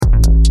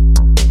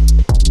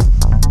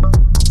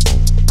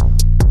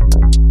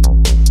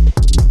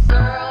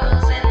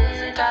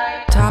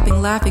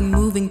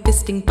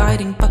feasting,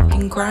 fighting,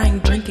 fucking, crying,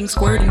 drinking,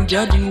 squirting,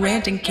 judging,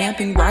 ranting,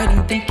 camping,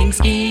 writing, thinking,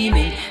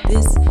 scheming.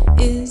 This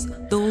is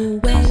the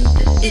way,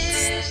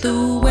 it's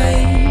the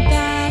way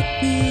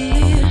that we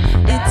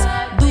live. It's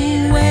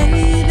the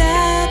way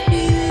that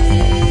we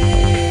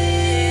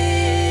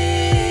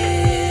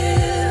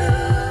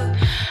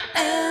live.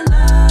 And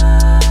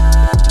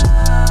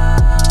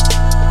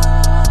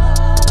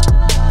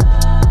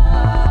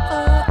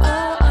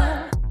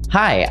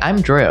Hi,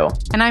 I'm Drew.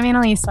 And I'm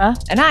Annalisa.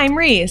 And I'm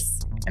Reese.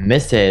 And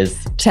this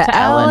is To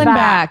Ellen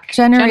Back.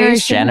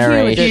 Generation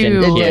Q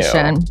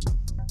Edition.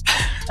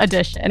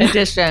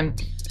 Edition.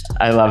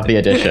 I love the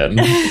addition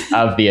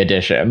of the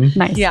addition.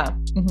 Nice. Yeah.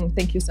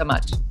 Thank you so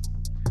much.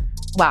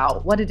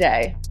 Wow. What a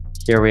day.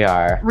 Here we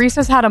are. Reese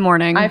has had a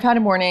morning. I've had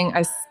a morning.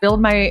 I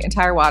spilled my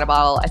entire water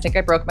bottle. I think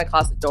I broke my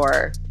closet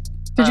door.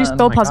 Did you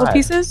spill my puzzle God.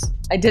 pieces?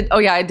 I did. Oh,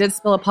 yeah. I did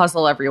spill a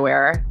puzzle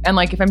everywhere. And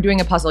like, if I'm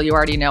doing a puzzle, you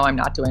already know I'm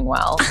not doing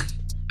well.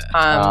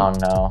 Oh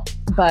no.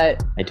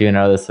 But I do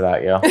know this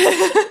about you.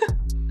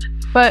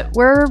 But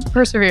we're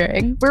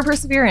persevering. we're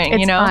persevering, It's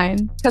you know?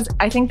 fine. Because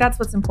I think that's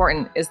what's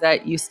important is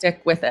that you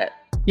stick with it.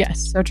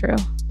 Yes, so true.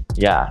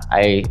 Yeah,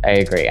 I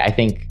agree. I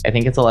think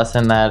it's a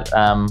lesson that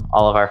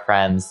all of our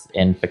friends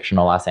in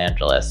fictional Los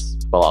Angeles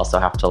will also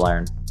have to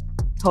learn.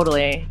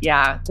 Totally.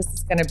 Yeah. This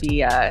is going to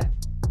be a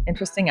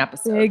interesting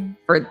episode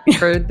Big.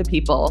 for the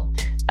people.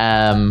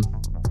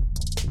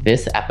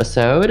 This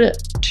episode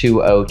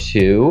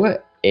 202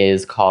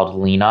 is called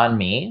Lean on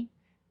Me.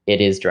 It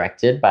is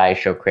directed by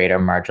show creator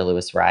Marja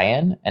Lewis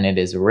Ryan, and it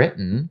is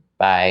written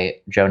by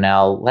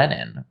Jonelle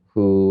Lennon,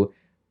 who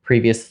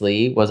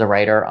previously was a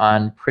writer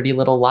on Pretty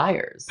Little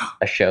Liars,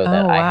 a show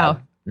that Oh, I wow.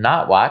 have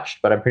not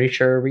watched, but I'm pretty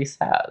sure Reese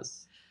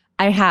has.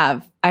 I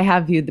have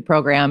viewed the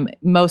program,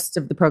 most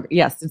of the program.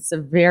 Yes, it's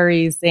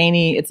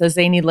a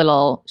zany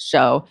little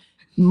show.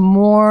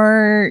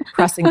 More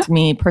pressing to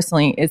me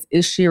personally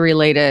is she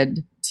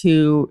related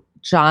to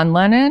John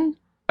Lennon?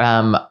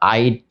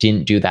 I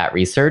didn't do that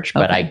research,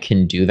 but Okay. I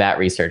can do that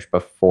research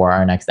before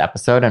our next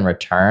episode and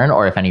return,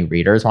 or if any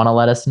readers want to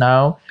let us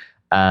know.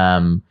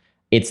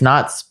 It's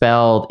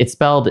spelled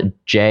Jonell.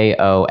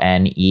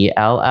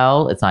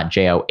 It's not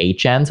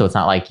John. So it's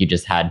not like you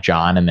just had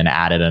John and then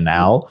added an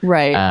L.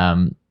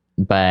 Right.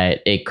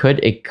 But it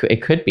could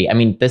be. I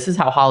mean, this is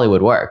how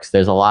Hollywood works.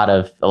 There's a lot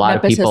of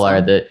people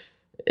are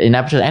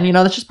nepotism, and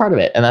that's just part of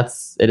it, and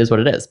it is what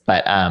it is.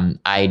 But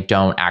I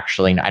don't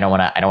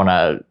want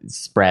to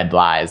spread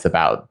lies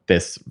about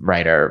this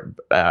writer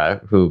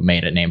who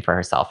made a name for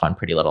herself on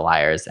Pretty Little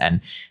Liars, and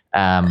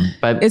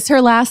but Is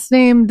her last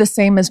name the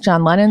same as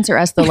John Lennon's, or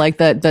as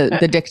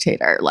the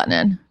dictator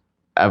Lennon?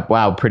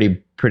 wow, pretty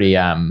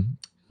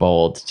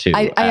bold too.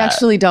 I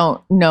actually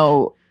don't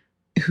know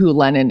who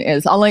Lennon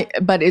is.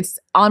 But it's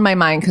on my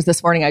mind because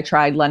this morning I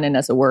tried Lennon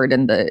as a word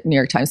in the New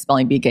York Times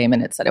spelling bee game,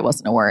 and it said it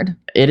wasn't a word.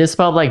 It is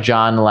spelled like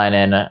John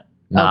Lennon,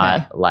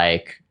 not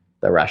like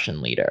the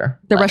Russian leader.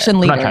 The Russian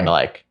I'm leader. not trying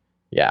to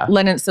yeah.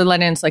 Lennon. So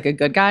Lennon's like a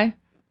good guy.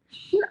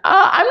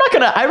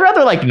 I'd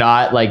rather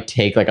not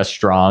take a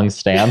strong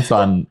stance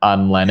on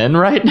Lennon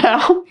right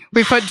now.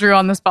 We put Drew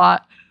on the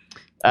spot.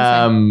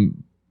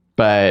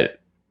 But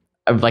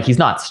he's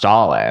not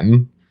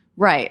Stalin.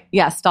 Right.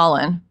 Yeah.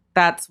 Stalin.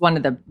 That's one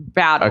of the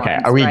bad ones. Okay.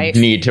 We right?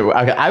 need to.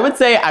 Okay, I would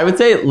say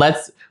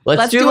let's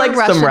do do some a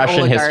Russian Russian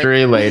oligarch.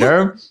 history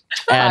later.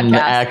 And Podcast.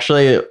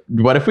 actually,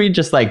 what if we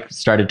just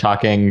started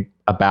talking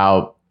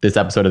about this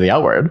episode of The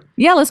L Word?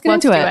 Yeah. Let's get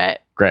Let's into do it.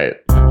 it. Great.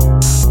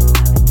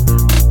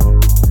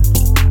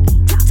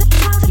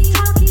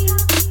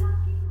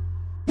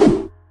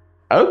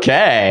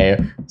 Okay,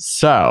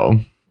 so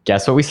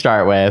guess what we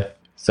start with?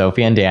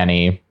 Sophie and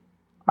Danny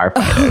are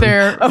fighting.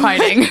 They're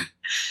fighting.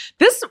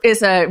 This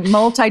is a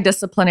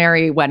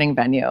multidisciplinary wedding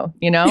venue.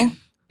 You know,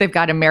 they've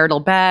got a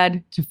marital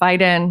bed to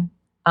fight in.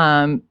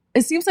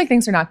 It seems like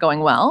things are not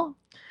going well.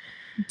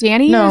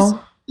 Danny No.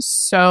 is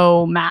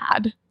so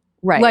mad.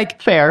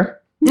 Right. Fair.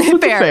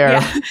 Fair.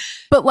 Yeah.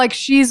 But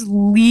she's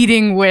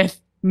leading with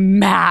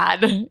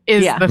mad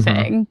is Yeah. the Mhm.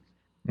 thing.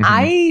 Mhm.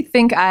 I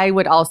think I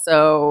would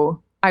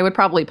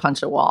probably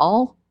punch a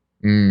wall.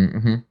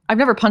 Mm-hmm. I've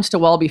never punched a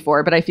wall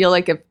before, but I feel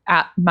like if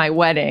at my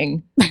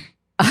wedding,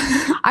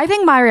 I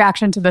think my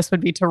reaction to this would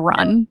be to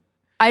run.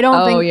 I don't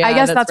Oh, think, yeah, I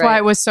guess that's that's why right.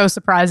 it was so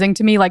surprising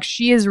to me.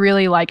 She is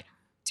really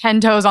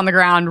 10 toes on the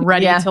ground,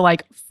 ready Yeah. to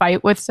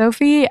fight with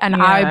Sophie. And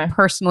Yeah. I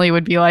personally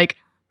would be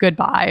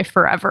goodbye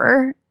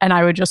forever. And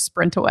I would just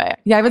sprint away.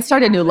 yeah, I would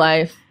start a new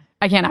life.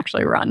 I can't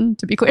actually run,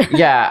 to be clear.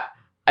 Yeah.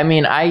 I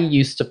mean, I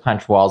used to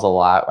punch walls a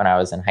lot when I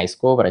was in high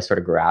school, but I sort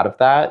of grew out of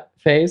that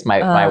phase.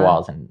 My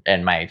walls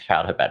in my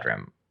childhood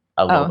bedroom,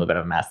 a little bit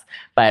of a mess.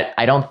 But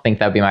I don't think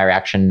that would be my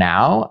reaction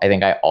now. I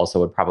think I also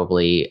would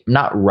probably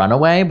not run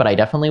away, but I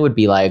definitely would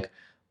be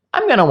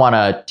I'm going to want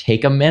to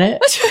take a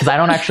minute because I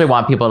don't actually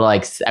want people to I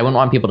wouldn't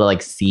want people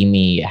to see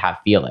me have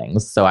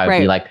feelings. So I would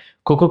be Right.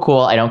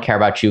 cool. I don't care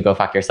about you. Go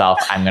fuck yourself.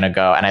 I'm going to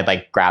go. And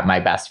I'd grab my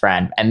best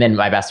friend. And then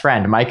my best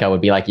friend, Micah, would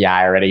be yeah,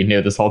 I already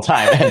knew this whole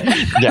time. And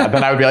yeah,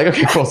 then I would be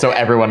okay, cool. So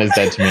everyone is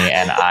dead to me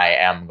and I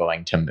am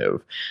going to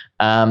move.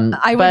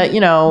 I but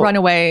would run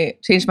away,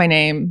 change my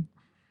name,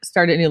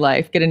 start a new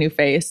life, get a new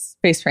face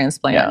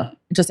transplant, Yeah.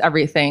 just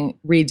everything,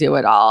 redo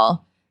it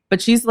all.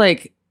 But she's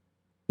like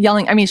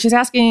yelling. I mean, she's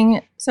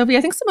asking Sophie,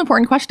 I think, some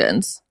important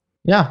questions.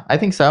 Yeah, I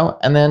think so.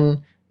 And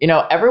then,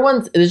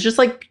 there's just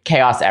like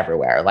chaos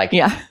everywhere. Like,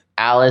 Yeah.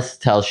 Alice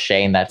tells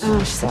Shane that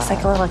Oh, she looks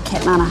like a little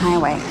kitten on a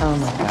highway. Oh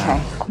my God.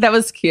 Okay. That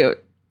was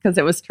cute because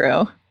it was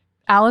true.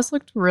 Alice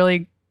looked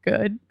really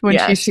good when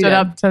Yeah, she she stood did.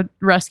 up to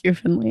rescue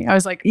Finley. I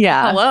was like,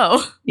 Yeah.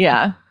 hello.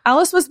 Yeah.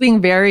 Alice was being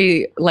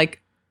very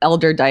like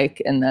Elder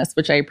Dyke in this,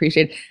 which I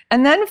appreciate.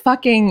 And then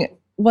fucking,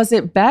 was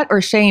it Bet or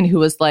Shane who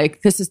was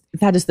like,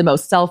 that is the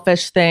most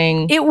selfish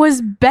thing. It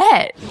was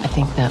Bet. I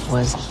think that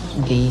was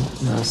the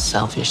most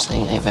selfish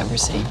thing I've ever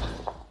seen.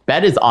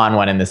 Bet is on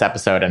one in this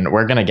episode, and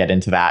we're going to get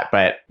into that.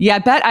 But Yeah,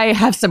 Bet, I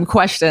have some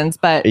questions,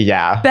 but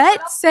yeah.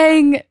 Bet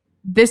saying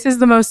this is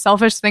the most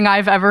selfish thing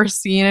I've ever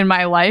seen in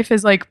my life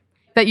is like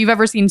that you've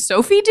ever seen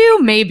Sophie do?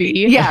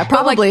 Maybe. yeah,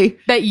 But, like, probably.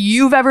 that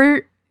you,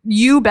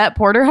 Bet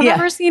Porter, have Yeah.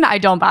 ever seen? I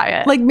don't buy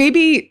it. Like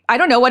maybe, I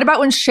don't know. What about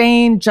when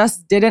Shane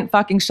just didn't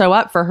fucking show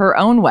up for her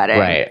own wedding?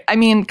 Right. I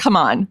mean, come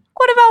on.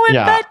 What about when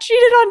Yeah. Bet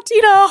cheated on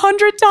Tina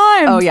 100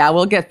 times? Oh yeah,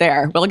 we'll get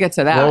there. We'll get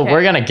to that. Well, Okay.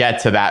 we're going to get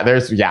to that.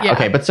 Yeah.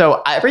 Okay. But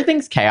so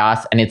everything's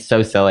chaos and it's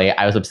so silly.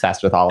 I was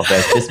obsessed with all of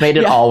this. This made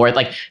it Yeah. all worth,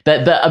 like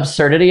the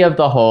absurdity of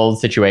the whole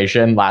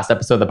situation last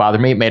episode that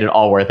bothered me made it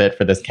all worth it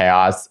for this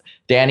chaos.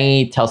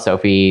 Danny tells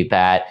Sophie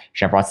that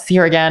she never wants to see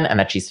her again and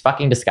that she's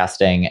fucking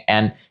disgusting.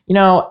 And,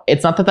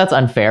 it's not that that's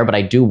unfair, but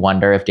I do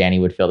wonder if Danny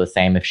would feel the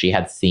same if she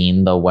had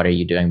seen the "what are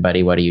you doing,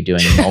 buddy? What are you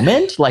doing"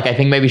 moment. Like, I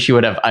think maybe she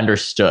would have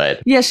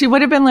understood. Yeah, she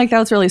would have been like, that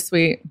was really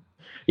sweet.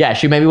 Yeah,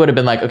 she maybe would have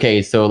been like,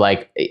 okay, so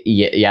like,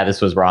 yeah,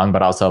 this was wrong,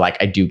 but also like,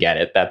 I do get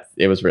it. That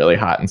it was really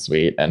hot and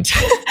sweet, and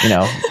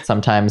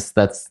sometimes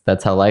that's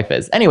how life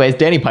is. Anyways,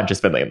 Danny punches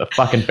Finley in the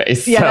fucking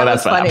face. Yeah, so that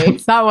that's was what funny.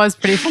 happens. That was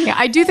pretty funny.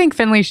 I do think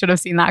Finley should have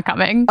seen that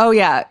coming. Oh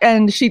yeah,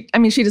 and she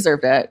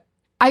deserved it.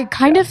 I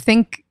kind of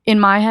think in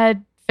my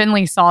head,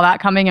 Finley saw that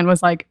coming and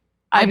was like,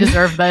 I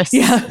deserve this.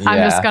 Yeah. I'm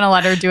Yeah. just going to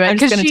let her do it. I'm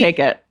just 'Cause gonna take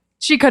it.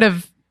 She could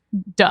have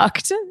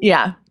ducked.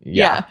 Yeah.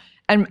 Yeah.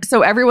 And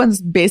so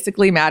everyone's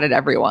basically mad at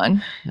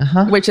everyone,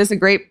 Uh-huh. which is a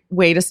great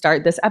way to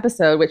start this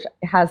episode, which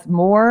has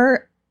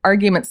more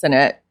arguments in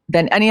it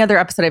than any other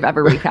episode I've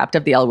ever recapped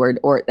of the L Word,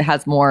 or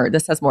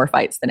this has more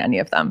fights than any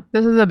of them.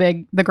 This is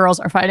the girls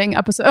are fighting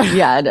episode.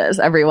 Yeah, it is.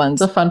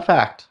 Everyone's, It's a fun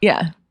fact.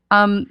 yeah.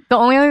 The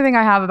only other thing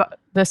I have about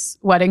this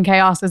wedding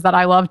chaos is that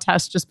I love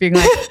Tess just being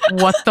like,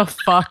 what the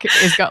fuck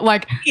is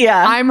like,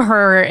 Yeah. I'm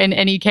her in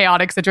any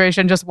chaotic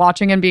situation, just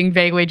watching and being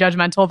vaguely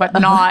judgmental, but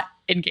not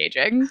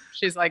engaging.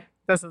 She's like,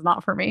 this is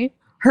not for me.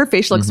 Her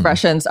facial Mhm.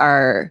 expressions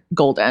are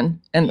golden.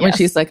 And when Yes.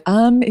 she's like,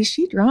 is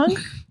she drunk?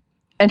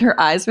 And her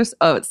eyes are,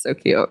 it's so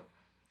cute.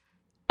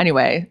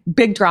 Anyway,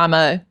 big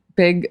drama,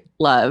 big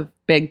love,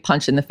 big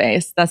punch in the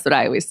face. That's what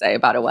I always say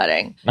about a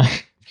wedding.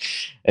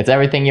 It's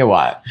everything you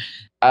want.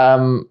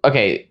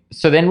 Okay,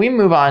 so then we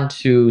move on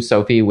to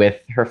Sophie with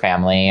her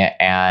family.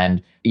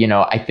 And,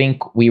 I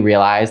think we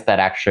realized that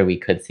actually we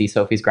could see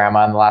Sophie's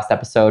grandma in the last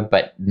episode,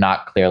 but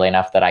not clearly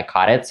enough that I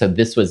caught it. So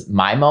this was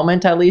my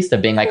moment, at least,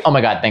 of being like, oh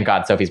my God, thank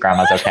God Sophie's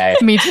grandma's okay.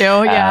 Me too.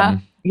 Yeah.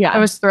 Yeah. I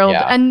was thrilled.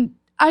 Yeah. And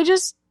I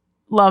just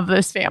love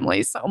this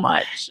family so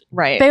much.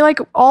 right. They like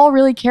all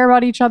really care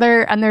about each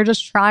other and they're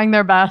just trying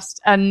their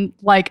best. And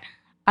like,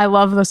 I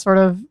love the sort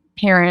of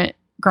parent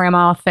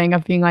grandma thing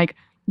of being like,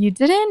 you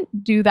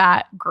didn't do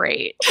that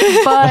great,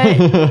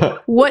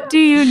 but what do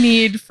you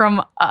need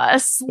from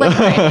us? Like,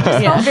 it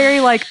just Yeah. felt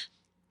very like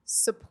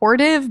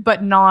supportive,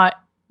 but not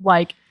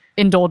like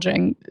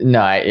indulging. No,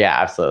 yeah,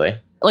 absolutely.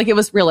 Like it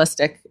was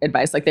realistic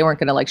advice. Like they weren't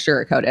going to like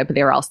sugarcoat it, but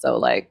they were also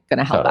like going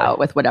to help Totally. out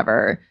with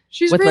whatever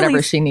She's with really,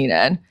 whatever she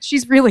needed.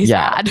 she's really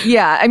Yeah. sad.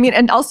 Yeah, I mean,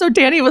 and also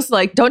Danny was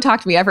like, "Don't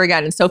talk to me ever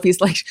again." And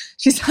Sophie's like,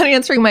 "She's not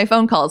answering my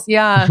phone calls."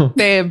 Yeah,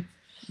 babe.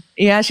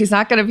 Yeah, she's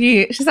not picking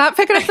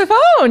up the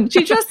phone.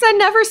 She just said,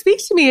 "Never speak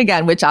to me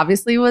again," which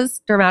obviously was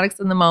dramatics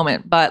in the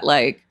moment, but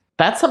like,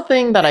 That's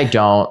something that I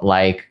don't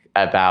like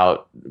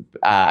about,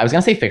 I was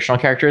going to say fictional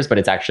characters, but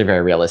it's actually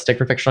very realistic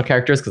for fictional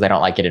characters because I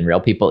don't like it in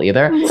real people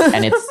either.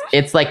 And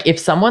it's like if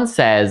someone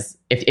says,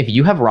 if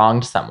you have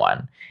wronged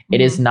someone, it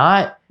is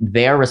not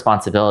their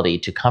responsibility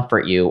to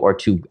comfort you or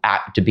to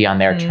act, to be on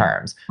their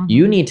terms.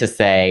 You need to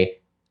say,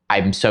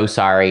 I'm so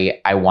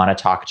sorry. I want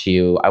to talk to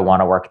you. I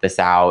want to work this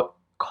out.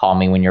 Call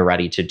me when you're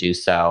ready to do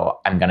so.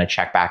 I'm going to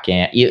check back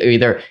in.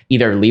 Either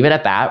leave it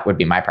at that would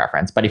be my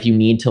preference. But if you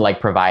need to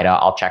like provide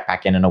I'll check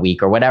back in a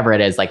week or whatever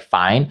it is, like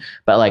fine.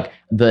 But like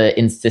the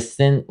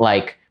insistent,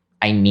 like,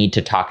 I need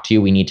to talk to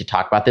you. We need to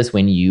talk about this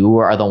when you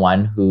are the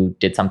one who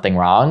did something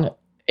wrong.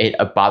 It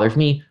bothers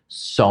me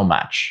so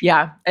much.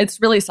 yeah,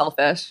 it's really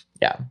selfish.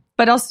 Yeah.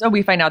 But also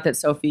we find out that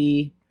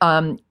Sophie,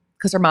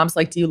 because her mom's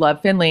like, "Do you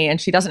love Finley?"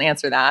 And she doesn't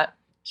answer that.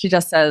 She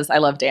just says, "I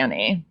love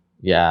Danny."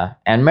 Yeah.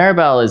 And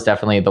Maribel is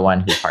definitely the one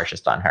who's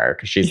harshest on her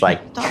because she's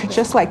like,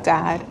 Just like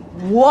Dad.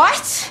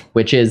 What?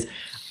 which is,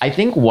 I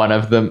think one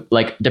of the,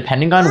 like,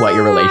 depending on what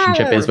your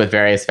relationship is with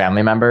various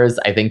family members,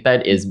 I think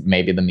that is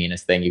maybe the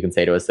meanest thing you can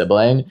say to a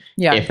sibling.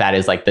 Yeah. If that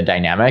is like the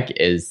dynamic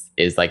is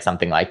like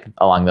something like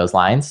along those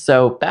lines.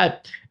 So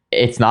that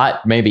it's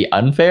not maybe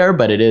unfair,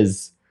 but it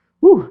is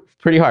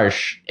pretty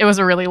harsh. It was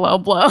a really low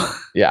blow.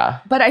 Yeah.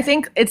 But I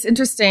think it's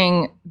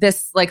interesting,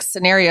 this like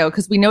scenario,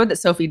 because we know that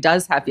Sophie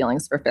does have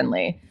feelings for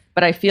Finley.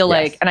 But I feel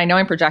like, and I know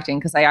I'm projecting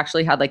because I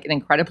actually had like an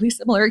incredibly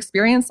similar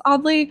experience,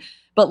 oddly.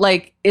 But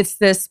like, it's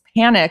this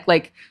panic.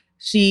 Like,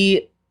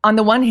 she, on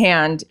the one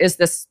hand, is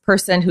this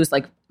person who's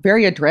like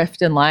very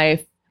adrift in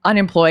life,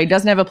 unemployed,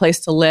 doesn't have a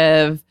place to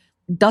live,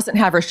 doesn't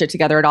have her shit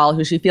together at all,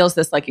 who she feels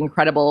this like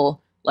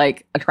incredible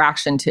like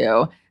attraction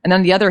to. And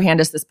then the other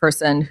hand is this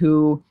person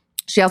who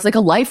she has like a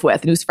life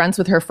with and who's friends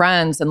with her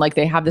friends. And like,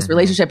 they have this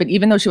relationship. And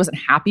even though she wasn't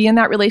happy in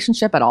that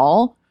relationship at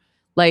all,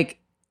 like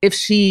if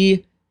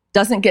she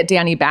doesn't get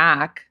Danny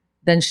back,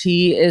 then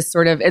she is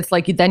sort of, it's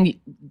like,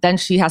 then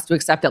she has to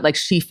accept that like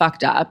she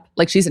fucked up.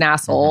 Like she's an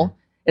asshole.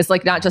 It's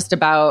like not just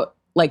about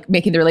like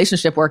making the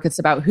relationship work. It's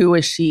about who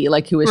is she?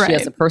 Like who is she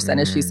as a person?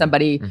 Is she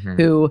somebody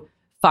who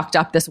fucked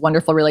up this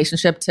wonderful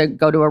relationship to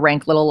go to a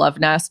rank little love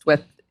nest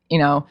with, you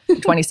know, a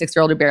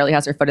 26-year-old who barely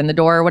has her foot in the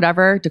door or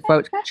whatever, to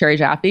quote Cherry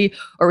Jaffe?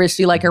 Or is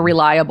she like a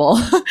reliable,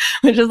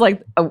 which is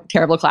like a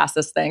terrible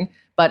classist thing.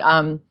 But,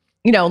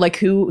 you know, like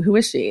who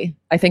is she?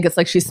 I think it's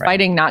like she's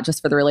fighting not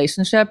just for the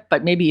relationship,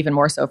 but maybe even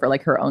more so for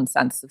like her own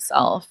sense of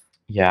self.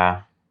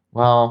 Yeah.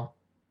 Well,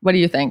 what do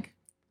you think?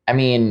 I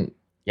mean,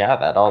 yeah,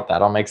 that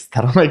all makes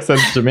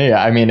sense to me.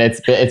 I mean, it's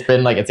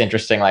been like, it's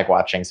interesting like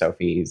watching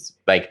Sophie's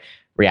like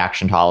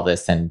reaction to all of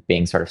this and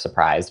being sort of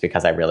surprised,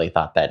 because I really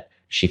thought that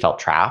she felt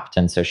trapped,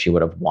 and so she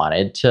would have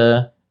wanted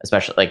to,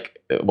 especially like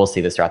we'll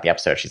see this throughout the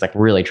episode, she's like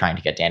really trying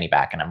to get Danny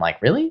back, and I'm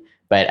like, really?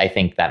 But I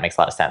think that makes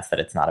a lot of sense, that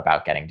it's not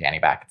about getting Danny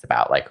back. It's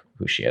about like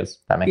who she is.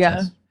 That makes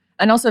sense.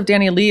 And also if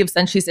Danny leaves,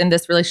 then she's in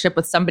this relationship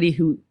with somebody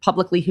who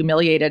publicly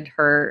humiliated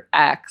her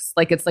ex.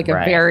 Like it's like a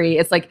very,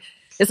 it's like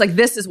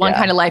this is one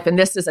kind of life and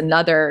this is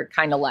another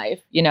kind of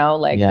life, you know,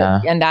 like,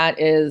 and that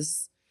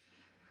is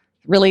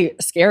really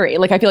scary.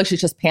 Like I feel like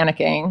she's just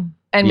panicking,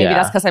 and maybe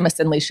that's because I'm a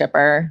Finley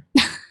shipper.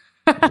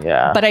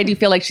 But I do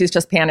feel like she's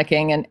just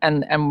panicking,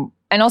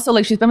 and also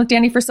like she's been with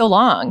Danny for so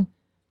long.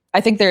 I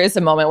think there is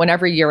a moment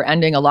whenever you're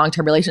ending a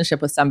long-term relationship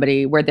with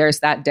somebody where there's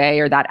that day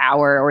or that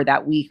hour or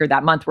that week or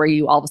that month where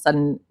you all of a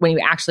sudden, when you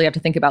actually have to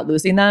think about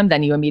losing them,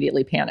 then you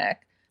immediately panic.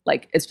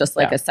 Like it's just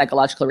like a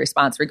psychological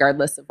response,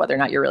 regardless of whether or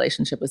not your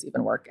relationship was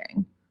even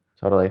working.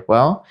 Totally.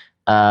 Well,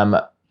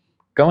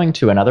 going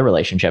to another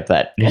relationship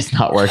that is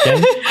not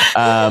working.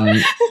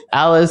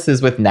 Alice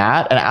is with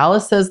Nat, and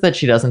Alice says that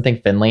she doesn't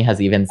think Finley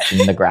has even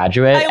seen The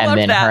Graduate. And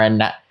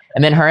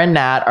then her and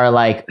Nat are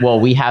like, well,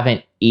 we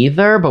haven't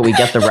either, but we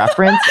get the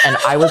reference. And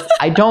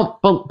I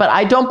don't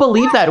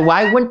believe that.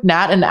 Why wouldn't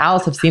Nat and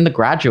Alice have seen The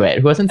Graduate?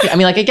 Who hasn't seen? I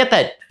mean, like I get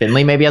that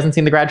Finley maybe hasn't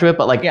seen The Graduate,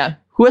 but like,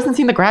 who hasn't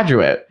seen The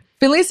Graduate?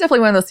 Finley's definitely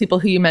one of those people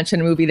who you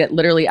mentioned a movie that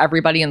literally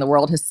everybody in the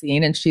world has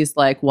seen, and she's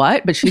like,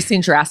 what? But she's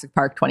seen Jurassic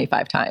Park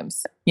 25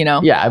 times, you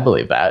know? Yeah, I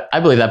believe that.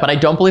 But I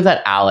don't believe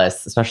that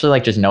Alice, especially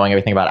like just knowing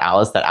everything about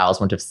Alice, that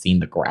Alice wouldn't have seen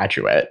The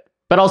Graduate.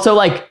 But also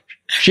like,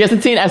 she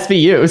hasn't seen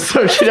SVU,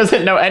 so she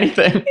doesn't know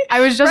anything. I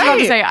was just about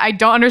to say, I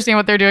don't understand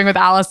what they're doing with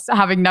Alice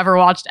having never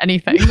watched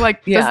anything.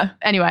 Like,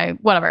 anyway,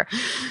 whatever.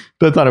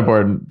 That's not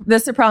important.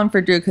 This is a problem for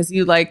Drew, because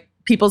you like,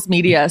 people's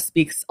media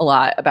speaks a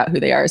lot about who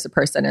they are as a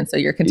person. And so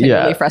you're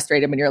continually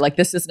frustrated when you're like,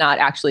 this is not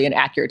actually an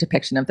accurate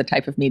depiction of the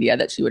type of media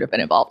that she would have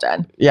been involved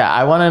in. Yeah,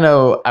 I want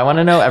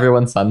to know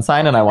everyone's sun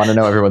sign, and I want to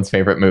know everyone's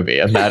favorite movie.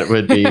 And that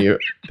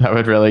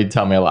would really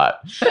tell me a lot.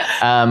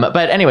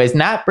 But anyways,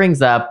 Nat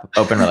brings up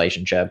open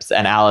relationships,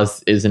 and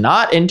Alice is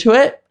not into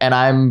it. And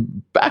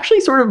I'm actually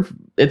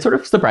it's sort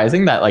of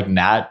surprising that like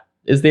Nat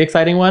is the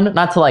exciting one.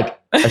 Not to like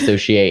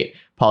associate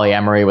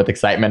polyamory with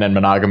excitement and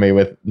monogamy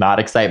with not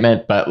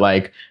excitement, but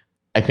like,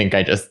 I think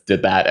I just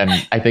did that. And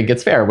I think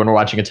it's fair when we're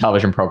watching a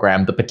television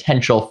program. The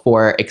potential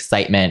for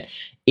excitement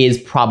is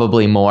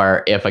probably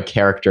more if a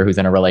character who's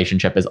in a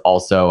relationship is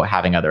also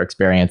having other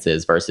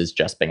experiences versus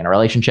just being in a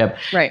relationship.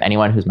 Right.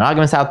 Anyone who's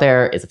monogamous out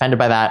there is offended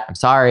by that. I'm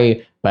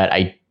sorry, but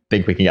I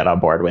think we can get on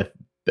board with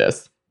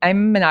this.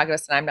 I'm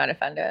monogamous and I'm not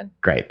offended.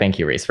 Great. Thank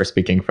you, Reese, for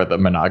speaking for the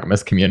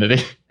monogamous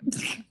community.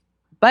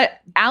 But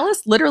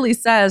Alice literally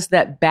says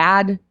that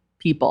bad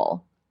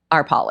people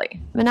are poly.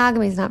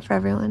 Monogamy is not for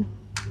everyone.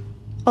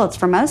 Well, it's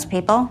for most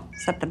people,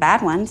 except the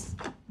bad ones.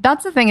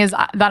 That's the thing, is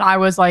that I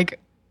was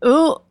like,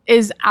 ooh,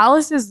 is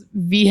Alice is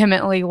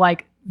vehemently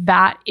like,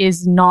 that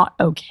is not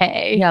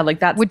okay. Yeah, like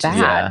that's bad.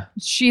 Yeah.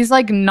 She's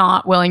like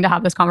not willing to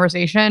have this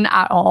conversation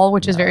at all,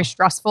 which is very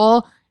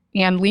stressful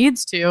and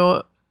leads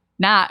to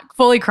Nat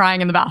fully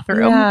crying in the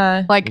bathroom.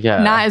 Yeah.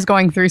 Nat is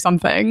going through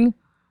something.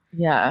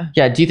 Yeah.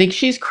 Yeah. Do you think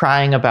she's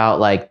crying about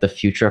like the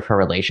future of her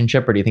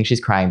relationship, or do you think she's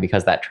crying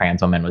because that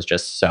trans woman was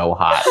just so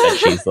hot that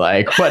she's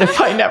like, what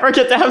if I never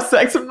get to have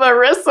sex with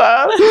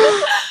Marissa?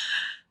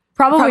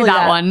 Probably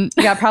that one.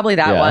 Yeah, probably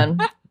that one.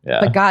 Yeah.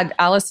 But God,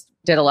 Alice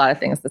did a lot of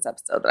things this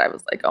episode that I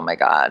was like, oh my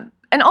God.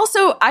 And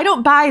also, I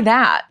don't buy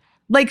that.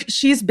 Like,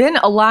 she's been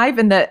alive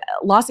in the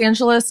Los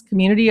Angeles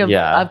community of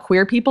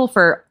queer people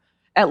for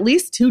at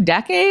least 2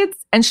 decades.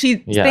 And she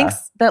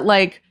thinks that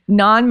like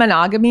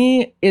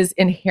non-monogamy is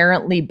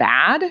inherently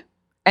bad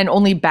and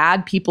only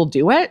bad people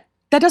do it.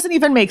 That doesn't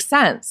even make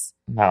sense.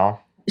 No.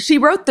 She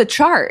wrote the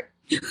chart.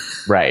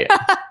 Right.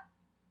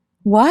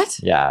 What?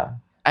 Yeah.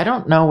 I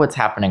don't know what's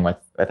happening with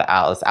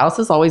Alice. Alice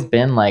has always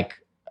been like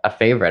a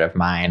favorite of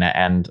mine,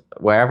 and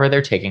wherever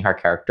they're taking her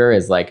character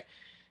is like,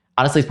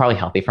 honestly, it's probably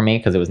healthy for me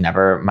because it was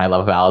never, my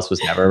love of Alice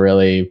was never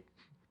really,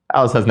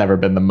 Alice has never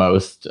been the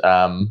most,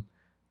 I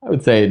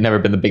would say never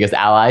been the biggest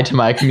ally to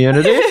my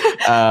community.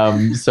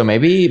 So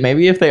maybe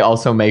if they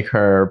also make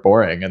her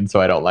boring and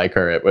so I don't like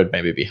her, it would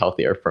maybe be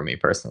healthier for me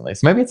personally.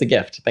 So maybe it's a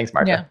gift. Thanks,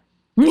 Marta.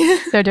 Yeah.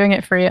 They're doing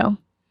it for you.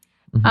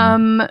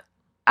 Mhm.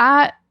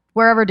 At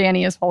wherever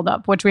Danny is holed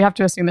up, which we have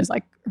to assume is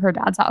like her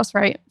dad's house,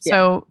 right? Yeah.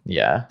 So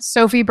Yeah.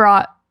 Sophie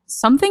brought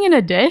something in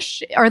a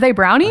dish. Are they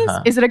brownies?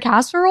 Uh-huh. Is it a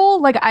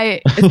casserole? Like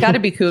It's got to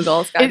be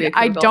Kugel. It's got to be a Kugel.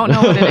 I don't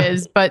know what it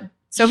is, but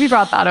Sophie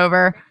brought that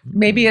over.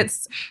 Maybe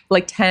it's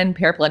like 10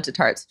 pear polenta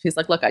tarts. She's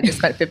like, look, I just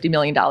spent $50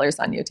 million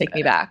on you. Take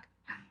me back.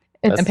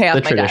 That's and pay off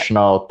the my debt.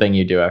 traditional thing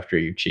you do after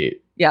you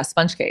cheat. Yeah,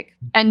 sponge cake.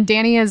 And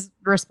Danny is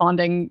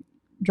responding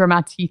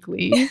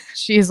dramatically.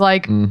 She's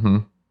like Mm-hmm.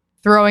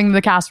 throwing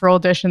the casserole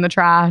dish in the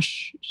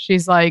trash.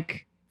 She's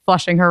like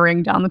flushing her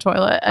ring down the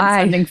toilet and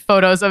sending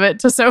photos of it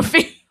to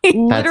Sophie. That's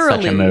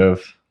Literally such a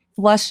move.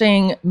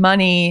 flushing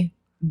money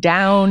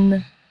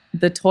down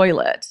the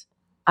toilet.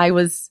 I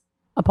was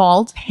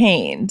Appalled.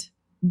 pained,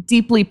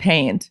 deeply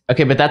pained.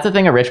 Okay, but that's the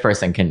thing a rich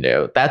person can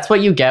do. That's what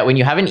you get when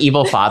you have an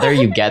evil father.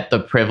 You get the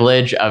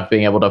privilege of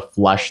being able to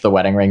flush the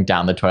wedding ring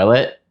down the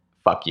toilet.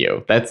 Fuck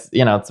you. That's,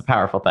 it's a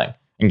powerful thing.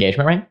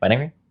 Engagement ring? Wedding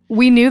ring?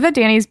 We knew that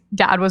Danny's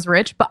dad was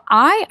rich, but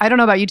I don't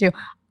know about you two.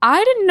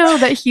 I didn't know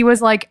that he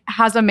was like,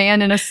 has a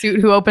man in a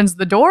suit who opens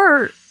the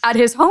door at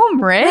his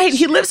home, rich. Right.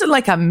 He lives in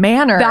like a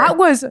manor. That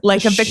was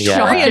like a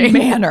Victorian shocking.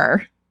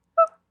 manor.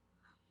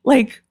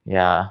 Like,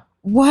 Yeah.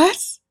 what?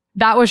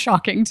 That was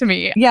shocking to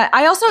me. Yeah.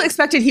 I also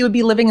expected he would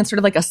be living in sort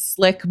of like a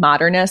slick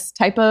modernist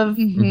type of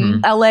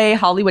Mhm. LA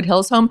Hollywood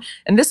Hills home.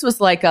 And this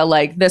was like a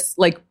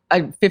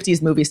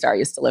 50s movie star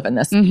used to live in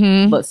this,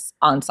 Mhm. this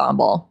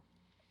ensemble.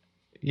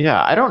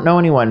 Yeah. I don't know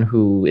anyone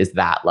who is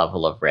that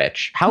level of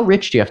rich. How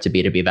rich do you have to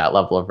be that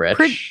level of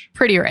rich?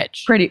 Pretty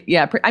rich. Pretty,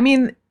 yeah. I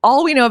mean,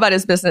 all we know about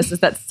his business is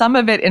that some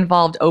of it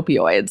involved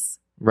opioids.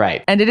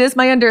 Right. And it is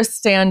my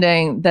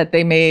understanding that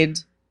they made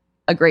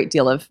a great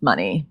deal of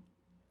money,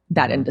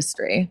 that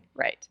industry.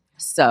 Right.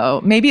 So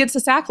maybe it's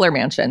a Sackler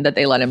mansion that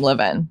they let him live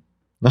in.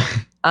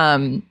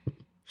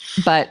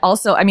 But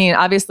also, I mean,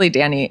 obviously,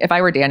 Danny, if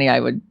I were Danny, I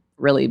would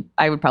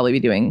probably be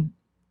doing,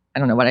 I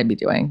don't know what I'd be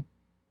doing.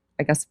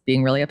 I guess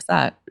being really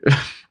upset.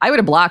 I would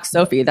have blocked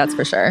Sophie, that's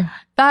for sure.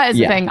 That is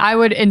Yeah. the thing. I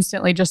would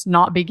instantly just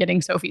not be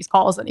getting Sophie's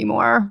calls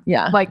anymore.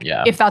 Yeah. Like,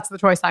 Yeah. if that's the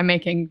choice I'm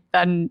making,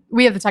 then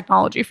we have the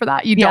technology for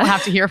that. You don't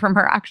have to hear from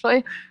her,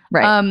 actually.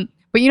 Right.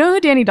 But you know who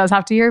Danny does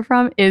have to hear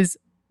from is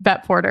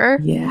Bette Porter,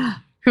 Yeah.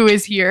 who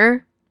is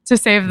here to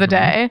save the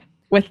day.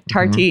 With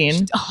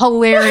Tartine.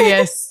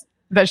 Hilarious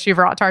that she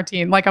brought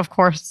Tartine. Like, of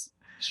course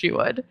she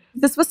would.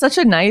 This was such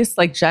a nice,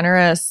 like,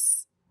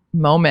 generous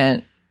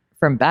moment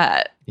from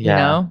Bette, Yeah. you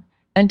know?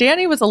 And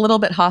Danny was a little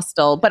bit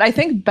hostile, but I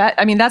think Bette,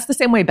 I mean, that's the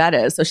same way Bette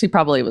is. So she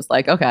probably was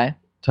like, okay.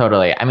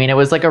 Totally. I mean, it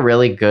was like a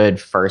really good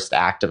first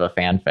act of a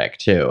fanfic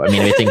too. I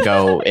mean, it didn't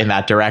go in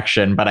that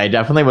direction, but I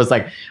definitely was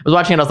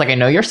watching it. I was like, I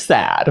know you're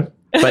sad,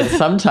 but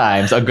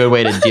sometimes a good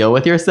way to deal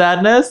with your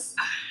sadness,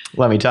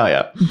 let me tell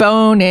you.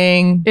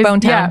 Boning. Is, Bone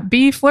yeah, town.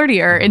 be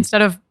flirtier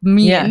instead of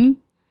mean. Yeah.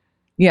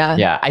 Yeah.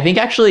 Yeah. I think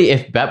actually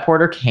if Bette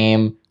Porter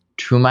came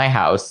to my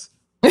house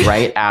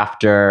right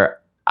after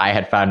I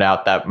had found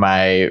out that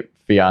my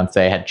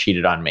fiance had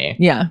cheated on me,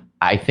 Yeah.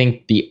 I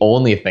think the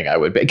only thing I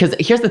would, because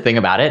here's the thing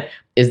about it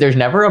is there's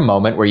never a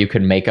moment where you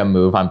could make a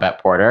move on Bette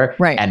Porter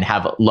Right. and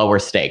have lower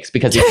stakes,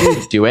 because if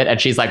you do it and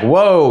she's like,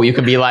 whoa, you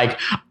can be like,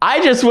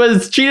 I just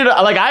was cheated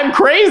on, like I'm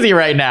crazy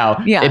right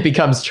now. Yeah. It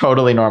becomes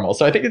totally normal.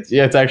 So I think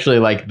it's actually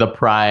like the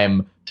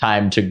prime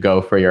time to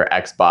go for your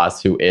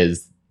ex-boss, who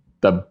is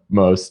the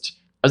most,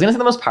 I was going to say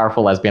the most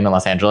powerful lesbian in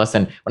Los Angeles.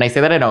 And when I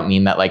say that, I don't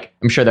mean that, like,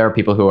 I'm sure there are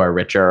people who are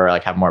richer or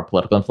like have more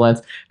political influence,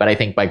 but I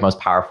think like most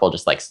powerful,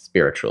 just like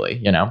spiritually,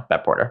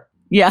 Bette Porter.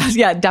 Yeah.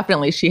 Yeah.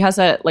 Definitely. She has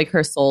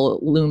her soul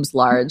looms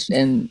large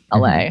in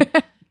LA.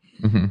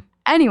 Mm-hmm.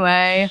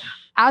 Anyway,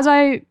 as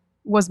I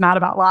was mad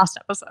about last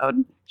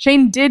episode,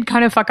 Shane did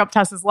kind of fuck up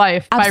Tessa's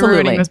life by Absolutely.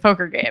 ruining this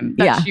poker game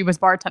that Yeah. she was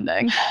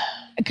bartending.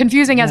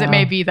 Confusing as it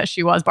may be that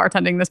she was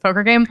bartending this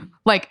poker game,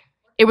 like,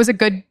 it was a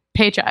good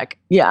paycheck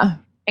Yeah.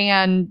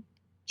 and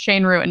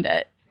Shane ruined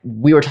it.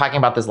 We were talking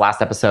about this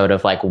last episode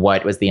of like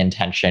what was the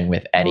intention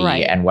with Eddie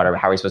Right. and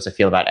how are we supposed to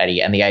feel about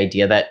Eddie, and the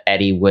idea that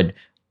Eddie would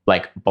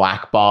like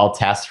blackball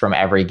Tess from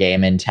every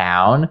game in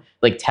town.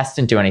 Like Tess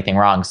didn't do anything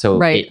wrong, so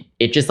Right.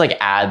 it just like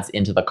adds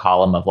into the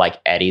column of like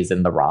Eddie's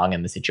in the wrong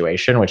in the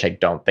situation, which I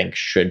don't think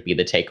should be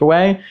the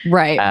takeaway.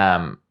 Right.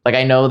 Like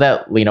I know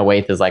that Lena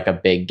Waithe is like a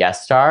big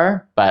guest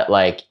star, but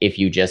like if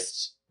you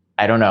just,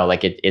 I don't know,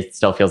 like it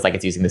still feels like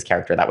it's using this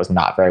character that was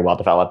not very well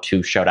developed,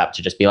 who showed up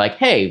to just be like,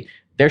 hey,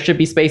 there should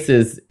be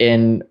spaces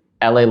in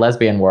LA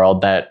lesbian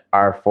world that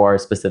are for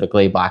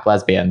specifically Black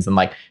lesbians, and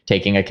like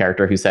taking a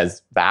character who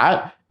says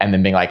that and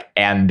then being like,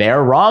 and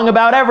they're wrong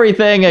about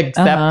everything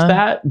except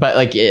that. But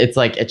like, it's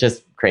like, it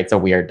just creates a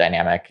weird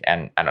dynamic,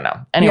 and I don't know.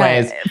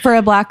 Anyways. For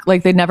a Black,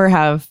 like they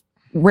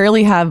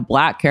rarely have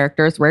Black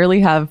characters, rarely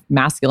have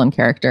masculine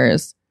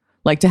characters.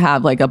 Like to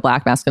have like a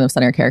Black masculine of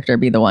center character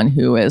be the one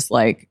who is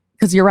like,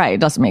 because you're right, it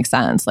doesn't make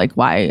sense. Like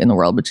why in the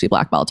world would she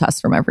blackball Tess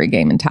from every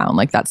game in town?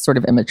 Like that's sort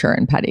of immature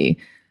and petty.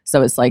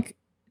 So it's like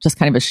just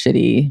kind of a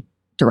shitty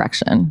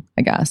direction,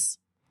 I guess.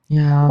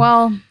 Yeah.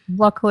 Well,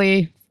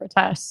 luckily for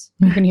Tess,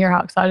 you can hear how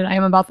excited I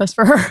am about this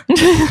for her.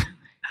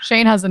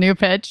 Shane has a new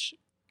pitch,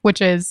 which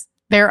is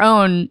their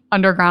own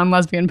underground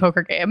lesbian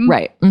poker game.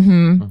 Right.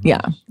 Mm-hmm.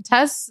 Yeah.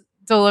 Tess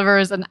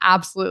delivers an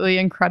absolutely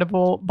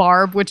incredible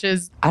barb, which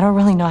is... I don't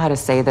really know how to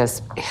say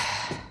this.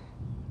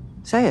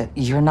 Say it.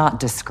 You're not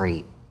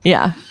discreet.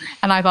 Yeah.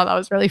 And I thought that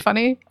was really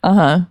funny.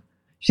 Uh-huh.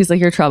 She's like,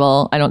 you're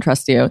trouble. I don't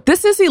trust you.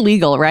 This is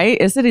illegal, right?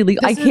 Is it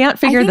illegal? I can't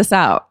figure this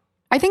out.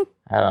 I think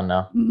I don't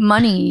know.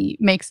 Money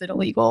makes it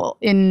illegal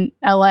in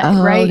LA,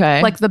 Oh, right?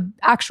 okay. Like the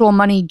actual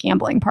money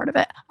gambling part of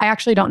it. I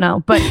actually don't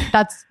know, but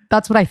that's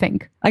what I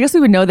think. I guess we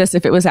would know this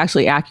if it was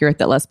actually accurate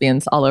that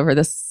lesbians all over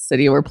this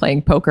city were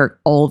playing poker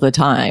all the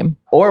time.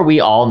 Or we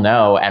all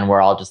know and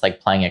we're all just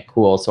like playing it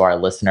cool so our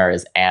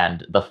listeners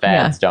and the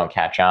fans don't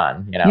catch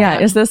on, you know? Yeah.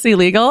 Is this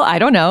illegal? I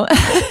don't know.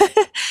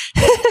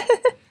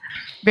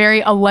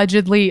 Very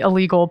allegedly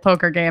illegal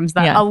poker games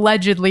that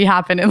allegedly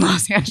happen in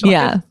Los Angeles.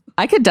 Yeah.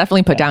 I could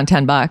definitely put down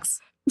 $10.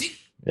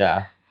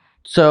 Yeah.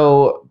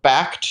 So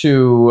back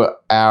to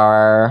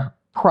our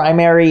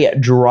primary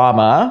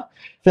drama.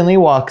 Finley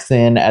walks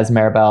in as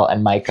Maribel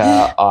and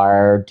Micah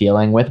are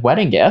dealing with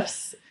wedding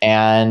gifts.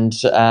 And,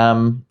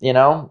 you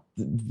know,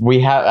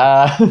 we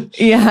have...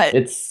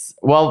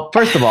 Well,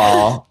 first of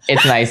all,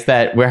 it's nice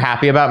that we're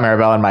happy about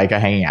Maribel and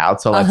Micah hanging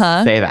out. So let's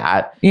say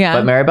that. Yeah.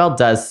 But Maribel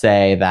does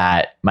say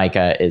that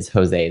Micah is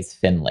Jose's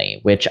Finley,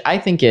 which I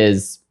think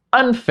is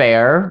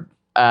unfair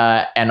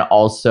and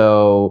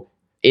also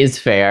is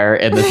fair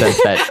in the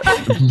sense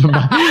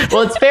that...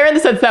 well, it's fair in the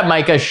sense that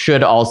Micah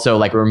should also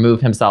like remove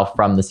himself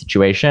from the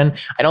situation.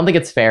 I don't think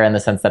it's fair in the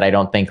sense that I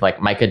don't think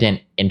like Micah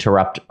didn't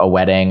interrupt a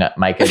wedding.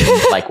 Micah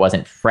didn't, like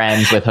wasn't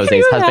friends with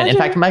Jose's husband. In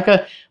fact,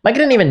 Micah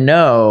didn't even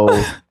know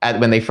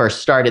when they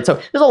first started. So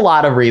there's a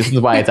lot of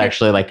reasons why it's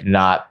actually like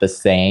not the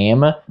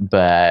same.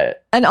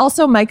 But and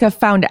also Micah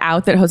found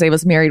out that Jose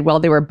was married while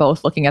they were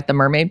both looking at the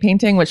mermaid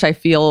painting, which I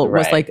feel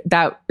was like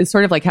that is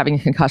sort of like having a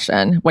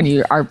concussion when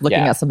you are looking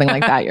at something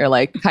like that. You're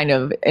like kind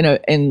of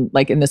in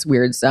this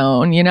weird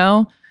zone, you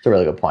know? It's a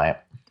really good point.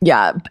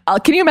 Yeah.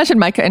 Can you imagine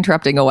Micah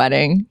interrupting a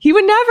wedding? He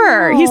would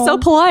never. He's so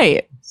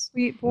polite.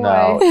 Sweet boy.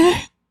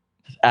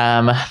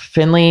 No.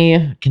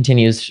 Finley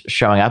continues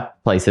showing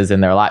up places in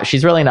their life.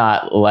 She's really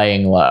not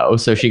laying low.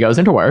 So she goes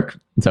into work.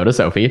 And so does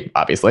Sophie,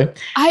 obviously.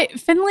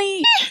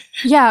 Finley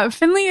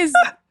is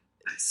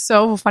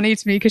so funny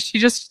to me because she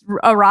just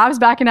arrives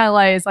back in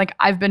LA. Is like,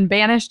 I've been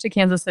banished to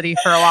Kansas City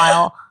for a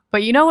while.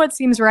 But you know what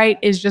seems right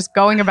is just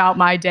going about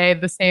my day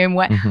the same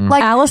way. Mm-hmm.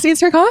 Like Alice needs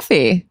her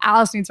coffee.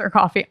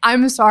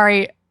 I'm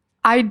sorry.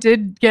 I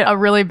did get a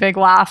really big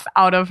laugh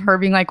out of her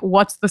being like,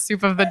 what's the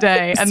soup of the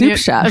day? And Soup the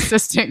chef.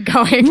 Assistant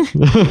going,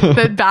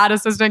 the bad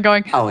assistant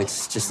going, oh,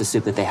 it's just the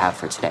soup that they have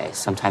for today.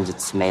 Sometimes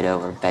it's tomato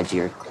or veggie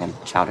or clam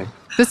chowder.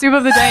 the soup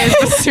of the day is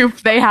the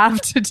soup they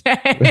have today.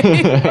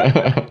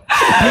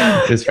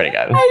 It's pretty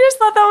good. I just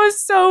thought that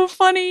was so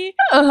funny.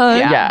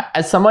 Yeah.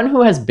 As someone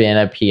who has been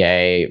a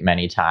PA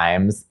many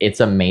times, it's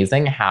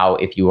amazing how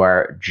if you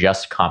are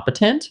just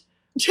competent,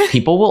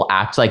 people will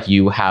act like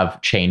you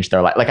have changed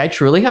their life. Like I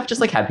truly have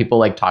just like had people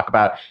like talk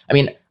about, I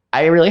mean,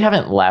 I really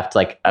haven't left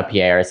like a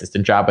PA or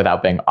assistant job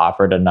without being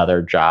offered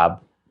another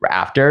job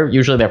after.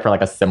 Usually they're for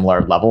like a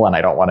similar level and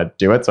I don't want to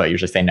do it. So I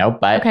usually say no,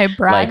 but okay,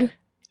 brag. Like,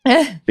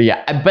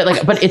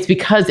 but it's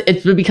because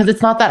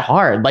it's not that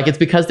hard. Like it's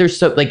because there's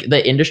so like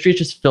the industry is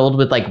just filled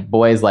with like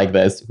boys like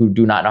this who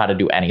do not know how to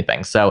do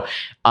anything. So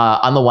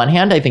on the one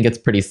hand, I think it's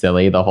pretty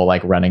silly, the whole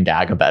like running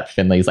gag of that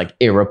Finley's like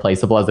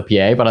irreplaceable as a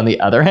PA. But on the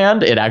other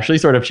hand, it actually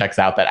sort of checks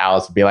out that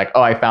Alice would be like,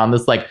 oh, I found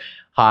this like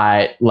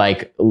hot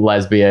like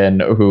lesbian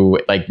who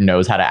like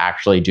knows how to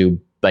actually do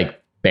like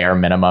bare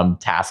minimum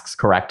tasks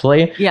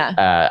correctly. Yeah.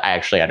 I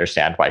actually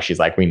understand why she's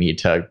like, we need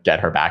to get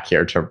her back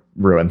here to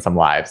ruin some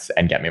lives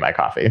and get me my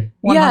coffee.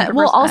 100%. Yeah.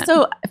 Well,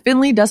 also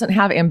Finley doesn't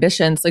have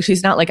ambitions. Like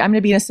she's not like, I'm going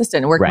to be an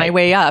assistant and work my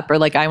way up, or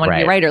like, I want to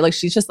be a writer. Like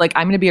she's just like,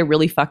 I'm going to be a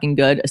really fucking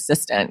good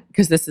assistant,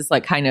 because this is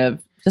like kind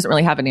of doesn't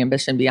really have any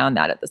ambition beyond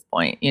that at this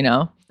point, you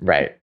know?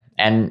 Right.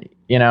 And,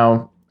 you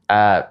know,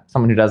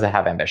 someone who doesn't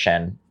have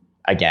ambition,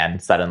 again,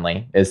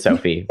 suddenly is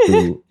Sophie,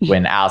 who,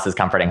 when Alice is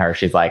comforting her,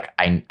 she's like,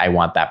 I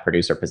want that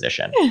producer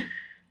position.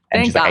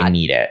 And she's like, I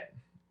need it.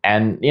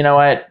 And you know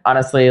what?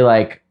 Honestly,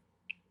 like,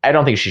 I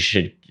don't think she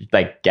should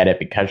like get it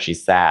because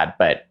she's sad,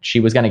 but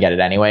she was going to get it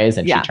anyways.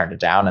 And she turned it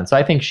down. And so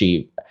I think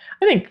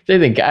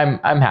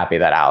I'm happy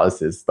that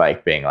Alice is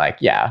like being like,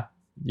 yeah,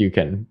 you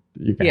can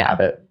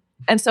have it.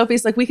 And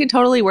Sophie's like, we can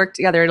totally work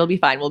together. It'll be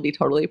fine. We'll be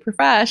totally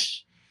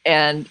profesh.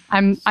 And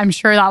I'm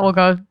sure that will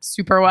go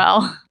super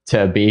well.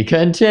 To be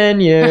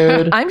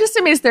continued. I'm just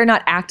amazed they're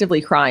not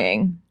actively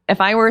crying. If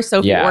I were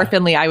Sophie or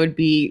Finley, I would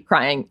be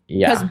crying.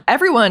 Because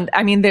everyone,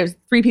 I mean, there's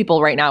 3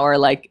 people right now are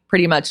like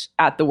pretty much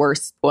at the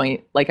worst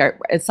point. Like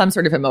it's some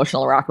sort of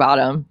emotional rock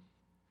bottom.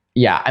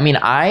 Yeah, I mean,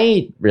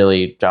 I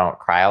really don't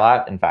cry a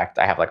lot. In fact,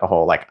 I have like a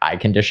whole like eye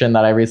condition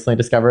that I recently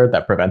discovered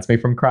that prevents me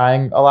from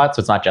crying a lot.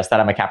 So it's not just that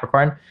I'm a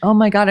Capricorn. Oh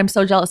my God, I'm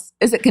so jealous.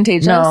 Is it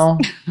contagious? No,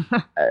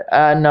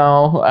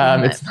 no,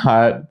 it's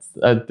not.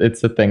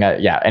 It's a thing.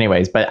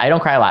 Anyways, but I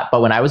don't cry a lot. But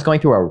when I was going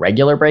through a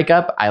regular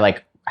breakup, I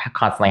like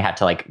constantly had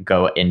to like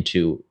go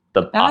into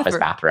the office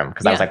bathroom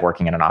because I was like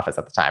working in an office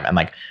at the time and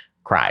like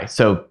cry.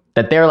 So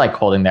that they're like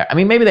holding their, I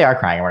mean, maybe they are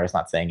crying and we're just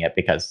not saying it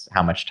because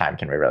how much time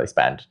can we really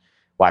spend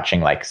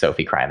watching like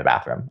Sophie cry in the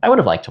bathroom? I would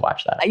have liked to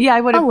watch that. Yeah,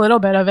 I would have. A little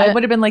bit of it. I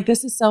would have been like,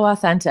 this is so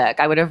authentic.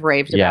 I would have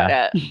raved about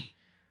it.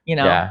 You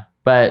know? Yeah.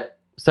 But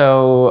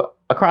so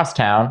across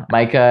town,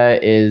 Micah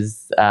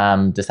is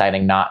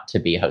deciding not to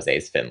be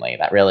Jose's Finley.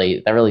 That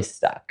really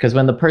stuck. Because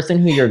when the person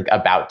who you're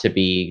about to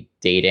be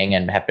dating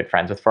and have been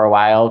friends with for a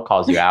while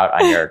calls you out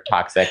on your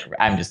toxic,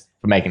 I'm just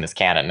making this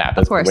canon, not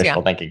this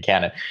wishful thinking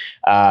canon.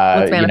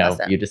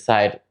 You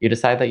decide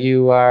that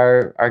you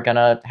are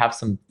gonna have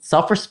some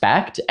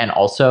self-respect and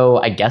also,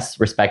 I guess,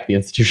 respect the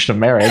institution of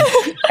marriage.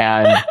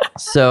 And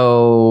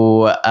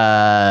so,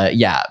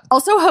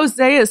 Also,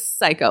 Jose is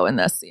psycho in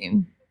this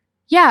scene.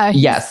 Yeah.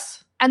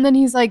 Yes. And then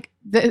he's like,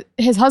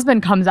 his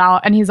husband comes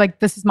out and he's like,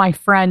 this is my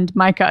friend,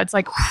 Micah. It's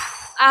like,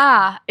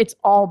 it's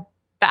all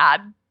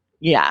bad.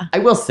 Yeah. I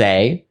will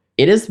say,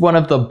 it is one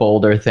of the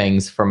bolder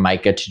things for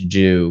Micah to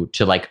do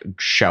to like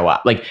show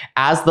up, like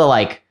as the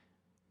like,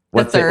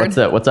 what's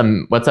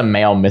a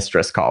male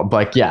mistress called?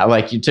 Like,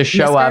 to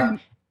show up.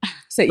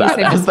 So you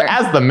say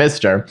as the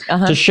mister,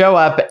 to show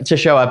up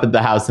at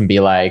the house and be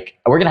like,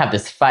 we're gonna have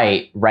this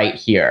fight right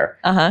here.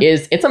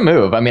 It's a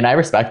move. I mean, I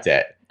respect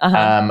it.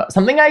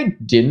 Something I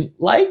didn't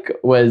like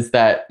was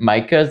that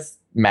Micah's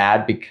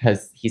mad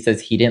because he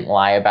says he didn't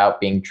lie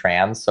about being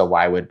trans, so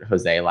why would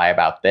Jose lie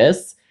about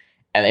this?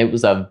 And it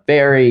was a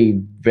very,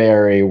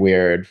 very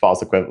weird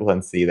false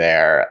equivalency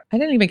there. I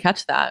didn't even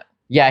catch that.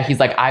 Yeah,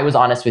 he's like, I was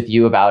honest with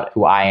you about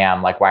who I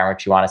am. Like, why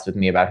weren't you honest with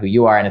me about who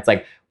you are? And it's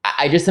like,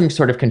 I just am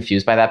sort of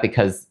confused by that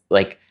because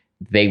like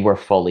they were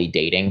fully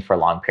dating for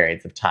long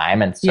periods of time.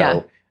 And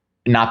so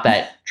not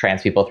that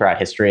trans people throughout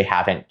history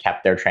haven't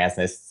kept their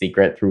transness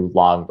secret through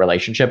long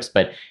relationships,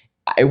 but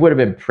it would have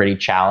been pretty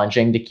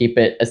challenging to keep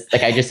it.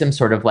 Like, I just am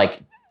sort of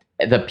like,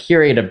 the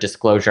period of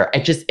disclosure,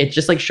 it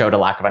just like showed a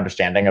lack of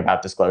understanding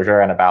about disclosure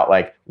and about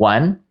like,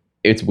 one,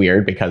 it's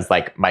weird because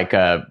like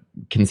Micah,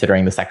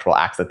 considering the sexual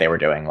acts that they were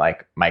doing,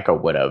 like Micah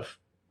would have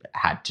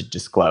had to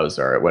disclose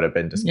or it would have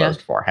been disclosed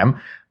for him.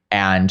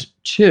 And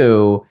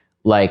 2,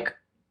 like,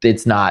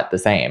 it's not the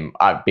same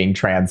being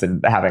trans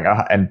and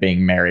and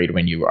being married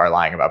when you are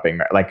lying about being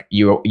married. Like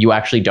you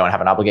actually don't have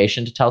an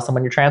obligation to tell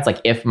someone you're trans.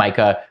 Like if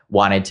Micah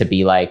wanted to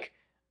be like,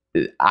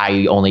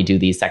 I only do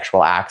these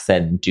sexual acts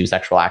and do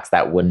sexual acts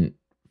that wouldn't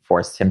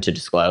force him to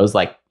disclose,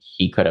 like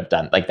he could have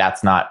done, like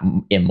that's not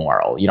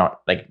immoral. You don't,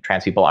 like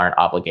trans people aren't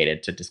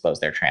obligated to disclose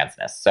their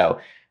transness. So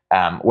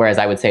whereas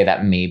I would say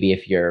that maybe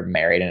if you're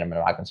married in a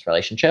monogamous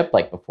relationship,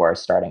 like before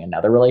starting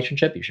another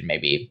relationship, you should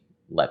maybe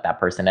let that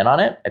person in on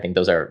it. I think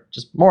those are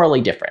just morally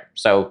different.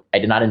 So I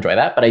did not enjoy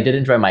that, but I did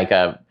enjoy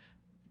Micah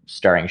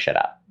stirring shit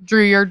up.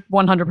 Drew, you're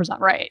 100%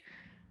 right.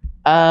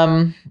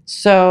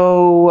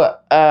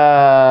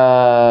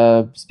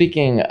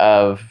 Speaking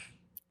of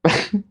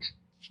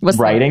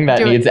writing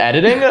that needs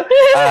editing,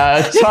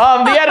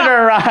 Tom, the editor,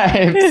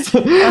 arrives.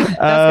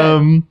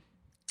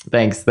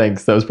 Thanks.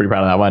 I was pretty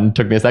proud of that one.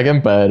 Took me a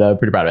second, but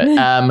pretty proud of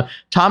it.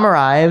 Tom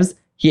arrives.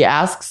 He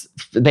asks,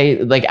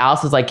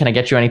 Alice is like, can I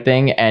get you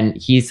anything? And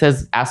he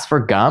says, ask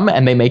for gum.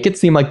 And they make it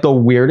seem like the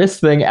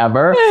weirdest thing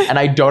ever. And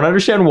I don't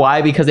understand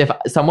why, because if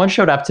someone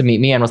showed up to meet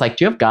me and was like,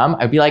 do you have gum?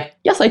 I'd be like,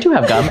 yes, I do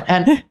have gum.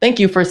 And thank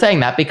you for saying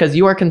that because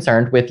you are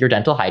concerned with your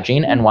dental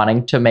hygiene and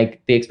wanting to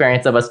make the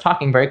experience of us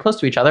talking very close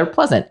to each other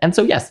pleasant. And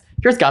so, yes,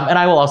 here's gum. And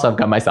I will also have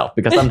gum myself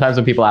because sometimes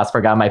when people ask for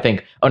gum, I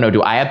think, oh no,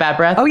 do I have bad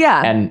breath? Oh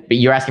yeah. But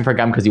you're asking for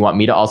gum because you want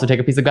me to also take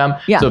a piece of gum.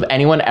 Yeah. So if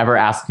anyone ever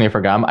asks me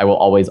for gum, I will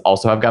always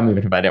also have gum,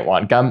 even if I didn't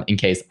want gum, in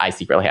case I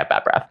secretly have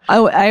bad breath.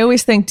 I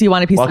always think, do you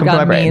want a piece of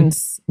gum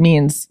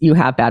means you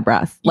have bad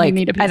breath. Like,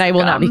 and I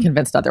will not be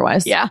convinced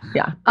otherwise. Yeah.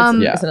 Yeah.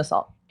 It's an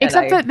assault.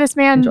 Except that this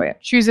man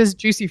chooses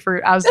juicy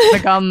fruit as the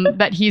gum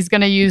that he's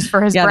going to use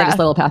for his breath. Yeah, that's a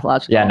little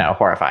pathological. Yeah, no,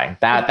 horrifying.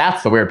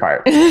 That's the weird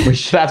part.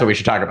 That's what we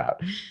should talk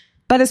about.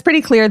 But it's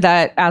pretty clear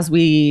that, as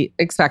we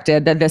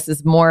expected, that this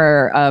is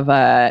more of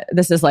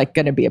this is like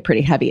going to be a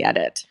pretty heavy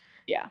edit.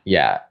 Yeah.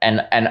 Yeah.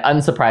 And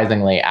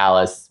unsurprisingly,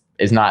 Alice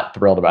is not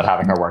thrilled about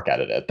having her work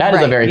edited. That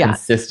is a very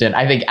consistent,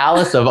 I think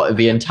Alice of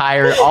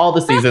all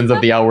the seasons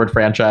of the L Word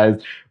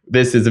franchise,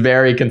 this is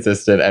very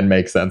consistent and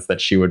makes sense that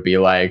she would be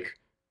like,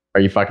 are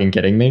you fucking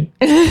kidding me?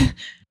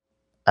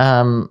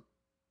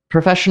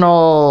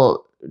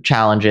 Professional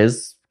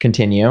challenges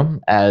continue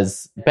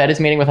as Bet is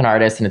meeting with an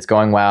artist and it's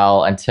going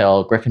well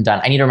until Griffin Dunn.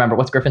 I need to remember,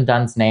 what's Griffin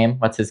Dunn's name?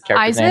 What's his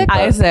character's name?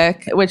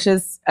 Isaac, which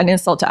is an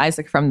insult to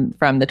Isaac from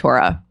the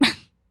Torah.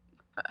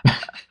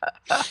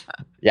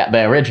 Yeah,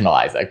 the original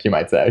Isaac, you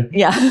might say.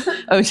 Yeah,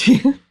 OG,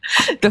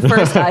 the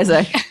first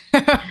Isaac.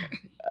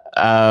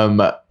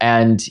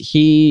 And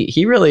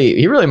he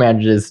really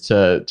manages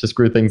to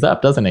screw things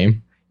up, doesn't he?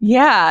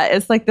 Yeah,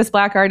 it's like this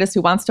Black artist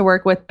who wants to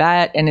work with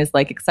Bet and is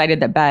like excited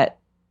that Bet,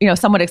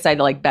 somewhat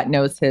excited like Bet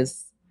knows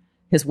his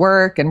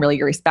work and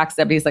really respects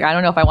it. But he's like, I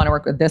don't know if I want to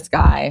work with this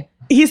guy.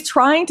 He's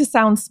trying to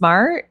sound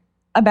smart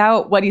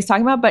about what he's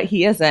talking about, but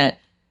he isn't.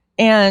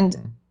 And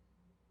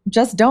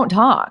just don't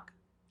talk.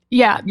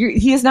 Yeah.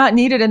 He is not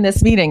needed in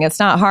this meeting. It's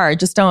not hard.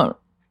 Just don't.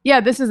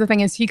 Yeah, this is the thing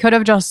is he could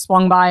have just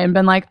swung by and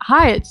been like,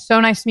 hi, it's so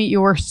nice to meet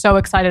you. We're so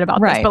excited about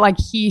this. But like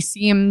he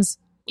seems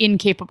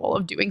incapable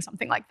of doing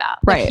something like that.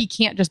 Like, he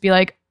can't just be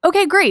like,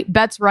 okay, great.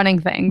 Bet's running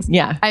things.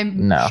 Yeah.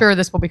 I'm sure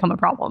this will become a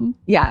problem.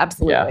 Yeah,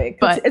 absolutely.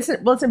 Yeah. But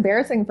it's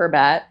embarrassing for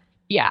Bet.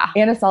 Yeah.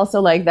 And it's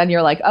also like, then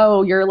you're like,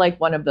 oh, you're like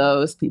one of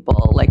those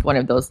people, like one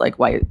of those like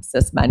white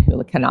cis men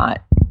who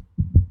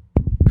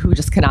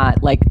just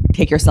cannot like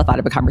take yourself out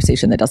of a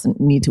conversation that doesn't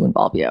need to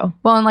involve you.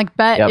 Well, and like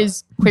Bet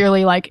is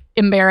clearly like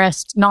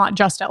embarrassed, not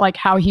just at like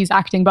how he's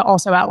acting, but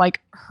also at like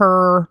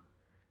her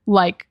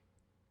like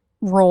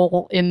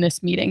role in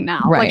this meeting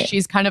now. Like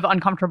she's kind of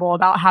uncomfortable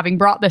about having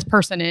brought this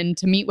person in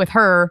to meet with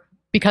her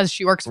because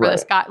she works for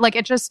this guy. Like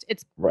it's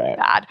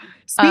bad.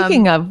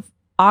 Speaking of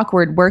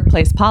awkward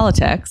workplace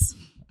politics.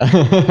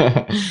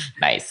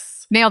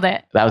 Nice. Nailed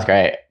it. That was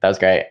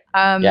great.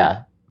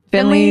 Yeah.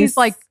 Finley's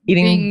like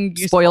eating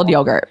spoiled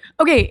yogurt.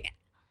 Okay.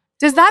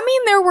 Does that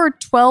mean there were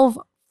 12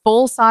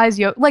 full-size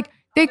yogurt? Like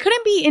they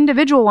couldn't be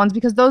individual ones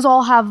because those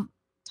all have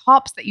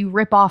tops that you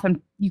rip off and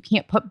you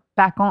can't put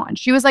back on.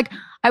 She was like,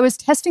 I was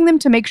testing them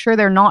to make sure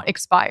they're not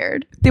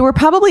expired. They were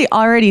probably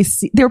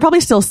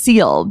still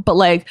sealed, but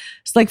like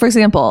for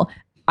example,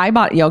 I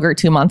bought yogurt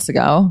 2 months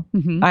ago.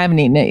 Mm-hmm. I haven't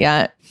eaten it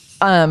yet.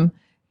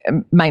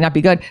 It might not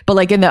be good, but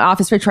like in the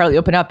office fridge trial, you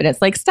open up and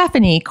it's like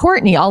Stephanie,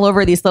 Courtney, all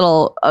over these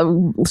little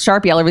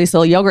Sharpie, all over these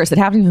little yogurts that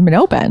haven't even been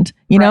opened,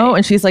 know?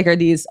 And she's like, are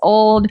these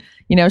old?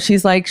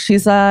 She's like,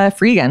 she's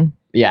freegan.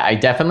 Yeah, I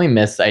definitely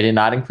missed. I did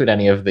not include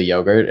any of the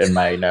yogurt in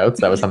my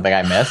notes. That was something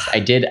I missed. I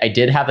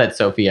did have that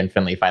Sophie and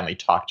Finley finally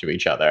talk to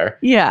each other.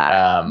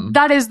 Yeah.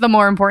 That is the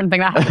more important thing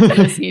that happens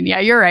in the scene. Yeah,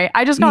 you're right.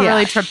 I just got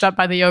really tripped up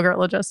by the yogurt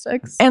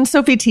logistics. And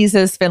Sophie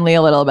teases Finley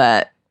a little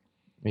bit.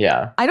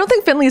 Yeah. I don't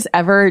think Finley's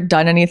ever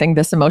done anything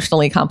this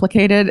emotionally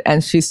complicated.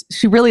 And she's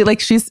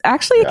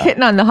actually a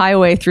kitten on the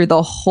highway through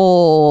the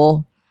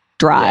whole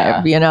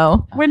drive,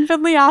 When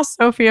Finley asked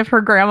Sophie if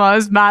her grandma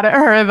is mad at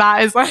her,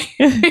 that is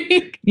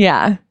like...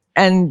 Yeah.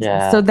 And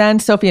so then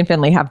Sophie and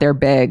Finley have their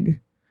big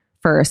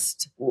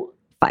first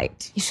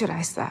fight. You should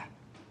ice that.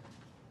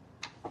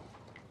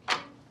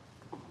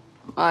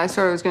 Well, I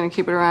sort of was going to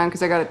keep it around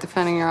because I got it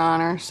defending your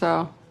honor,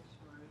 so...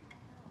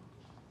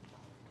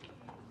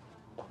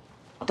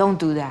 Don't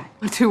do that.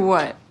 Do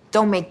what?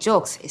 Don't make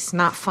jokes. It's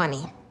not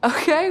funny.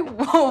 Okay,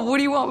 well, what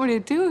do you want me to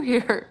do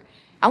here?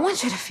 I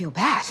want you to feel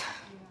bad.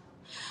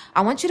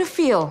 I want you to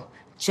feel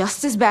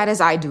just as bad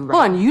as I do right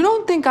Hold on, you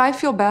don't think I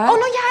feel bad? Oh,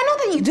 no, yeah, I know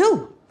that you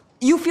do.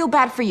 You feel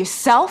bad for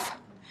yourself.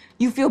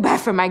 You feel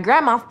bad for my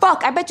grandma.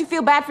 Fuck, I bet you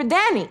feel bad for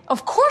Danny.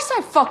 Of course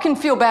I fucking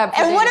feel bad for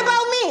And Danny. What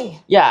about me?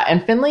 Yeah,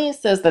 and Finley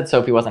says that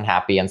Sophie wasn't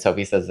happy, and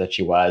Sophie says that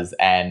she was.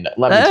 And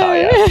let me tell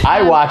you,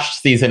 I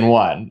watched season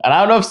 1. And I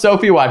don't know if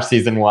Sophie watched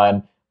season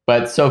 1,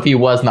 but Sophie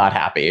was not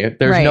happy.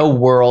 There's no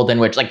world in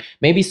which, like,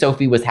 maybe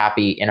Sophie was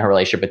happy in her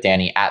relationship with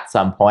Danny at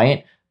some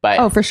point,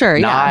 but for sure,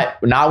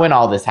 not when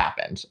all this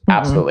happened. Mm-hmm.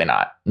 Absolutely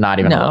not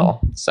even a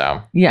little.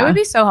 So it would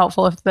be so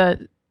helpful if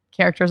the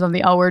characters of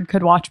the L Word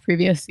could watch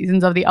previous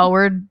seasons of the L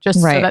Word just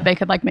so that they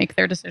could like make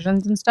their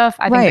decisions and stuff.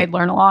 I think they'd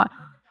learn a lot.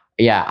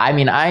 Yeah, I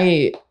mean,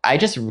 I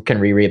just can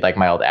reread like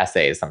my old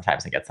essays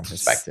sometimes and get some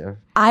perspective.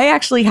 I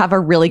actually have a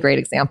really great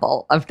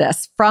example of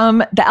this from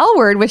the L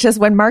Word, which is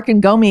when Mark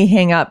and Gomi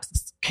hang up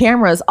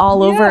cameras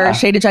all over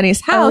Shay to Jenny's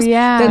house.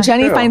 Then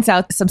Jenny finds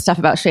out some stuff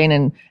about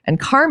Shane and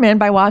Carmen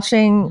by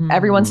watching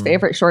everyone's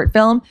favorite short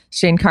film,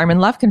 Shane Carmen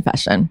Love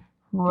Confession.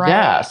 Right.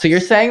 Yeah. So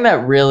you're saying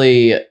that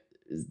really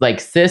like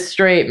cis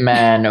straight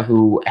men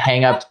who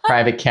hang up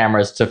private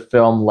cameras to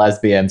film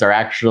lesbians are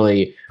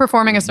actually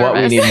performing a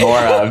service. What we need more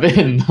of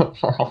in the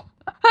world.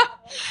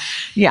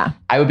 Yeah.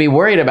 I would be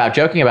worried about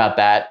joking about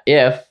that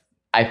if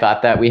I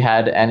thought that we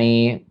had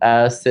any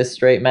cis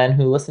straight men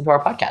who listen to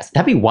our podcast.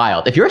 That'd be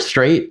wild. If you're a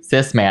straight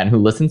cis man who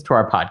listens to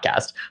our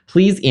podcast,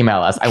 please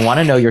email us. I want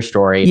to know your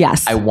story.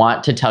 Yes. I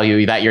want to tell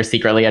you that you're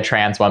secretly a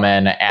trans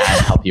woman and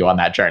help you on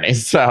that journey.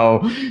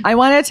 So I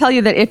want to tell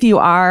you that if you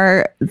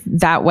are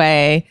that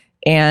way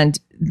and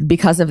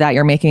because of that,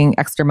 you're making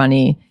extra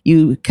money,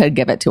 you could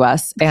give it to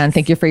us. And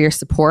thank you for your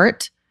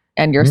support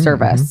and your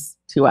service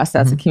to us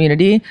as a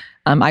community.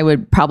 I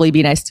would probably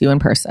be nice to you in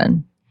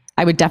person.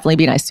 I would definitely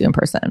be nice to you in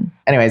person.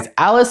 Anyways,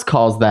 Alice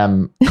calls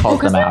them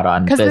out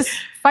on this. Because this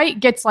fight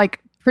gets like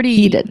pretty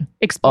heated,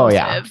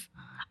 explosive.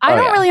 I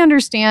don't really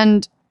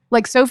understand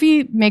like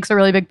Sophie makes a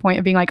really big point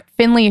of being like,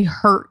 Finley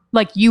hurt,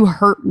 like you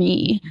hurt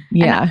me.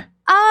 Yeah.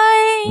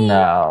 And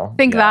I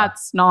think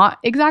that's not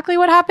exactly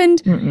what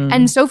happened. Mm-mm.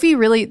 And Sophie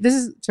really, this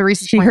is to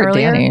Reese's She point hurt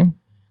earlier. Danny.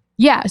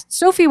 Yeah,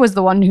 Sophie was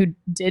the one who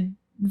did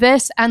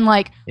this. And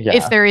like,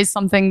 if there is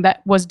something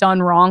that was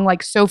done wrong,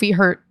 like Sophie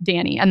hurt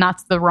Danny, and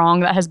that's the wrong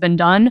that has been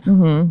done.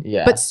 Mm-hmm.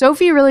 Yeah. But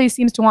Sophie really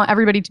seems to want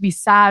everybody to be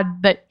sad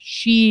that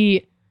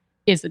she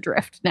is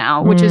adrift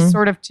now, which is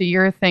sort of to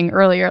your thing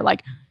earlier.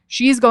 Like,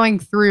 she's going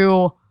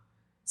through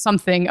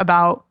something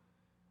about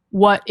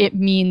what it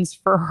means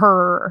for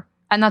her.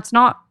 And that's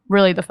not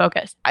really the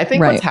focus. I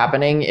think what's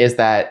happening is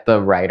that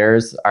the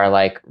writers are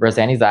like,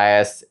 Rosanny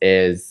Zayas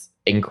is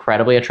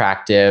incredibly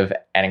attractive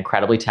and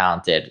incredibly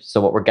talented. So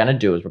what we're going to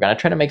do is we're going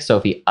to try to make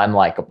Sophie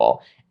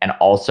unlikable and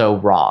also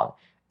wrong.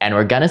 And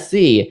we're going to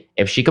see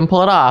if she can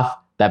pull it off,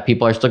 that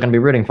people are still going to be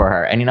rooting for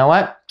her. And you know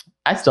what?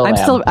 I'm still rooting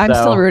for her. I'm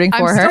still rooting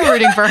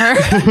for her.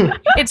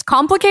 It's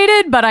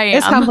complicated, but I am.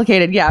 It's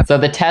complicated, yeah. So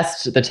the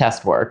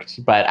test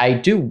worked, but I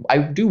do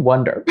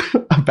wonder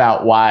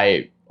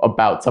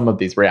about some of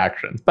these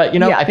reactions. But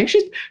I think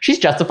she's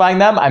justifying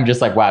them. I'm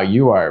just like, wow,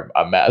 you are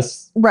a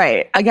mess.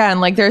 Right. Again,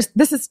 like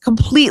this is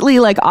completely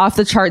like off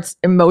the charts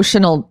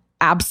emotional,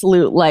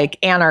 absolute like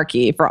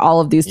anarchy for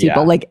all of these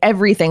people. Yeah. Like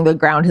everything, the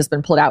ground has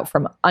been pulled out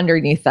from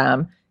underneath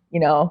them,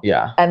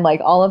 Yeah. And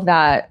like all of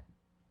that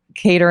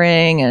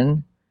catering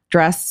and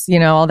dress,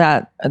 all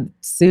that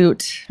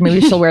suit. Maybe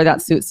she'll wear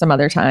that suit some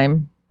other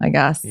time, I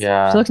guess.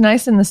 Yeah. She looked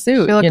nice in the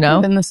suit, She looked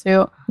good in the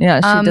suit.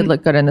 Yeah, she did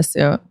look good in the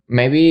suit.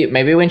 Maybe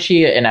when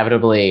she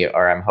inevitably,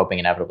 or I'm hoping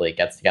inevitably,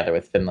 gets together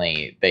with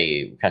Finley,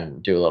 they can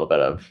do a little bit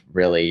of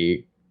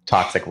really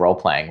toxic role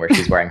playing where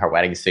she's wearing her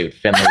wedding suit.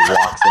 Finley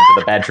walks into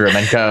the bedroom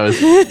and goes,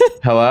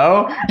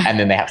 "Hello," and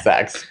then they have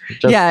sex.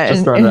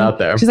 Just throwing it out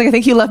there. She's like, "I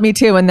think you love me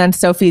too," and then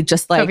Sophie's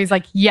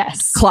like,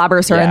 "Yes,"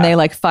 clobbers her, and they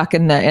like fuck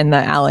in the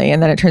alley,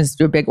 and then it turns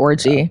into a big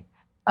orgy.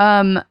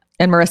 And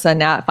Marissa and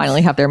Nat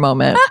finally have their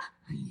moment.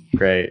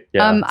 Great.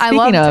 Yeah. I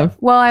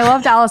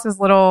loved Alice's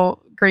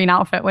little green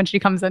outfit when she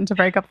comes in to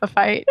break up the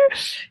fight.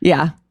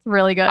 Yeah.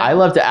 Really good. I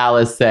loved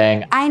Alice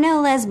saying, I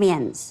know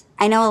lesbians.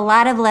 I know a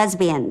lot of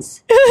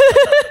lesbians.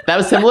 That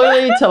was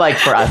similarly to like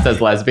for us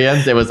as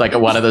lesbians. It was like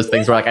one of those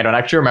things where like I don't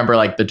actually remember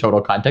like the total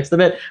context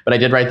of it, but I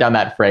did write down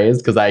that phrase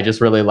because I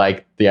just really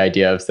like the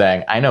idea of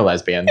saying, I know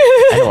lesbians.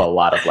 I know a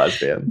lot of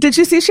lesbians. Did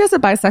you see she has a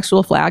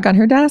bisexual flag on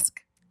her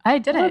desk? I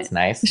didn't. That's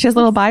nice. She has a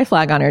little bi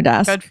flag on her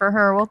desk. Good for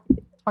her. We'll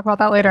talk about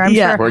that later, I'm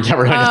sure. We're going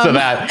to get to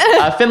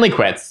that. Finley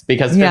quits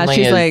because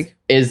Finley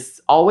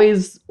is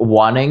always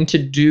wanting to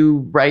do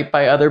right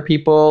by other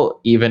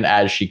people, even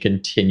as she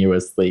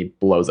continuously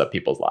blows up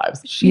people's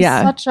lives. She's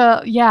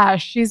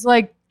she's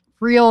like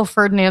real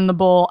Ferdinand the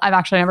Bull. I've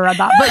actually never read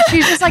that, but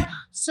she's just like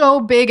so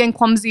big and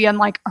clumsy and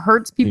like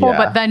hurts people,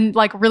 but then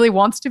like really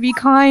wants to be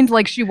kind.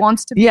 Like she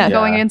wants to be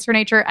going against her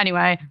nature.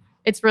 Anyway,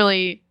 it's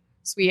really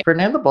sweet.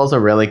 Ferdinand the Bull's a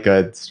really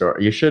good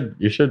story. You should,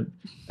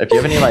 if you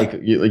have any like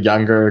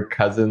younger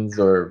cousins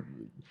or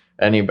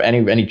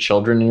any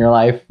children in your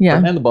life,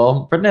 Ferdinand the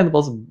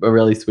Bull's a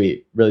really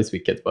sweet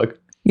kids book.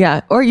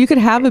 Yeah. Or you could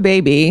have a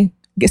baby,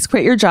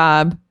 quit your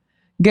job,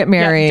 get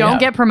married. Don't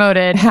get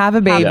promoted. Have a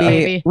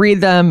baby.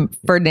 Read them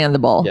Ferdinand the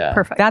Bull. Yeah.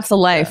 Perfect. That's a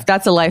life. Yeah.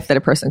 That's a life that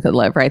a person could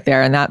live right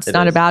there. And that's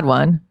not a bad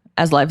one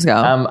as lives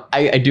go.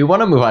 I do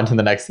want to move on to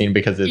the next scene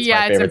because it's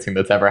my favorite thing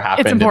that's ever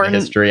happened in the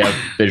history of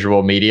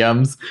visual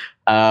mediums.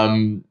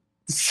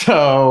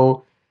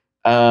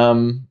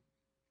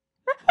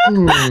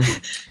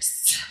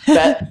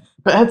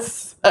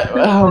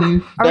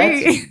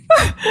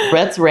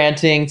 Brett's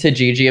ranting to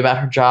Gigi about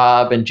her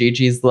job, and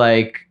Gigi's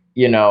like,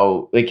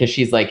 because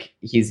she's like,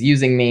 he's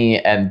using me,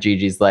 and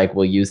Gigi's like,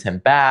 we'll use him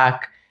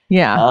back.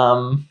 Yeah.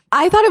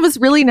 I thought it was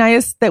really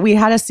nice that we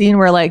had a scene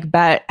where like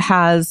Bet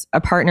has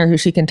a partner who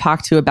she can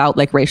talk to about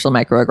like racial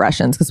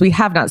microaggressions, because we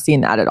have not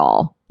seen that at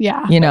all.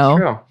 Yeah. That's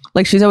true.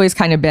 Like she's always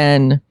kind of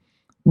been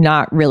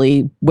not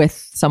really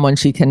with someone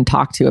she can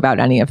talk to about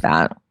any of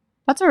that.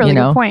 That's a really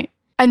good point.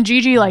 And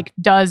Gigi like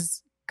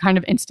does kind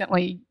of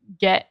instantly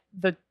get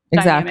the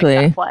dynamics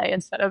at play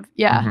instead of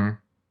Yeah.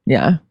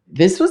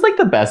 This was like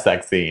the best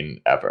sex scene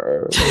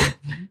ever.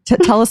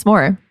 Tell us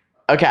more.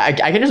 Okay,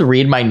 I can just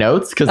read my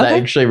notes because I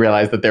actually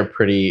realized that they're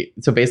pretty.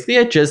 So basically,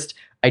 I just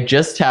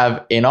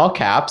have in all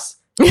caps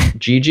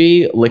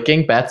Gigi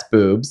licking Bet's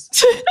boobs.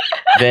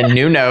 Then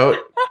new note,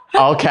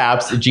 all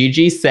caps,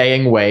 Gigi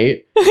saying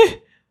wait.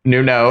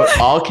 New note,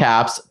 all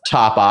caps,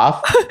 top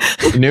off.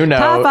 New note,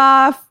 top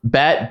off.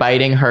 Bet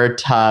biting her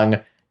tongue.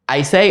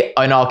 I say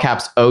in all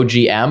caps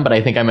OGM, but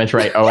I think I meant to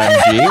write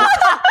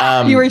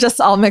OMG. You were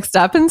just all mixed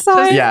up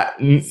inside? Yeah.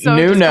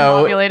 New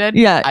note.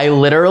 Yeah. I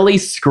literally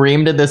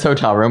screamed in this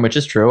hotel room, which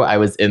is true. I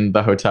was in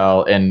the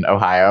hotel in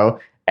Ohio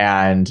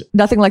and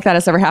nothing like that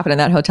has ever happened in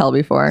that hotel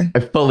before. I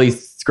fully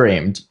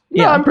screamed.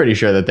 Yeah, I'm pretty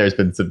sure that there's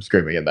been some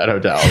screaming in that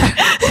hotel.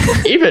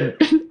 Even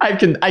I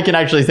can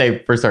actually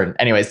say for certain.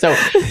 Anyway, so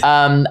what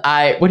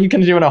are you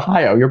going to do in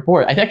Ohio? You're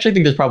bored. I actually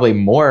think there's probably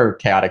more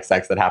chaotic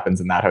sex that happens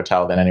in that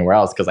hotel than anywhere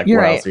else because like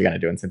else are you going to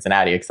do in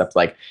Cincinnati except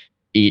like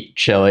eat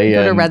chili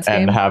Go to Reds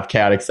and game. have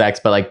chaotic sex,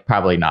 but like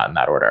probably not in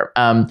that order.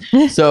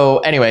 So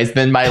anyways,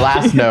 then my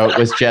last note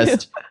was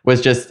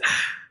just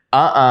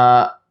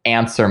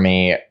answer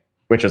me,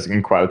 which was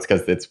in quotes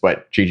because it's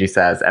what Gigi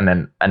says, and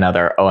then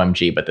another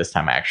OMG, but this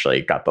time I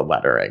actually got the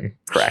lettering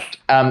correct.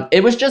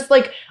 It was just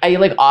like, I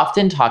like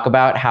often talk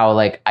about how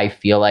like I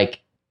feel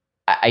like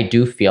I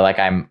do feel like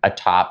I'm a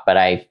top, but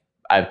I'm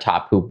a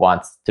top who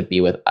wants to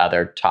be with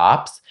other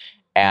tops,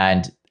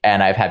 and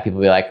I've had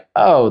people be like,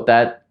 oh,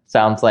 that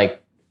sounds like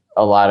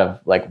a lot of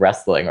like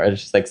wrestling, or it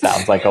just like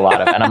sounds like a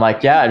lot of, and I'm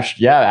like, yeah,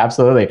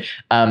 absolutely.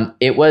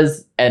 It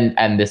was,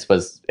 and this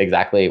was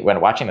exactly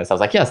when watching this, I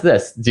was like, yes,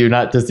 this. Do you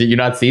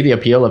not see the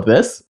appeal of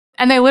this?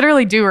 And they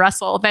literally do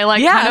wrestle. They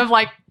like kind of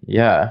like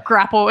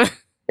grapple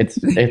with. It's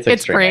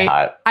extremely great.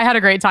 hot. I had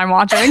a great time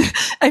watching.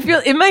 I feel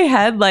in my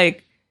head,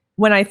 like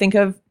when I think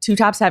of two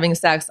tops having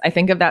sex, I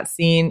think of that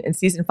scene in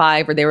season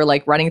 5 where they were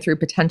like running through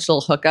potential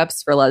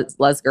hookups for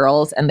les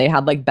girls, and they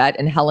had like Bet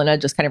and Helena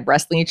just kind of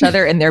wrestling each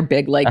other in their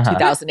big like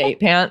 2008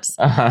 pants,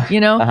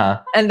 you know?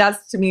 And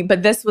that's to me,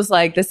 but this is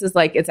like,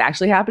 it's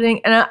actually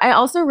happening. And I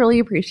also really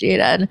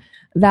appreciated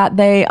that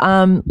they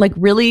like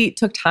really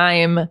took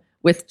time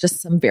with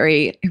just some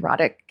very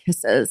erotic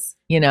kisses,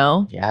 you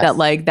know? Yes. That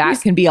like,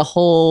 that can be a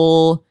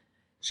whole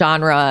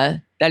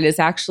genre that is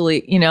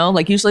actually, you know,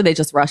 like usually they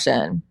just rush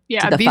in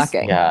to the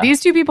fucking. Yeah.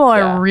 These two people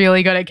are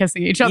really good at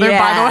kissing each other,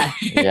 by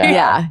the way.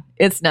 Yeah,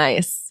 it's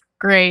nice.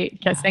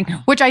 Great kissing,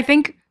 which I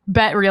think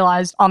Bet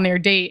realized on their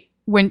date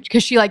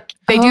because she like,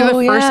 they do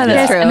the first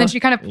kiss and then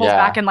she kind of pulls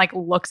back and like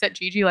looks at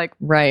Gigi like,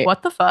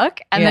 what the fuck?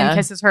 And then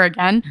kisses her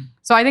again.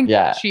 So I think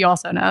she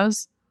also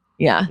knows.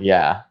 Yeah.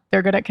 Yeah.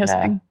 They're good at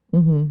kissing. Yeah.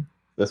 Mm-hmm.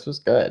 This was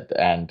good,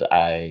 and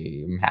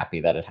I'm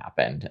happy that it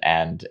happened.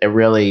 And it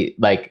really,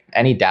 like,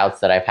 any doubts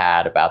that I've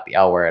had about the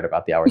L Word,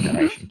 about the L Word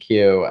Generation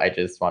Q, I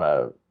just want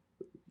to,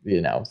 you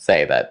know,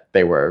 say that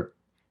it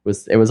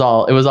was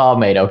all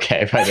made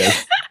okay by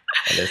this.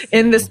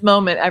 In this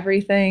moment,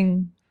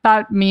 everything.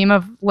 That meme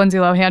of Lindsay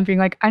Lohan being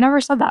like, I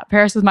never said that.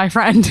 Paris is my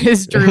friend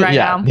is true right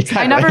now.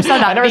 Exactly. I never said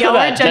that. I never said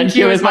that. Gen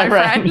Q is my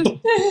friend.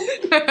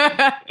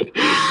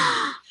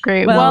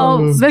 Great.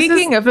 Well,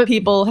 speaking of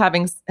people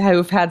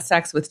who've had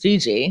sex with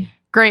Gigi.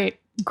 Great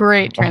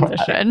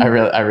transition. I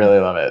really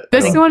love it.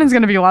 This one is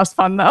going to be less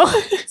fun though,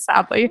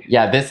 sadly.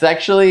 Yeah, this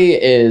actually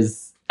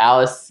is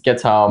Alice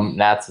gets home,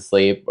 Nat's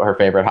asleep, her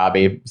favorite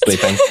hobby,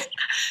 sleeping.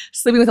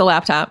 Sleeping with a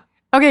laptop.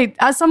 Okay,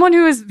 as someone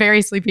who is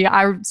very sleepy,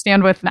 I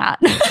stand with Nat.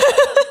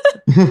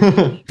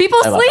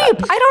 People sleep.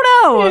 I don't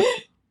know.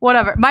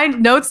 Whatever. My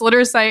notes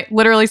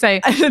literally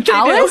say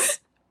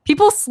Alice,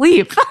 people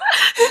sleep.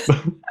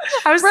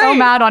 I was so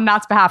mad on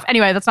Nat's behalf.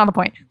 Anyway, that's not the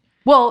point.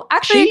 Well,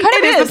 actually, it kind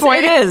of is the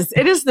point.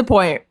 It is the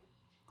point.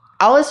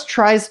 Alice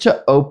tries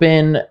to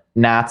open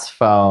Nat's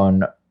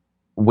phone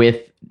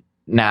with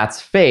Nat's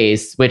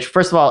face, which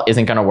first of all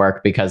isn't going to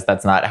work because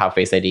that's not how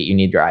Face ID. You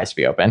need your eyes to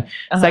be open.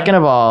 Second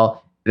of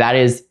all, that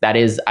is.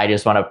 I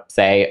just want to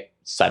say,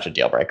 such a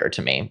deal breaker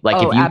to me. Like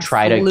if you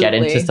try to get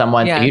into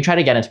someone, if you try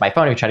to get into my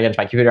phone, if you try to get into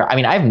my computer, I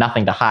mean, I have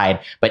nothing to hide.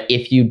 But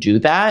if you do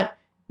that,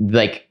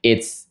 like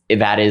that's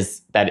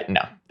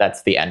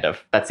the end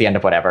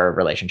of whatever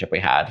relationship we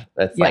had.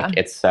 It's like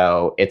it's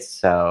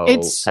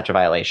such a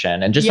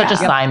violation, and just such a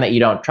sign that you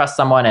don't trust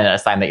someone, and a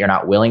sign that you're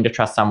not willing to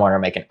trust someone or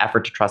make an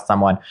effort to trust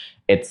someone.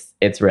 It's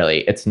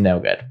no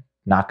good.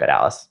 Not good,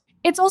 Alice.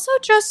 It's also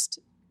just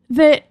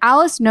that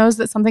Alice knows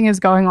that something is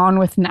going on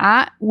with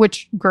Nat,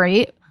 which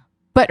great.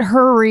 But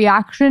her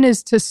reaction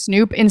is to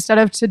snoop instead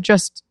of to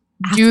just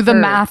do the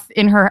math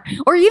in her,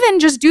 or even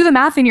just do the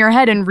math in your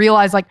head and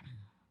realize like,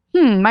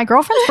 my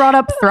girlfriend's brought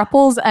up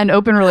thruples and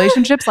open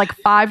relationships like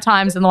 5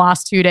 times in the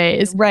last 2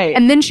 days. Right.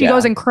 And then she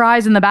goes and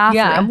cries in the bathroom.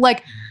 Yeah.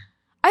 Like,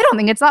 I don't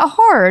think it's that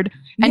hard.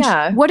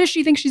 And what does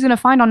she think she's going to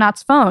find on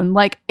Nat's phone?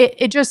 Like,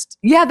 it just...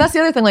 Yeah, that's the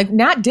other thing. Like,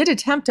 Nat did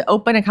attempt to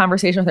open a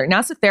conversation with her.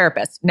 Nat's a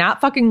therapist.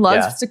 Nat fucking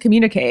loves to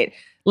communicate.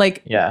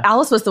 Like,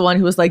 Alice was the one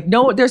who was like,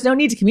 no, there's no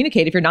need to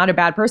communicate if you're not a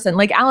bad person.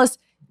 Like, Alice,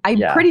 I'm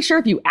pretty sure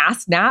if you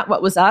asked Nat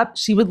what was up,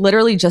 she would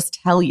literally just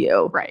tell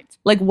you. Right.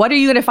 Like, what are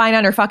you going to find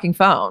on her fucking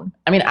phone?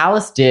 I mean,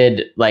 Alice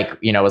did, like,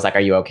 you know, was like,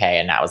 are you okay?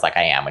 And Nat was like,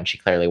 I am, when she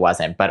clearly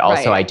wasn't. But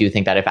also, I do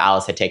think that if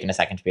Alice had taken a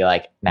second to be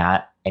like,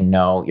 Nat, I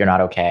know you're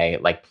not okay.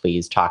 Like,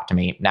 please talk to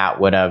me. Nat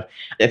would have.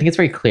 I think it's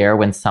very clear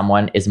when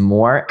someone is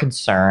more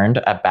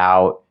concerned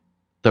about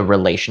the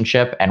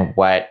relationship and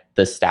what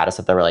the status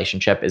of the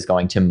relationship is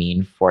going to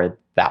mean for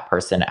that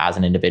person as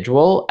an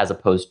individual, as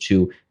opposed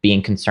to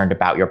being concerned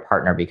about your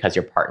partner because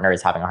your partner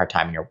is having a hard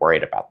time and you're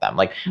worried about them.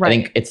 Like, I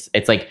think it's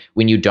like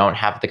when you don't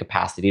have the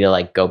capacity to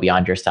like go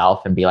beyond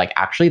yourself and be like,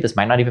 actually, this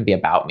might not even be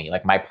about me.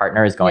 Like, my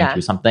partner is going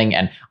through something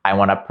and I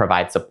want to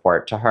provide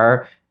support to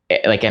her.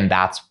 And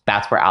that's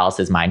where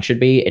Alice's mind should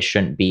be. It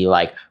shouldn't be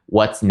like,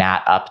 what's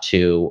Nat up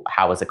to?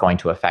 How is it going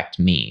to affect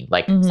me?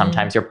 Like,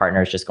 sometimes your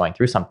partner is just going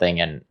through something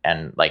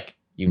and like,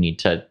 you need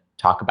to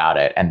talk about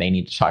it and they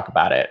need to talk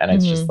about it. And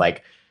it's just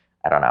like,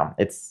 I don't know.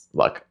 It's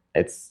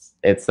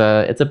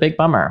a big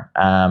bummer.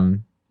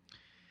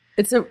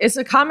 It's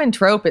a common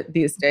trope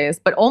these days,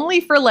 but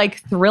only for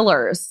like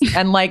thrillers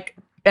and like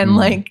and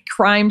like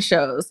crime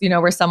shows, you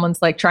know, where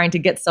someone's like trying to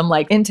get some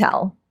like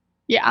intel.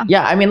 Yeah.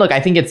 Yeah. I mean, look, I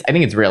think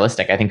it's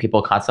realistic. I think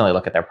people constantly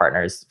look at their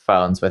partner's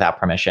phones without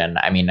permission.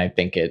 I mean, I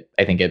think it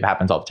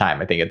happens all the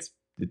time. I think it's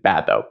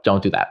bad though.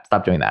 Don't do that.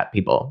 Stop doing that.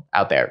 People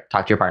out there,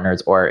 talk to your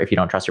partners, or if you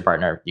don't trust your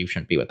partner, you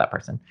shouldn't be with that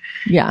person.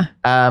 Yeah.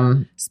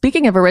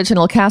 Speaking of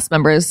original cast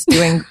members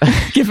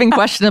giving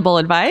questionable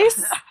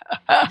advice.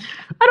 I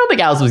don't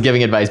think Alice was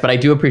giving advice, but I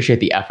do appreciate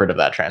the effort of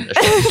that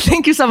transition.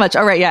 Thank you so much.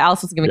 All right. Yeah.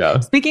 Alice was giving. Yeah.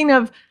 Speaking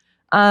of,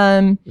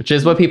 which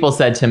is what people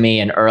said to me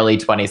in early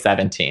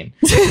 2017.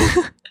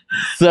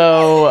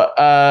 So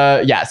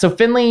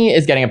Finley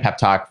is getting a pep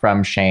talk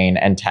from Shane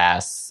and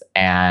Tess,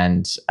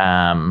 and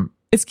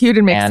it's cute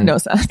and makes no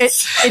sense.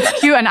 It's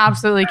cute and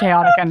absolutely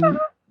chaotic and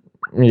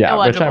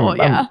illegible.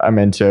 Which I'm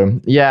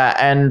into. Yeah,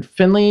 and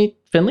Finley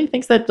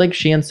thinks that like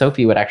she and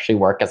Sophie would actually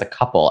work as a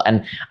couple,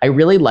 and I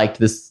really liked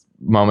this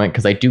moment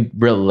because I do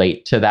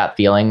relate to that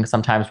feeling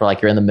sometimes where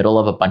like you're in the middle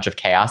of a bunch of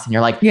chaos and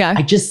you're like,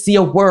 I just see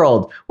a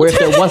world where if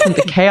there wasn't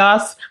the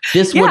chaos,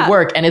 this would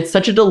work. And it's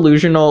such a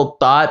delusional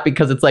thought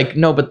because it's like,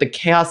 no, but the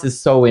chaos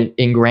is so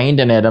ingrained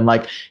in it. And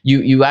like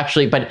you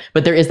actually, but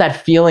there is that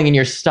feeling in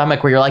your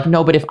stomach where you're like,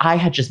 no, but if I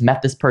had just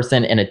met this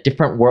person in a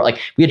different world,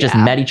 like we had just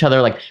met each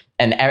other, like,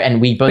 and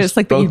we both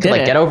could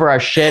like get over our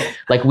shit.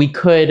 Like we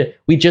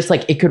just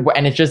like, it could,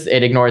 and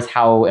it ignores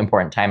how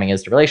important timing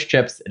is to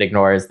relationships. It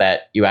ignores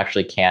that you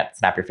actually can't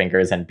snap your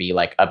fingers and be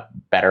like a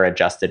better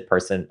adjusted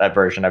person, a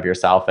version of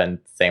yourself. And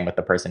same with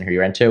the person who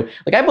you're into.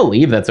 Like I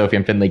believe that Sophie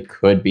and Finley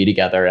could be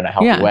together in a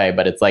healthy way,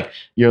 but it's like,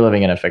 you're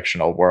living in a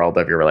fictional world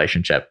of your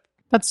relationship.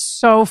 That's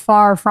so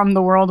far from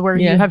the world where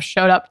you have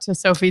showed up to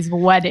Sophie's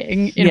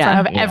wedding in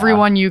front of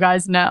everyone you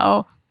guys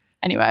know.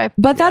 Anyway.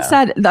 But that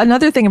said,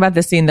 another thing about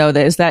this scene, though,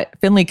 is that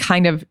Finley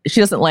she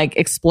doesn't like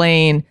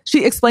explain.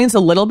 She explains a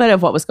little bit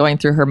of what was going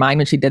through her mind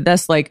when she did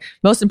this. Like,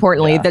 most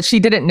importantly, that she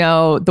didn't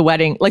know the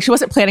wedding. Like, she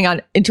wasn't planning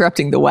on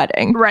interrupting the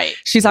wedding. Right.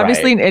 She's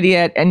obviously an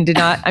idiot and did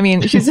not. I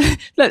mean, she's,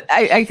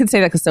 I can say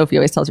that because Sophie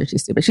always tells her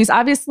she's stupid. She's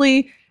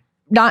obviously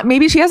not,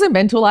 maybe she hasn't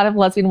been to a lot of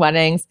lesbian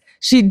weddings.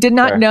 She did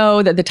not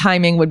know that the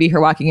timing would be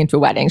her walking into a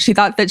wedding. She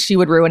thought that she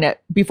would ruin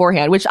it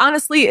beforehand, which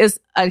honestly is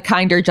a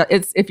kinder,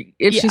 it's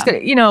if she's gonna,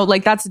 you know,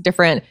 like that's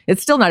different.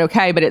 It's still not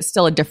okay, but it's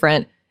still a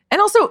different. And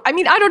also, I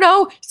mean, I don't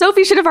know.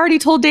 Sophie should have already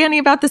told Danny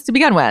about this to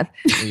begin with,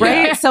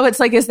 right? So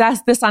it's like, is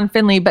that this on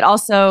Finley? But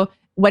also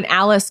when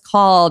Alice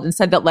called and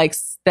said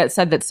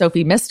that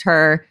Sophie missed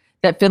her,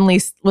 that Finley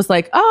was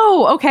like,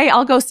 oh, okay,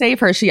 I'll go save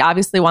her. She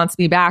obviously wants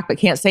me back, but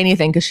can't say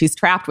anything because she's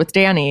trapped with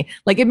Danny.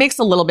 Like, it makes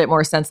a little bit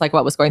more sense, like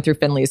what was going through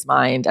Finley's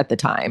mind at the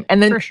time.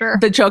 And then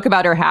the joke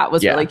about her hat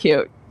was really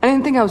cute. I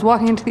didn't think I was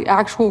walking into the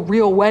actual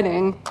real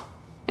wedding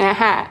in a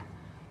hat.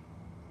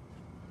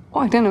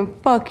 Walked in a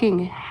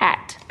fucking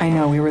hat. I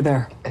know, we were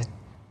there.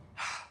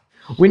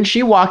 When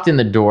she walked in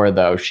the door,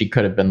 though, she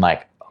could have been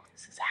like, oh,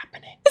 this is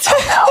happening.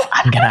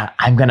 Oh no,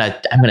 I'm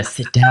gonna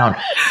sit down.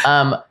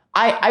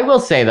 I will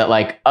say that,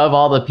 like, of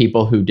all the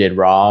people who did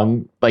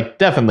wrong, like,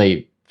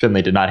 definitely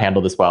Finley did not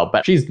handle this well,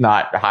 but she's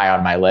not high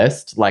on my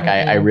list. Like,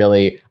 I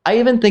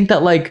even think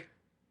that, like,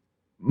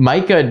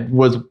 Micah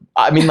was,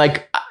 I mean,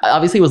 like,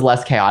 obviously was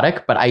less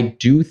chaotic, but I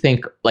do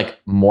think, like,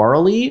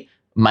 morally,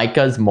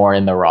 Micah's more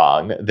in the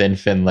wrong than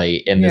Finley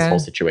in this whole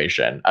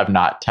situation of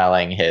not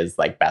telling his,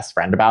 like, best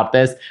friend about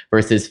this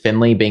versus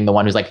Finley being the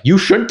one who's like, you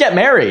shouldn't get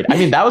married. I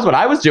mean, that was what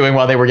I was doing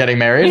while they were getting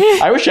married.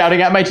 I was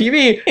shouting at my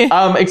TV.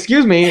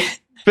 Excuse me.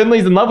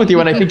 Finley's in love with you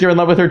and I think you're in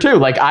love with her too.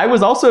 Like I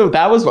was also,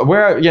 that was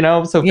where, you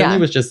know, so Finley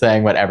was just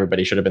saying what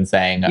everybody should have been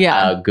saying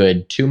a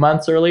good 2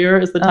 months earlier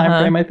is the time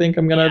frame I think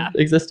I'm going to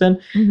exist in.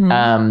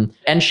 Mm-hmm.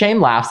 And Shane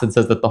laughs and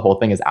says that the whole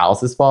thing is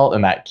Alice's fault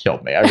and that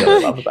killed me. I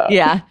really love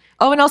that.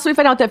 Oh, and also we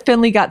find out that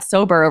Finley got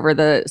sober over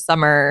the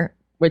summer,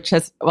 which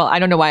has, well, I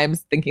don't know why I'm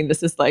thinking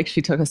this is like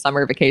she took a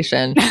summer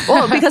vacation.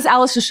 Well, because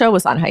Alice's show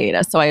was on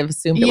hiatus, so I have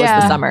assumed it was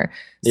the summer.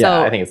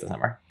 So, I think it's the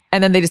summer.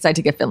 And then they decide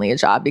to give Finley a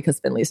job because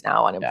Finley's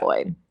now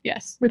unemployed.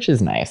 Yes. Which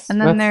is nice. And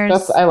then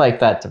I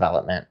like that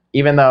development.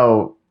 Even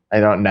though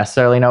I don't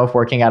necessarily know if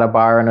working at a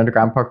bar or an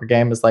underground poker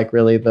game is like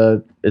really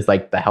the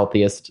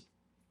healthiest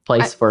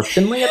place for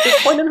Finley at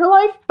this point in her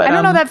life. But I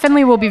don't know that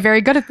Finley will be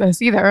very good at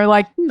this either.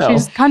 Like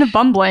she's kind of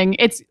bumbling.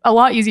 It's a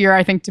lot easier,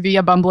 I think, to be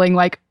a bumbling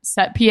like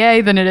set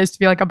PA than it is to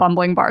be like a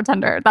bumbling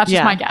bartender. That's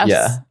just my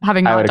guess.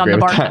 Having not done the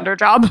bartender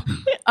job.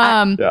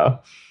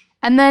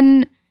 And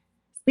then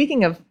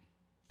speaking of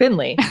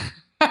Finley.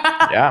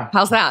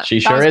 How's that? She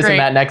sure is great. In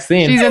that next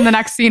scene. She's in the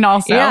next scene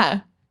also.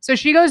 Yeah. So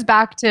she goes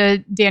back to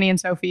Danny and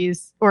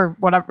Sophie's or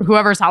whatever,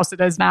 whoever's house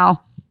it is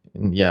now.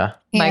 Yeah.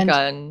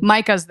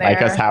 Micah's there.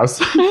 Micah's house.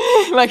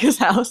 Micah's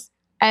house.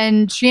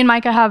 And she and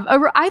Micah have,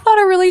 I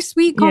thought, a really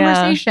sweet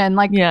conversation.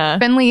 Like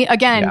Finley,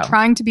 again,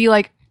 trying to be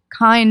like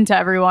kind to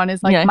everyone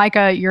is like,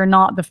 Micah, you're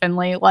not the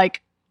Finley.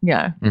 Like,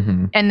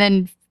 Mm-hmm. And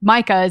then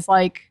Micah is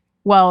like,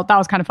 well, that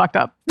was kind of fucked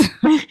up.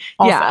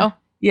 Also.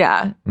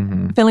 Yeah.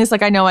 Mm-hmm. Finley's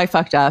like, I know I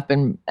fucked up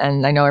and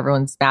I know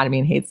everyone's mad at me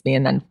and hates me.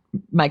 And then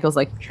Michael's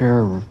like,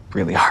 you're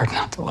really hard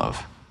not to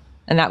love.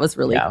 And that was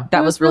really,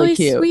 that was really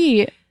cute.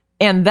 Sweet.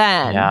 And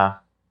then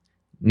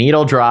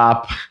needle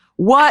drop.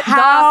 What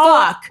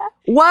How? the fuck?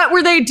 What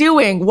were they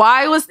doing?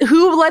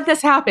 Who let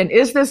this happen?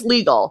 Is this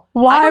legal?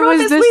 Why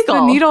was this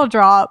the needle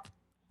drop?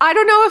 I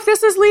don't know if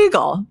this is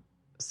legal.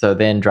 So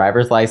then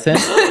driver's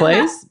license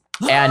plays.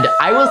 And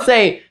I will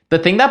say the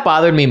thing that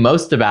bothered me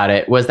most about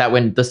it was that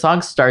when the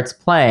song starts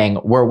playing,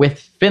 we're with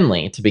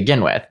Finley to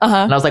begin with.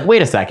 And I was like,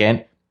 wait a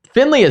second.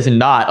 Finley is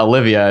not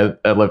Olivia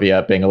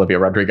being Olivia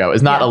Rodrigo,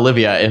 is not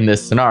Olivia in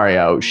this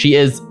scenario. She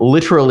is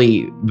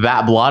literally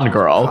that blonde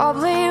girl.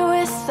 Probably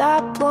with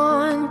that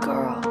blonde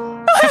girl.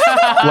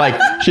 Like,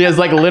 she is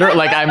like literally,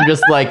 like, I'm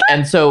just like,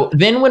 and so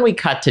then when we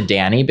cut to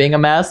Danny being a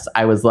mess,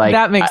 I was like,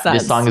 that makes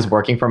sense. This song is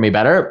working for me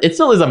better. It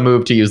still is a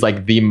move to use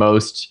like the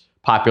most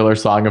popular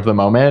song of the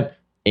moment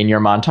in your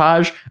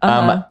montage.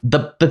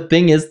 The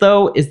thing is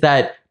though, is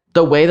that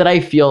the way that I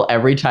feel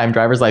every time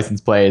Driver's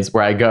License plays,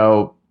 where I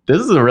go, this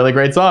is a really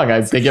great song.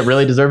 I think it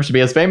really deserves to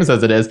be as famous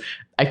as it is.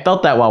 I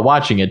felt that while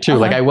watching it too.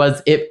 Like it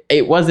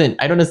wasn't,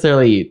 I don't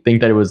necessarily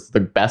think that it was the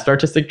best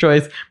artistic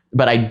choice,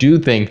 but I do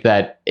think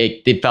that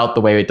it felt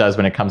the way it does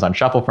when it comes on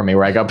shuffle for me,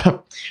 where I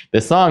go,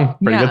 this song,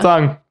 pretty good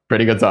song.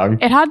 Pretty good song.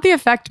 It had the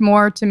effect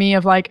more to me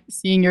of like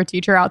seeing your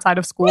teacher outside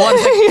of school. I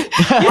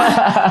was like,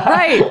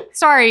 right.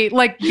 Sorry.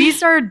 Like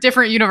these are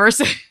different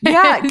universes.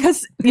 Yeah.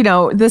 Cause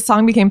this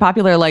song became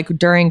popular like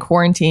during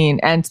quarantine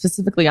and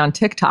specifically on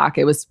TikTok.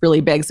 It was really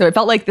big. So it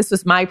felt like this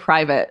was my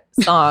private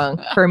song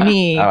for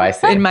me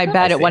in my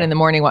bed at 1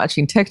 a.m.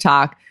 watching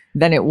TikTok.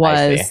 Then it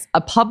was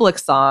a public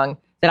song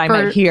that I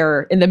might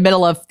hear in the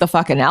middle of the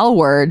fucking L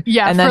word.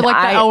 Yeah. And for then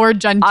like the L word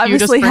Gen Q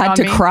obviously had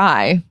to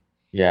cry.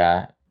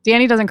 Yeah.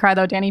 Danny doesn't cry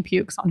though. Danny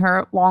pukes on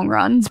her long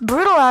runs. It's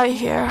brutal out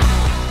here.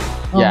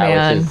 Oh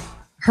man.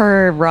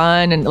 Her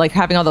run and like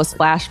having all those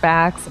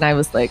flashbacks. And I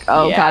was like,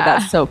 oh God,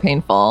 that's so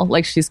painful.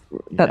 Like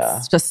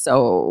that's just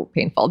so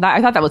painful.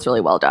 I thought that was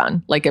really well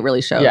done. Like it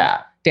really showed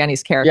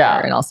Danny's character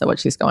and also what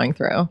she's going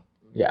through.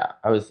 Yeah,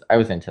 I was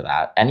into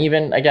that. And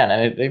even again,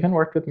 and it even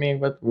worked with me.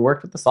 We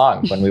worked with the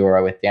song when we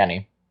were with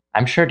Danny.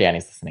 I'm sure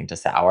Danny's listening to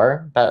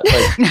Sour, but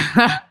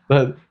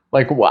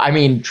like, I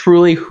mean,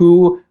 truly,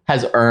 who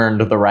has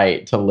earned the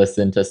right to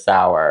listen to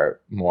Sour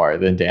more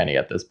than Danny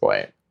at this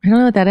point? I don't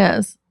know what that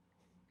is.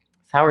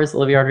 Sour is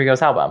Olivia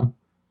Rodrigo's album.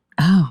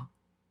 Oh.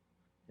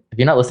 Have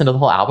you not listened to the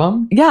whole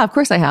album? Yeah, of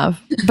course I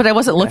have. But I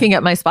wasn't looking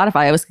at my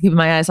Spotify. I was keeping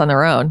my eyes on the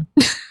road.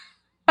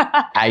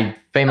 I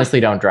famously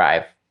don't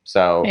drive.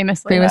 So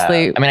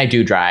famously. I mean, I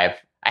do drive.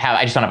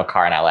 I just don't have a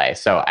car in LA.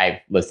 So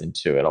I listened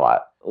to it a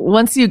lot.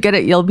 Once you get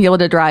it, you'll be able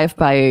to drive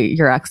by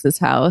your ex's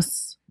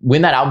house.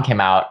 When that album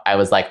came out, I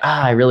was like,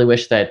 I really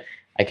wish that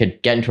I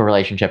could get into a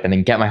relationship and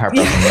then get my heart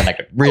broken and then I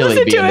could really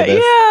be into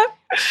this. Yeah.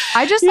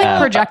 I just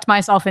project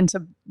myself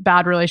into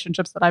bad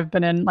relationships that I've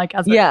been in like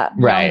as a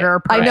younger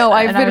person. I know.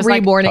 I've been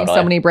reborning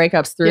so many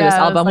breakups through this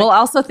album. Well,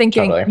 also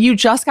thinking you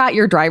just got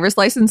your driver's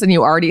license and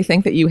you already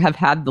think that you have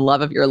had the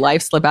love of your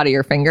life slip out of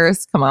your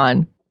fingers. Come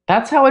on.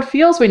 That's how it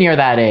feels when you're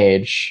that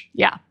age.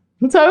 Yeah.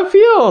 That's how it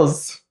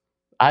feels.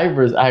 I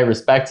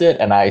respect it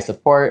and I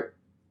support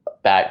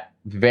that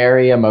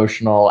very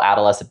emotional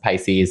adolescent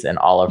Pisces in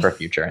all of her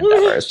future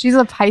endeavors. She's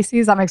a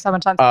Pisces. That makes so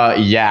much sense.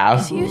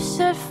 Yeah. You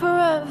said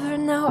forever,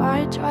 now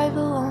I drive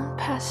alone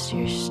past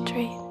your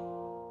street.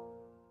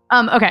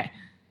 Okay.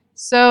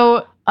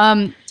 So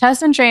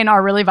Tess and Shane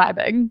are really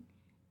vibing.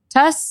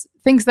 Tess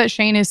thinks that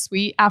Shane is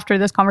sweet after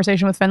this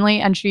conversation with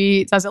Finley, and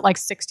she says it like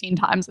 16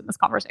 times in this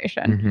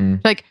conversation. Mm-hmm.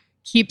 She like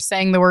keeps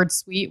saying the word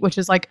sweet, which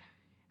is like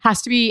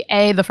has to be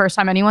A, the first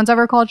time anyone's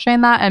ever called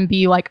Shane that, and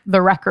B, like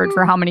the record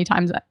for how many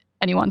times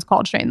anyone's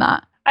called Shane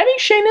that. I think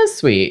Shane is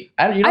sweet.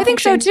 I think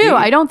so too. Sweet?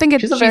 I don't think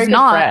she's a very good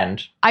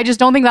friend. I just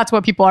don't think that's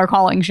what people are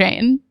calling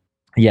Shane.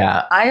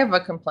 Yeah. I have a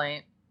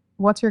complaint.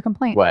 What's your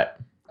complaint? What?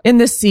 In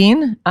this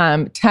scene,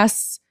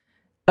 Tess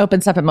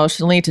opens up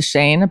emotionally to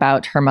Shane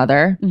about her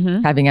mother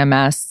having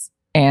MS.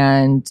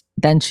 And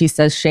then she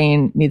says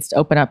Shane needs to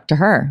open up to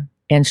her.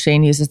 And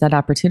Shane uses that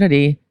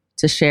opportunity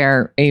to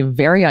share a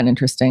very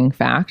uninteresting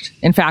fact.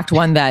 In fact,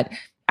 one that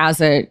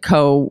as a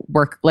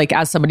like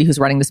as somebody who's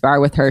running this bar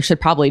with her should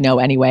probably know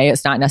anyway.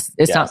 It's not,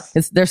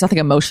 there's nothing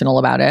emotional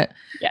about it,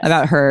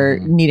 about her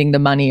needing the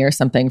money or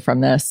something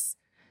from this.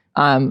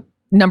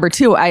 Number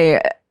two,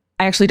 I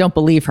actually don't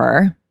believe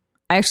her.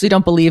 I actually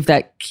don't believe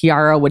that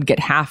Kiara would get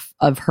half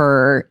of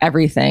her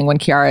everything when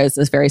Kiara is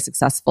a very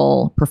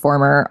successful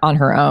performer on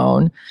her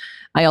own.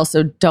 I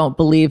also don't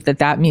believe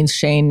that means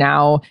Shane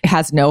now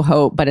has no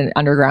hope but an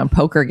underground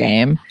poker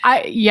game.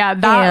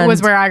 That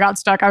was where I got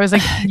stuck. I was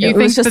like, it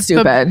was just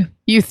stupid.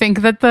 You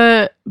think that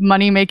the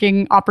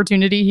money-making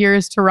opportunity here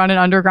is to run an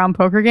underground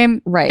poker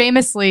game? Right.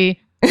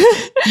 Famously,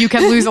 you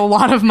can lose a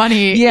lot of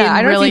money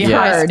in really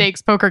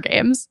high-stakes poker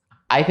games.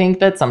 I think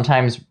that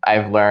sometimes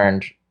I've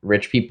learned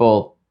rich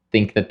people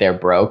think that they're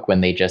broke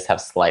when they just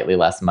have slightly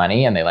less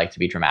money and they like to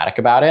be dramatic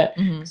about it.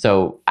 Mm-hmm.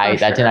 So that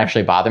didn't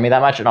actually bother me that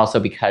much. And also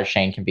because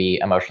Shane can be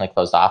emotionally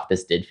closed off,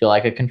 this did feel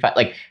like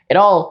like it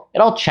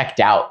all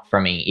checked out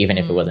for me, even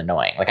if it was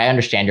annoying. Like I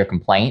understand your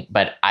complaint,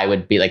 but I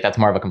would be like, that's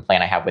more of a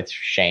complaint I have with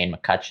Shane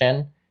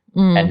McCutcheon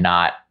and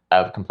not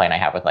a complaint I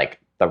have with like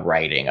the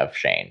writing of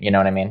Shane. You know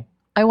what I mean?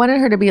 I wanted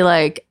her to be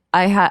like,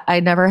 I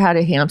never had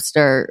a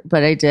hamster,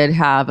 but I did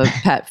have a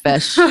pet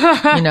fish,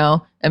 you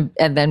know, and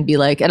then be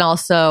like, and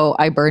also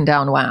I burned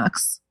down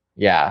wax.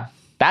 Yeah.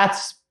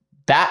 That's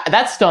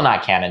still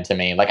not canon to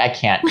me. Like, I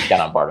can't get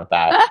on board with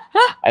that.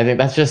 I think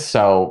that's just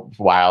so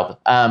wild.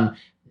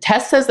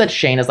 Tess says that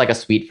Shane is like a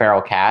sweet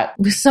feral cat.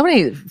 There's so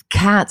many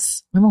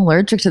cats. I'm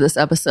allergic to this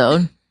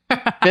episode.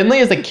 Finley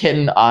is a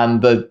kitten on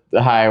the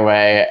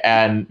highway,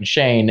 and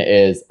Shane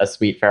is a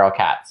sweet feral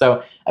cat.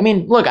 So, I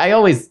mean, look, I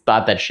always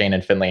thought that Shane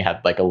and Finley had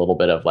like a little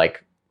bit of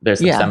like, there's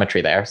some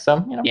symmetry there.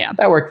 So, you know,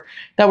 that worked.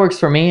 That works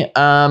for me.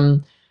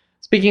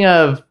 Speaking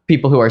of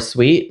people who are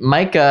sweet,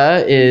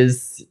 Micah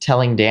is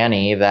telling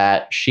Danny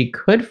that she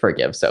could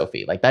forgive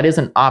Sophie. Like, that is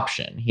an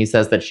option. He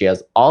says that she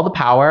has all the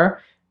power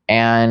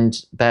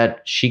and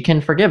that she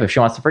can forgive if she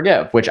wants to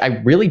forgive, which I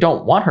really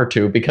don't want her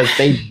to because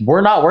they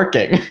were not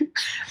working.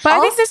 But I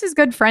think this is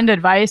good friend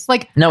advice.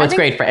 Like, no, it's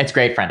great. It's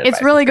great friend advice.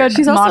 It's really good.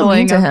 She's also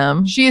mean to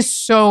him. She is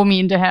so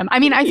mean to him. I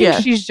mean, I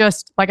think she's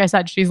just, like I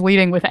said, she's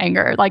leading with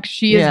anger. Like,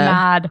 she is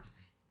mad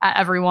at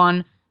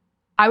everyone.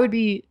 I would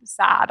be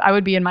sad. I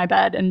would be in my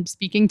bed and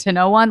speaking to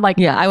no one. Like,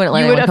 I wouldn't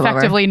let you would anyone come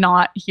effectively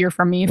not hear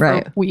from me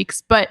for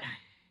weeks. But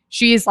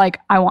she's like,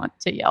 I want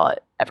to yell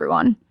at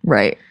everyone.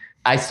 Right.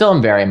 I still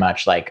am very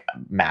much like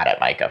mad at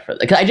Micah for,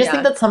 because I just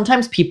think that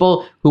sometimes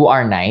people who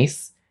are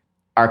nice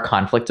are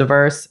conflict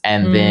averse,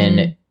 and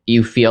then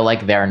you feel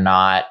like they're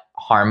not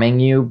harming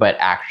you, but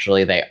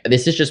actually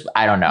this is just,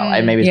 I don't know.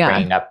 Maybe it's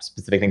bringing up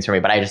specific things for me,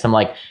 but I'm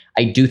like,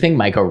 I do think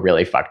Micah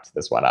really fucked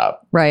this one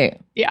up.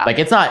 Right. Yeah. Like,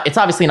 it's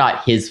obviously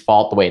not his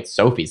fault the way it's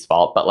Sophie's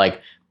fault, but like,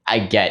 I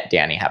get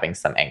Danny having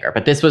some anger,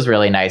 but this was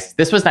really nice.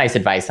 This was nice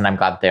advice, and I'm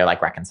glad that they're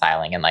like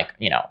reconciling. And like,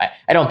 you know,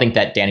 I don't think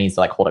that Danny needs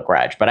to like hold a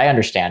grudge, but I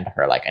understand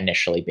her like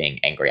initially being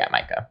angry at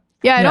Micah.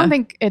 Yeah, I don't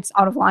think it's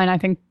out of line. I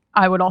think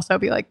I would also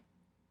be like,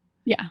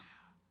 yeah.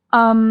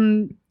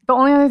 The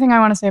only other thing I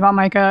want to say about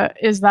Micah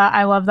is that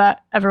I love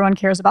that everyone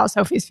cares about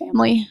Sophie's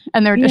family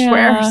and their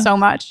dishware so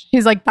much.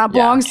 He's like, that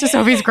belongs to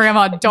Sophie's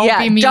grandma. Don't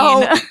be mean.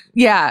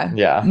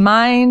 Yeah.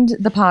 Mind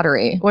the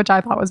pottery, which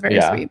I thought was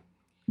very sweet.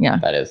 Yeah.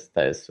 That is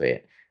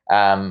sweet.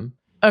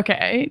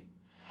 Okay.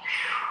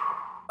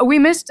 We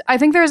missed, I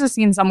think there's a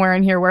scene somewhere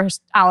in here where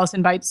Alice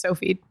invites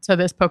Sophie to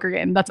this poker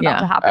game that's about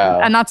to happen.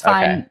 And that's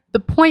fine. Okay. The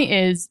point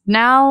is,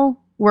 now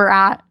we're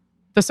at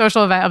the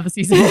social event of the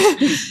season,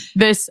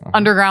 this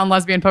underground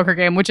lesbian poker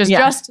game, which is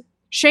just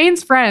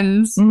Shane's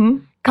friends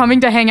coming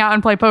to hang out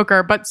and play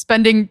poker, but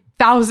spending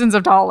thousands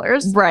of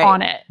dollars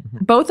on it.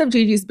 Both of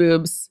Gigi's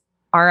boobs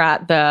are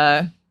at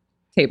the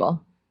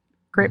table.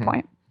 Great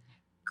point.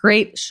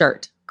 Great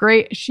shirt.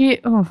 Great.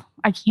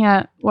 I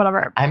can't,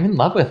 whatever. I'm in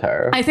love with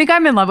her. I think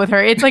I'm in love with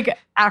her. It's like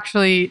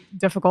actually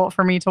difficult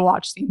for me to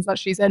watch scenes that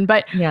she's in.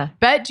 But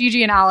Bet,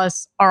 Gigi, and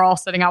Alice are all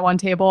sitting at one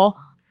table.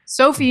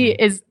 Sophie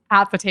is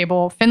at the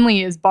table.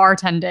 Finley is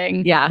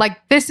bartending. Yeah. Like,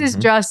 this is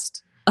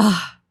just a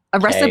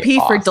recipe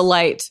for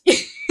delight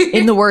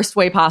in the worst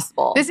way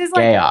possible. This is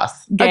like chaos.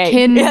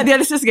 Akin,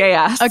 this is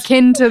chaos.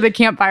 Akin to the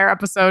campfire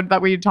episode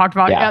that we talked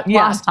about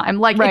last time.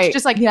 Like, it's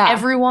just like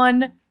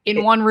everyone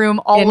in one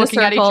room, all looking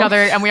at each other,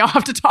 and we all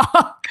have to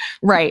talk.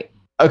 Right.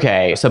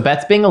 Okay, so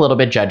Bet's being a little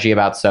bit judgy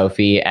about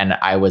Sophie, and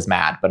I was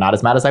mad, but not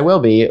as mad as I will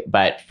be.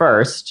 But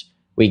first,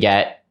 we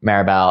get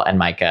Maribel and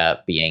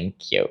Micah being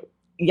cute.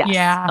 Yes.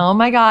 Yeah. Oh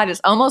my God. It's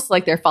almost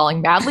like they're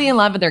falling madly in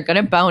love and they're going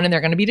to bone and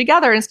they're going to be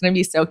together. And it's going to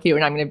be so cute.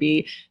 And I'm going to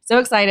be so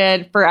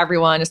excited for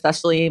everyone,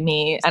 especially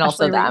me and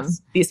also them,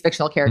 these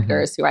fictional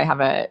characters who I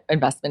have an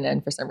investment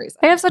in for some reason.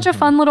 They have such a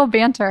fun little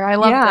banter. I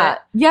love it.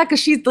 Yeah. Because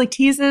she like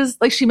teases,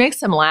 like she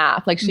makes him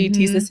laugh. Like she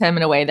teases him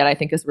in a way that I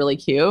think is really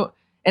cute.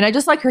 And I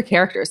just like her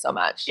character so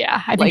much.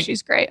 Yeah, I think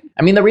she's great.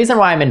 I mean, the reason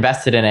why I'm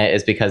invested in it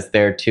is because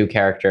they're two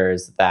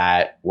characters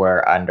that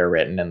were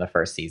underwritten in the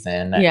first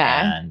season.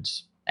 Yeah.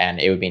 And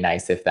it would be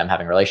nice if them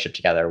having a relationship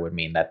together would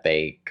mean that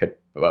they could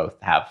both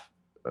have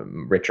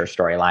richer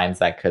storylines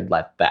that could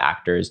let the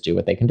actors do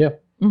what they can do.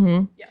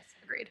 Mm-hmm. Yes,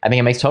 agreed. I think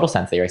it makes total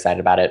sense that you're excited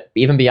about it,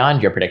 even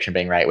beyond your prediction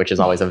being right, which is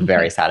always a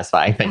very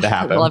satisfying thing to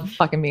happen. I love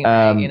fucking being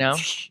right, you know?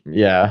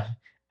 Yeah.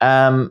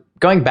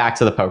 Going back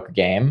to the poker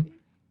game,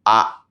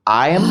 I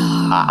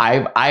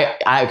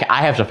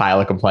have to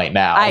file a complaint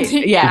now.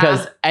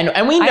 Because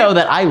and we know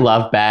that I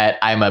love Bet.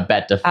 I'm a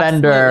Bet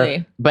defender.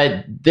 Absolutely.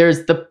 But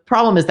the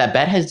problem is that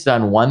Bet has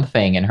done one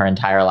thing in her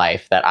entire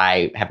life that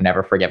I have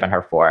never forgiven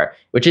her for,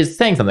 which is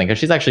saying something, because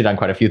she's actually done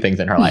quite a few things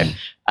in her life.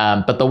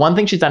 But the one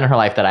thing she's done in her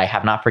life that I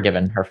have not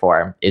forgiven her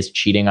for is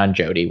cheating on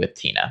Jody with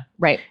Tina.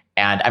 Right.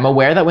 And I'm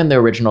aware that when the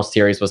original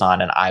series was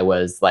on and I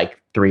was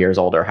like 3 years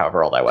old or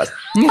however old I was,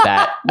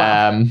 that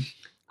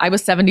I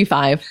was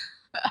 75.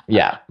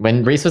 Yeah.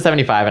 When Reese was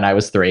 75 and I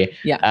was 3.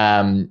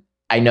 Yeah.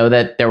 I know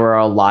that there were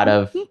a lot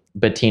of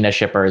Bettina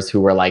shippers who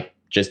were like,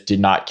 just did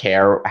not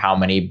care how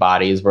many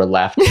bodies were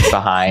left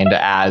behind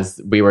as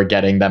we were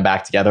getting them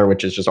back together,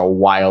 which is just a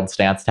wild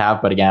stance to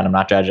have. But again, I'm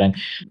not judging.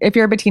 If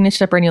you're a Bettina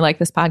shipper and you like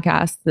this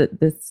podcast,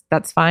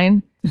 that's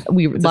fine.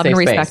 We love and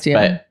respect you.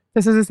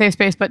 This is a safe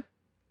space, but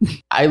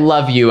I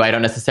love you. I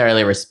don't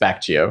necessarily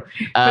respect you.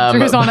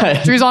 Drew's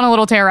on a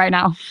little tear right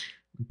now.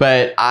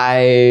 But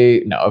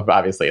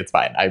obviously it's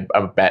fine. I'm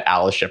a Bet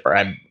Alice shipper.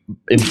 I'm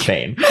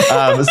insane. But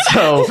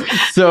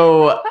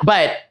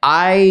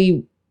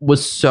I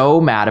was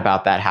so mad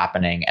about that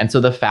happening. And so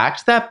the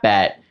fact that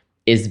Bet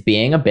is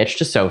being a bitch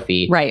to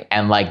Sophie, right,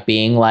 and like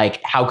being like,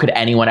 how could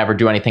anyone ever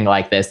do anything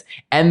like this?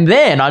 And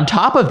then on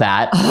top of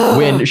that,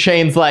 when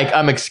Shane's like,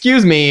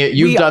 excuse me,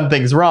 you've done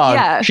things wrong.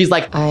 Yeah. She's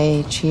like,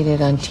 I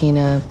cheated on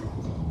Tina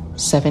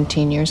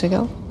 17 years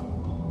ago.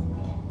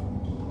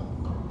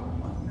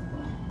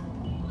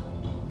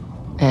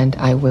 And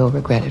I will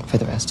regret it for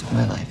the rest of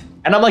my life.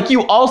 And I'm like,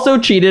 you also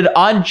cheated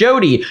on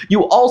Jody.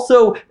 You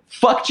also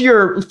fucked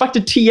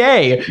a TA.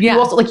 Yeah. You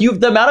also, like,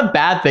 the amount of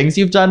bad things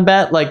you've done,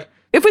 Bet, like.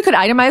 If we could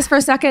itemize for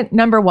a second,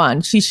 number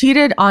 1, she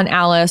cheated on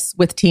Alice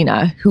with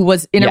Tina, who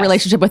was in a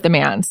relationship with the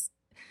Mans.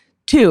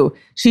 2,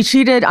 she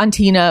cheated on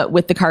Tina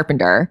with the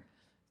carpenter.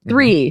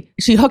 3,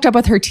 she hooked up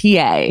with her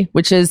TA,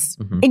 which is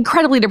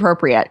incredibly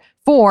inappropriate.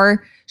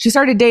 4, she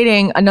started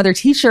dating another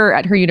teacher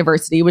at her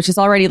university, which is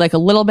already like a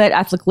little bit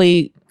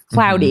ethically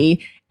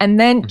cloudy, and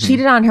then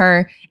cheated on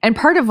her. And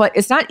part of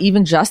it's not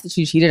even just that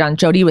she cheated on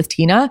Jody with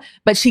Tina,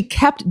 but she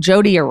kept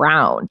Jody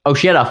around. Oh,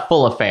 she had a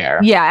full affair.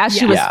 Yeah, as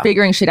she was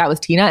figuring shit out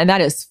with Tina, and that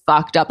is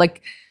fucked up.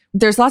 Like,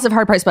 there's lots of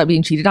hard parts about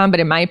being cheated on, but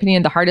in my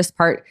opinion, the hardest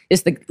part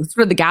is the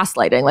sort of the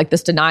gaslighting, like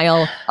this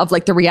denial of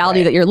like the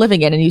reality that you're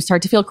living in, and you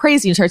start to feel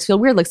crazy, you start to feel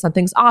weird, like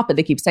something's off, but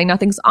they keep saying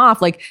nothing's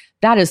off. Like,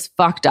 that is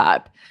fucked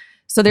up.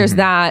 So there's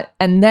that.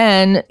 And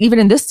then even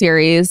in this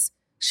series,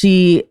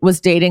 she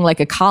was dating like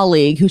a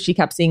colleague who she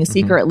kept seeing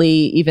secretly,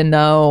 even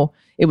though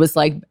it was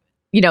like,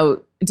 kind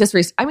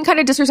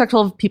of disrespectful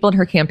of people in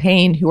her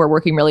campaign who are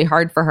working really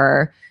hard for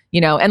her,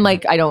 and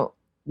like, I don't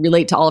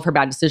relate to all of her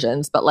bad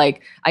decisions, but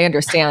like, I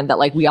understand that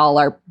like we all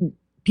are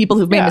people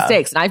who've made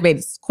mistakes, and I've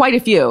made quite a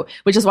few,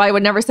 which is why I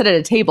would never sit at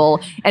a table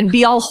and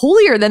be all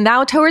holier than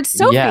thou towards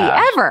Sophie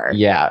ever. Ever.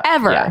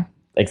 Yeah.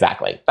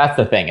 Exactly. That's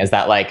the thing, is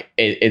that like,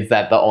 is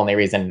that the only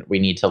reason we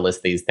need to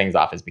list these things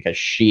off is because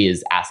she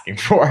is asking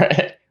for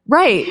it.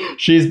 Right.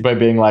 She's by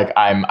being like,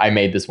 I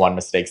made this one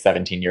mistake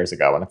 17 years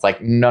ago. And it's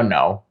like,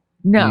 no.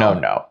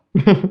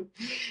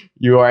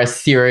 You are a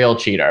serial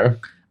cheater.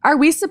 Are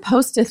we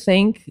supposed to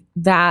think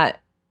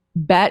that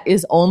Bet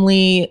is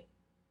only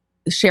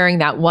sharing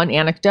that one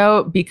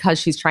anecdote because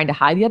she's trying to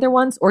hide the other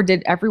ones? Or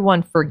did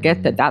everyone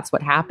forget that that's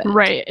what happened?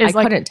 Right. I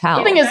couldn't tell.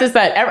 The thing is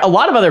that a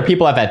lot of other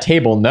people at that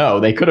table know.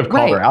 They could have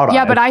called her out on it.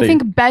 Yeah, but I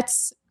think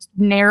Bet's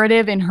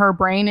narrative in her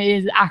brain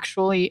is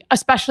actually,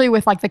 especially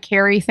with like the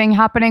Carrie thing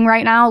happening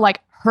right now, like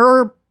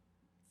her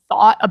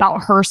thought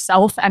about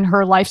herself and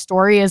her life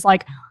story is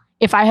like,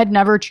 if I had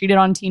never cheated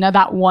on Tina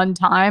that one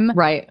time,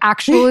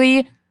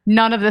 actually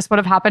none of this would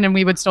have happened and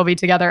we would still be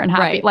together and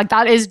happy. Like,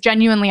 that is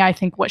genuinely, I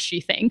think, what she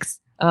thinks.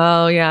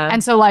 Oh, yeah.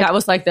 And so like, that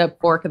was like the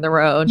fork in the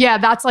road. Yeah,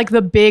 that's like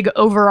the big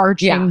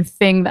overarching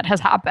thing that has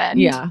happened.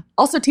 Yeah.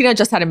 Also, Tina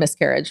just had a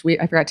miscarriage.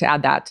 I forgot to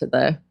add that to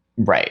the...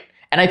 Right.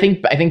 And I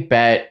think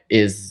Bet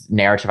is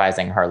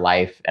narrativizing her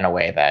life in a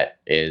way that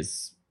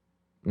is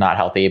not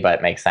healthy,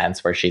 but makes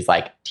sense, where she's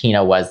like,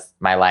 Tina was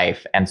my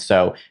life. And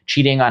so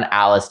cheating on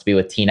Alice to be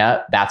with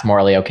Tina, that's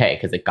morally okay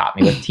because it got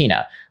me with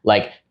Tina.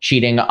 Like,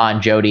 cheating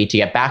on Jody to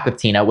get back with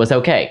Tina was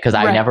okay because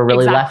I never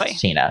really left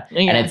Tina.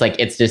 Yeah. And it's like,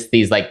 it's just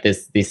these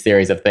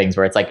series of things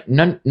where it's like,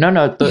 no,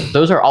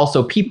 those are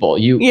also people.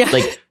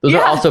 Those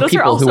are also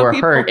people who are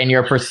hurt in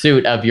your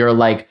pursuit of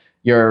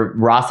your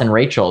Ross and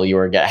Rachel you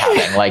were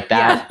having like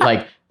that.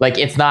 Like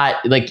it's not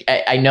like,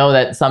 I know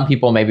that some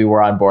people maybe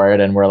were on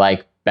board and were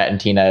like, Bet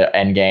and Tina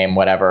endgame,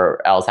 whatever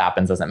else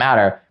happens doesn't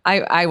matter.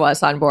 I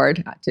was on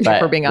board,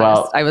 for being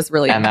honest. I was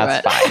really into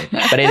that's fine.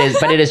 But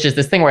it is just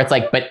this thing where it's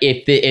like, but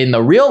if in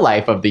the real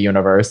life of the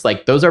universe,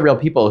 like, those are real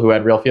people who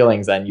had real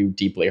feelings and you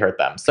deeply hurt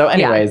them. So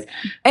anyways.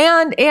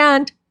 Yeah.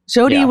 And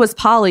Jody was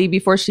poly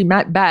before she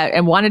met Bet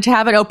and wanted to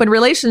have an open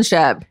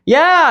relationship.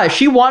 Yeah,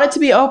 she wanted to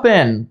be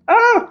open.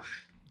 Oh,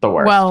 the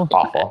worst. Well,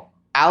 awful.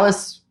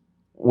 Alice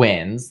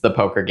wins the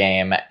poker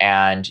game,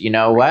 and you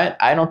know what?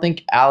 I don't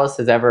think Alice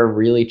has ever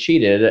really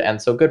cheated,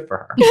 and so good for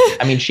her.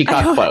 I mean, she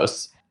got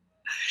close.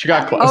 She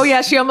got close. Oh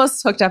yeah, she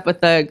almost hooked up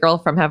with the girl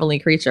from Heavenly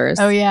Creatures.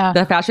 Oh yeah,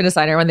 the fashion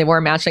designer, when they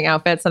wore matching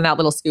outfits on that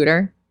little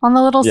scooter. On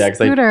the little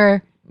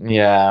scooter.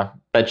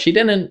 But she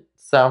didn't.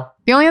 So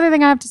the only other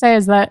thing I have to say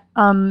is that,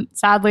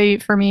 sadly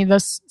for me,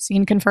 this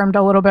scene confirmed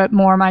a little bit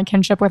more my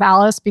kinship with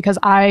Alice, because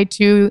I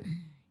too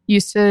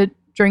used to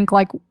drink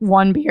like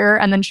one beer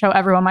and then show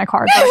everyone my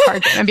cards at a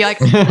card game and be like,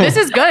 this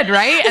is good,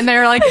 right? And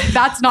they're like,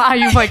 that's not how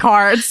you play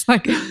cards.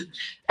 Like, anyway.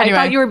 I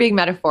thought you were being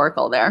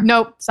metaphorical there.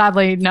 Nope,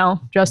 sadly,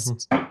 no.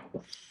 Just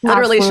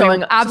literally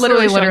showing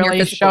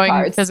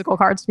physical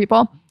cards to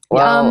people.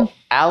 Well,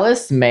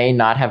 Alice may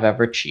not have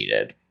ever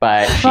cheated,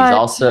 but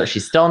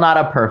she's still not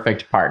a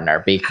perfect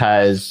partner,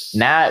 because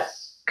Nat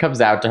comes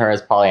out to her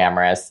as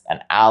polyamorous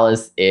and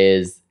Alice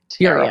is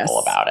terrible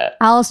about it.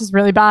 Alice is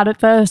really bad at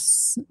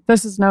this.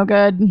 This is no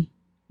good.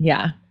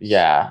 Yeah.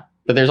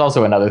 But there's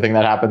also another thing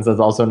that happens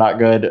that's also not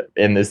good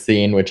in this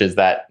scene, which is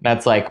that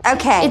Nat's like,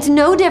 okay, it's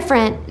no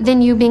different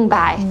than you being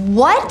bi.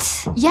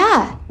 What?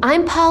 Yeah,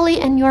 I'm poly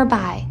and you're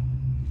bi.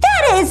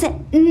 That is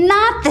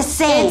not the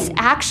same. It's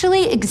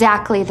actually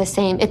exactly the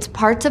same. It's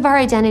parts of our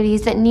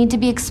identities that need to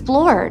be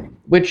explored.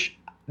 Which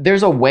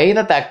there's a way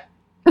that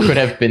could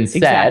have been said,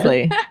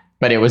 Exactly.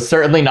 but it was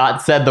certainly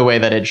not said the way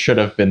that it should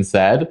have been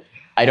said.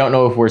 I don't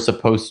know if we're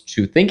supposed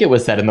to think it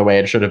was said in the way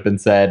it should have been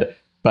said,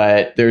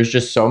 but there's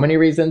just so many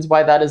reasons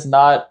why that is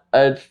not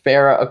a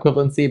fair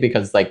equivalency,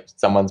 because like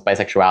someone's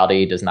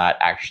bisexuality does not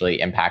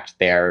actually impact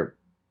their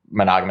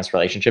monogamous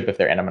relationship if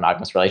they're in a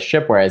monogamous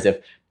relationship. Whereas if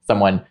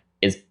someone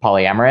is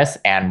polyamorous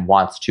and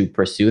wants to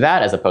pursue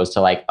that, as opposed to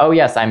like, oh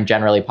yes, I'm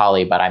generally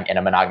poly, but I'm in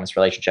a monogamous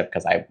relationship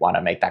because I want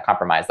to make that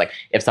compromise. Like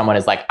if someone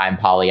is like, I'm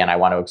poly and I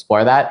want to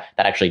explore that,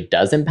 that actually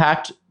does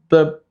impact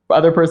the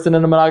other person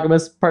in a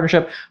monogamous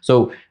partnership.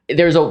 So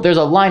there's a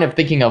line of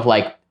thinking of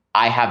like,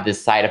 I have this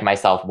side of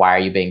myself. Why are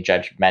you being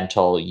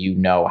judgmental? You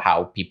know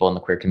how people in the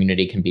queer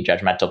community can be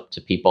judgmental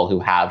to people who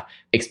have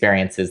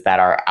experiences that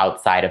are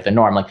outside of the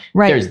norm. Like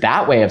there's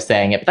that way of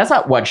saying it, but that's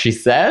not what she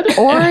said.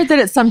 Or that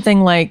it's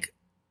something like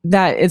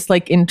that it's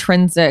like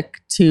intrinsic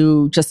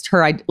to just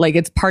her, like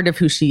it's part of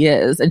who she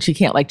is and she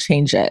can't like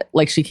change it.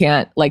 Like she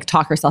can't like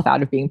talk herself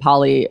out of being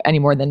poly any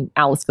more than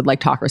Alice could like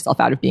talk herself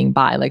out of being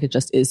bi. Like it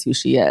just is who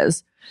she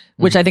is,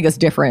 which I think is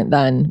different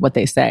than what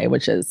they say,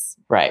 which is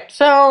right.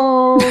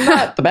 So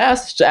not the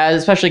best,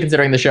 especially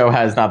considering the show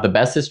has not the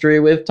best history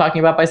with talking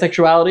about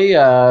bisexuality.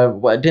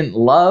 I didn't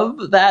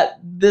love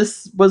that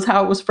this was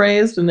how it was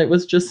phrased, and it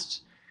was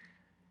just,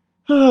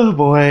 oh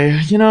boy,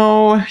 you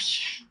know.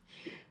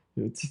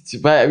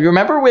 But you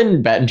remember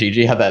when Bet and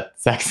Gigi had that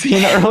sex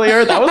scene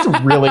earlier? That was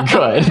really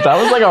good. That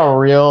was like a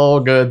real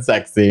good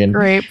sex scene.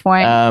 Great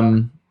point.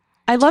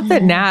 I love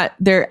that Nat,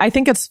 I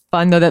think it's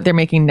fun though that they're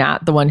making Nat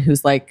the one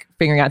who's like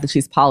figuring out that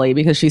she's poly,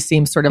 because she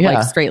seems sort of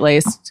like straight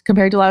laced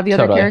compared to a lot of the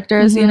other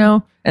characters, you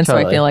know? And so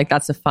I feel like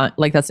that's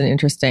that's an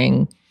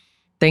interesting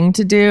thing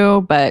to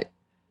do. But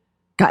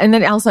God, and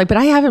then Alice like, but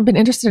I haven't been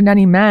interested in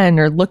any men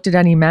or looked at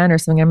any men or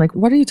something. I'm like,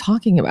 what are you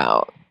talking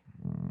about?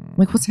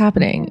 Like, what's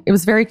happening? It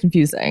was very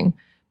confusing.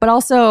 But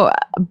also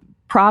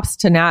props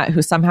to Nat,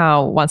 who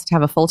somehow wants to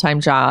have a full-time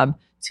job,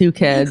 2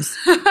 kids,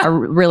 a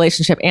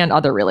relationship, and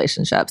other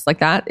relationships. Like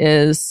that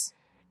is...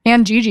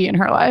 And Gigi in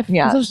her life.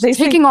 Yeah. They're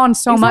taking on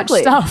so much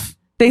stuff.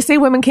 They say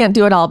women can't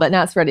do it all, but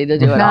Nat's ready to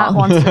do it all. Nat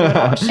wants to do it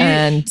all.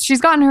 And she's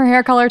gotten her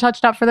hair color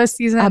touched up for this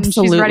season.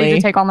 Absolutely. She's ready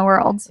to take on the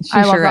world.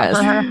 I love that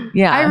for her.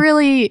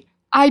 Yeah.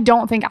 I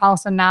don't think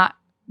Alice and Nat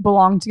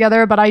belong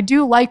together, but I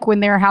do like when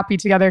they're happy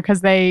together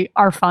because they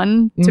are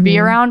fun to be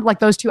around. Like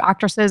those 2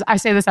 actresses, I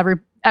say this every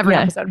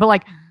episode, but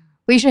like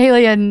Leisha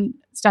Haley and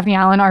Stephanie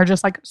Allen are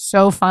just like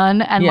so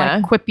fun and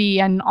like quippy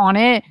and on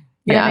it.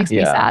 But it makes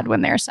me sad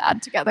when they're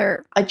sad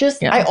together. I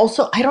don't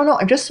know.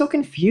 I'm just so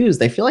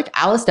confused. I feel like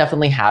Alice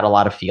definitely had a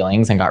lot of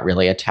feelings and got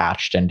really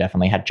attached and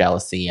definitely had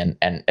jealousy and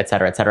et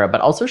cetera, et cetera.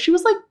 But also she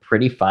was like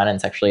pretty fun and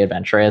sexually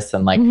adventurous.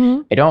 And like,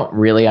 I don't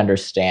really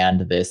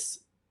understand this,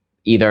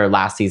 either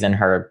last season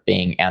her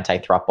being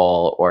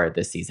anti-throuple or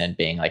this season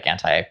being like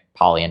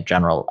anti-poly in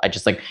general. I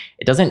just like,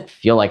 it doesn't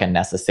feel like a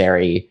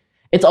necessary.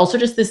 It's also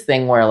just this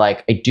thing where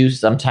like, I do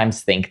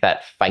sometimes think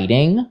that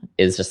fighting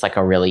is just like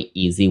a really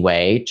easy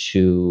way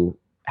to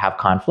have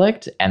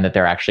conflict, and that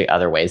there are actually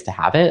other ways to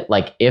have it.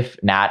 Like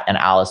if Nat and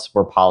Alice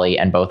were poly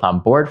and both on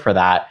board for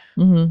that,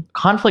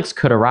 conflicts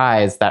could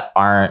arise that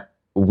aren't,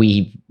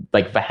 we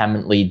like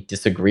vehemently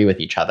disagree with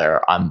each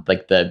other on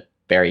like the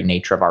very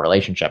nature of our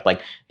relationship.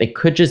 Like they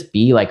could just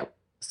be like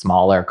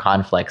smaller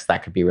conflicts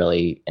that could be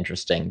really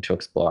interesting to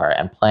explore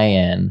and play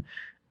in.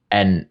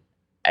 And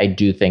I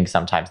do think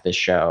sometimes this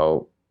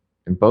show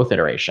in both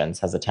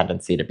iterations has a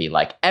tendency to be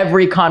like,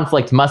 every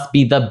conflict must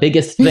be the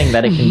biggest thing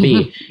that it can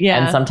be.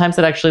 And sometimes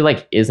it actually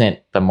like isn't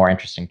the more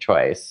interesting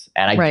choice.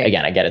 And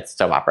I get it's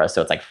soap opera,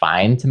 so it's like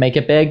fine to make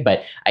it big,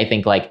 but I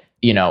think like,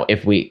 you know,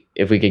 if we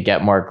could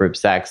get more group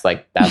sex,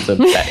 like that's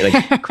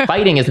like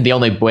fighting isn't the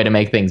only way to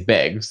make things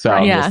big. So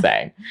I'm just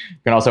saying, you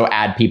can also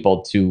add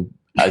people to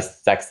a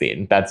sex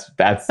scene. That's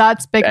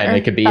bigger, and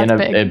it could be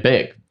a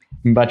big,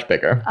 much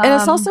bigger. And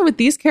it's also with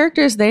these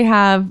characters,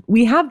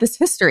 we have this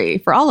history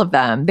for all of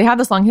them. They have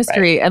this long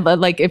history, and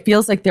like it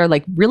feels like they're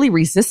like really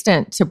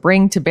resistant to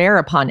bring to bear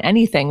upon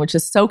anything, which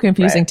is so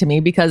confusing to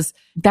me, because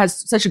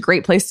that's such a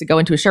great place to go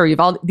into a show.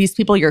 You've all these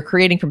people you're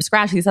creating from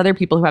scratch, these other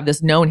people who have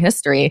this known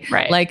history.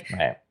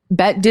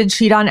 Bet did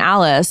cheat on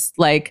Alice.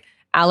 Like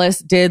Alice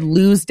did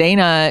lose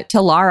Dana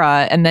to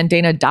Lara, and then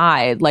Dana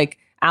died. Like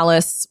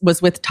Alice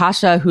was with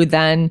Tasha, who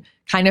then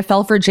kind of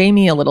fell for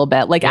Jamie a little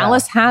bit. Like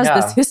Alice has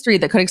this history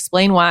that could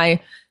explain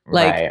why,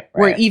 like,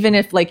 where even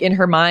if like in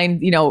her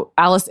mind, you know,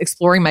 Alice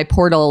exploring my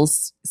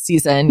portals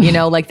season, you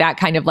know, like that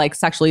kind of like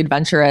sexually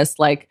adventurous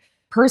like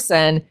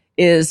person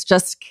is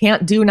just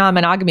can't do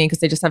non-monogamy because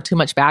they just have too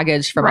much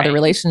baggage from other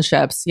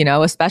relationships, you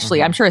know,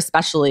 especially, I'm sure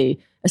especially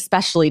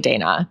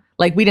Dana.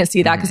 Like we didn't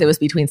see that because it was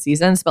between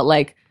seasons, but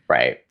like,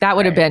 that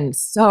would have been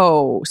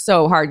so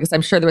hard, because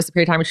I'm sure there was a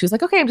period of time where she was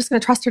like, okay, I'm just going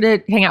to trust her to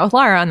hang out with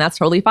Lara, and that's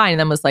totally fine. And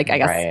then was like, I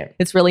guess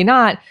it's really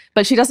not.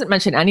 But she doesn't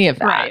mention any of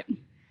that.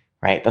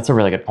 Right. That's a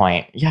really good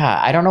point.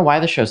 Yeah. I don't know why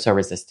the show's so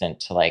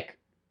resistant to like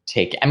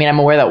take, I mean, I'm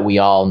aware that we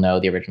all know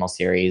the original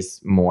series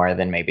more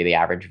than maybe the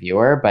average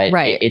viewer, but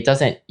it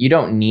doesn't, you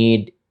don't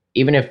need,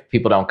 even if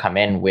people don't come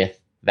in with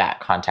that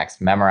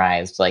context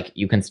memorized, like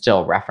you can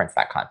still reference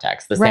that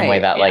context the same way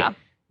that like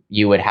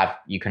you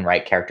can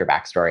write character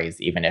backstories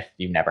even if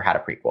you never had a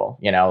prequel,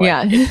 you know?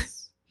 Like,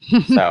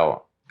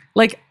 so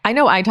like, I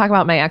know I talk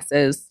about my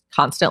exes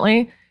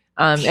constantly,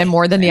 and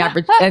more than the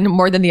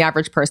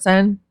average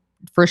person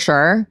for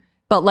sure.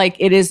 But like,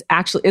 it's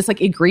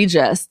like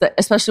egregious that,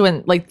 especially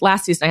when like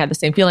last season, I had the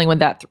same feeling when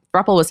that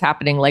throuple was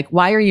happening. Like,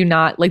 why are you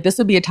not like, this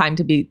would be a time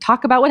to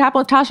talk about what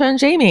happened with Tasha and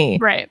Jamie.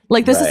 Right.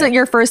 Like, this isn't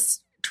your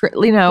first,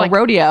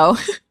 rodeo.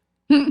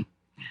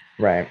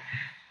 Right.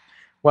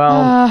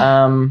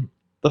 Well,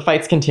 the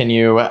fights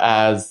continue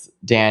as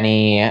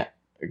Danny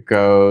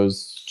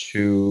goes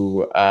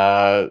to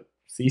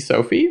see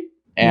Sophie,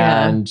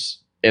 and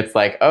it's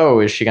like, oh,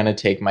 is she going to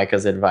take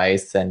Micah's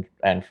advice and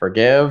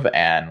forgive?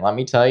 And let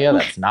me tell you,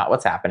 that's not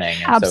what's happening.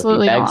 And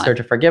Absolutely Sophie begs not. her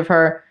to forgive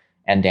her,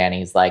 and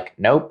Danny's like,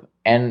 nope.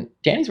 And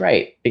Danny's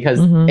right, because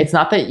it's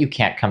not that you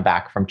can't come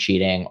back from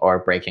cheating or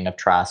breaking of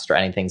trust or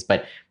anything,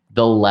 but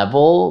the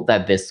level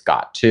that this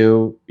got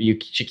to,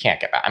 she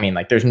can't get back. I mean,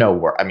 like, there's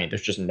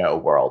just no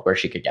world where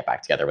she could get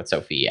back together with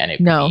Sophie and it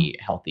could be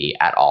healthy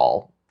at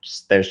all.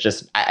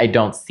 I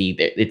don't see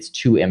that. It's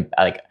too,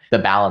 like, the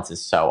balance is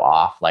so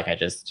off. Like, I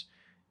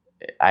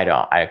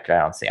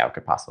don't see how it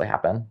could possibly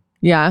happen.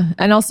 Yeah.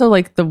 And also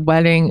like the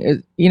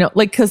wedding,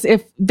 like, because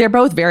if they're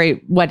both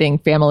very wedding,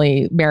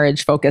 family,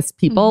 marriage focused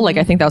people, like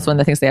I think that was one of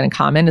the things they had in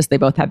common is they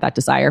both had that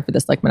desire for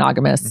this like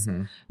monogamous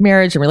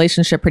marriage and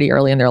relationship pretty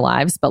early in their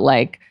lives. But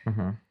like,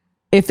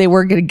 if they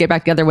were going to get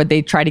back together, would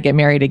they try to get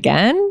married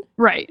again?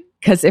 Right.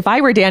 Because if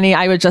I were Danny,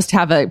 I would just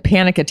have a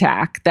panic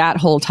attack that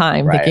whole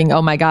time thinking,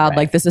 oh my God,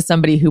 like this is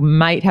somebody who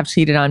might have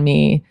cheated on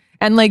me.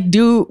 And like,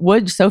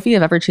 would Sophie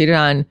have ever cheated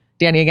on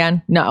Danny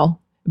again? No.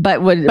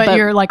 But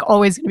you're like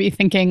always going to be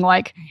thinking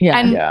like,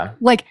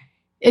 like,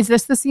 is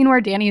this the scene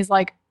where Danny's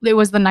like, it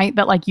was the night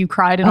that like you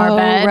cried in our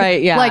bed?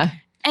 Right. Yeah. Like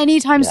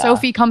anytime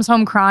Sophie comes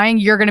home crying,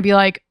 you're going to be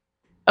like,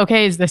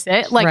 okay, is this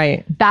it?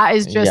 Like that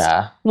is just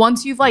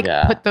once you've like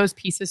put those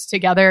pieces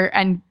together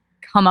and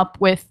come up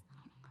with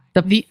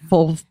the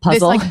full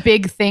puzzle, this like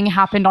big thing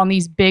happened on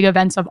these big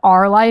events of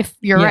our life.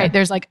 You're right.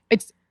 There's like,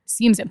 it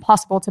seems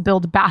impossible to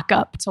build back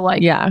up to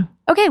like,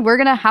 okay, we're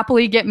going to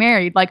happily get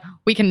married. Like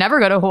we can never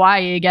go to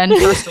Hawaii again,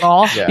 first of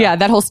all.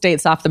 That whole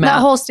state's off the map.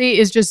 That whole state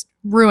is just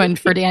ruined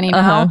for Danny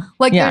now.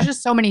 Like there's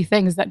just so many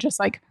things that just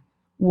like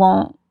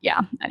won't.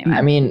 Yeah. Anyway.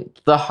 I mean,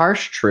 the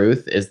harsh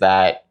truth is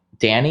that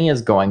Danny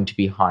is going to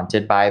be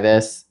haunted by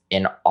this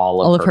in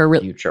all of her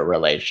future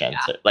relations,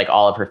 like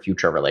all of her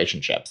future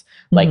relationships,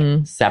 like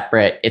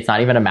separate. It's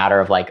not even a matter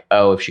of like,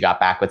 oh, if she got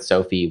back with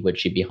Sophie, would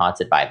she be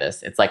haunted by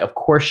this? It's like, of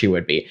course she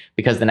would be,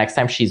 because the next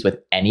time she's with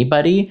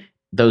anybody,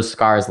 those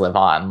scars live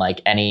on. Like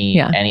any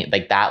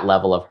like that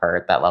level of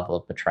hurt, that level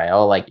of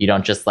betrayal, like you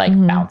don't just like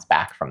bounce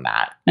back from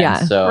that.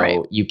 And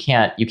so you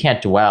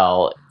can't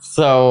dwell.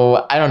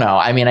 So I don't know.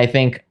 I mean, I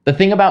think the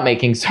thing about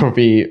making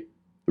Sophie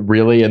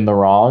really in the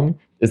wrong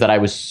is that I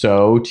was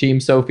so team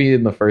Sophie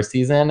in the first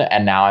season,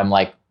 and now I'm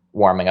like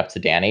warming up to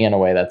Danny in a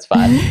way that's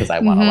fun because I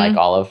want to like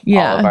all of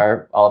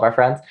our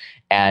friends.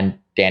 And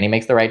Danny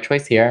makes the right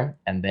choice here,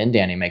 and then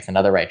Danny makes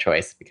another right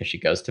choice because she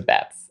goes to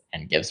Bets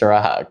and gives her a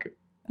hug.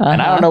 And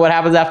I don't know what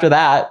happens after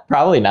that.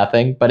 Probably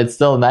nothing, but it's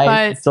still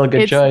nice. It's still a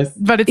good choice.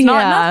 But it's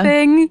not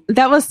nothing.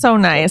 That was so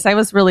nice. I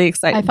was really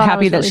excited,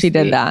 happy that she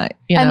did that.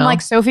 And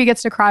like Sophie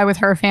gets to cry with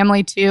her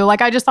family too.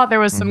 Like I just thought there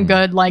was some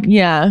good, like,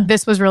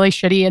 this was really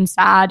shitty and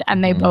sad.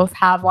 And they both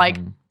have like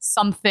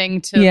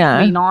something to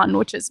lean on,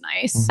 which is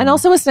nice. And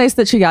also it's nice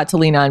that she got to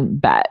lean on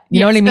Bet.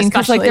 You know what I mean?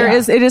 Because like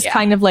it is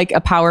kind of like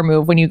a power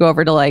move when you go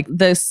over to like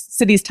the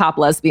city's top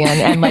lesbian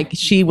and like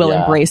she will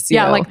embrace you.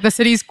 Yeah, like the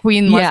city's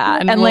queen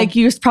lesbian. And like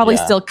you're probably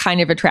still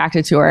kind of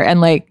attracted to her.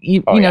 And like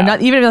you know,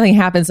 not even if nothing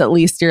happens, at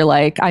least you're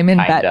like, I'm in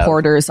Bet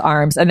Porter's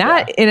arms. And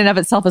that in and of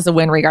itself is a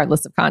win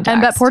regardless of context.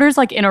 And Bet Porter's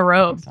like in a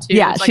robe too.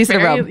 Yeah, it's she's like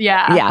in a robe.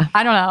 Yeah.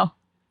 I don't know.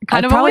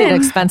 Kind of probably an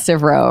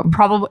expensive robe.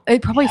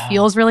 It probably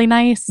feels really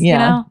nice.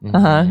 Yeah. You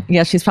know?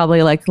 Yeah. She's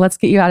probably like, let's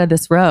get you out of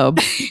this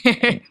robe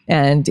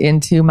and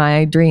into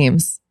my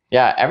dreams.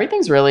 Yeah.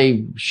 Everything's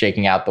really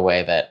shaking out the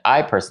way that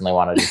I personally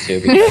wanted it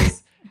to,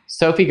 because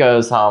Sophie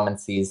goes home and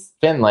sees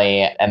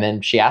Finley, and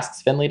then she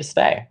asks Finley to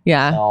stay.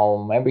 Yeah.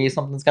 So maybe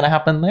something's going to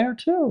happen there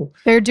too.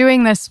 They're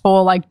doing this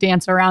whole like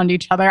dance around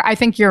each other. I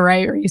think you're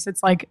right, Reese.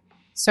 It's like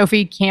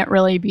Sophie can't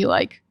really be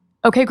like,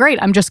 okay,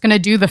 great, I'm just going to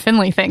do the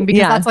Finley thing,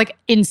 because that's like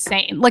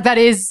insane. Like that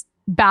is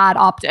bad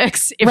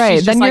optics. If right.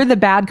 She's then just you're like, the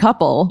bad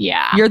couple.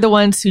 Yeah. You're the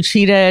ones who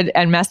cheated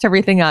and messed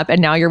everything up,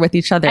 and now you're with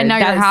each other. And now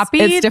you're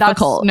happy. It's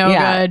difficult.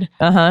 That's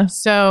no good.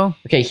 So.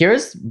 Okay,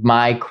 here's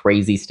my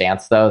crazy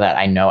stance though that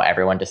I know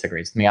everyone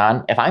disagrees with me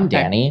on. If I'm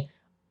Danny,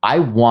 I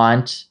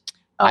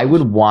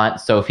would want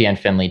Sophie and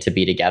Finley to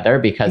be together,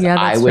 because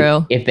I would,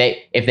 true. if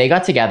they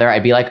got together,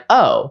 I'd be like,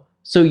 oh,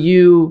 so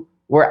you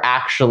were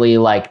actually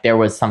like, there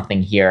was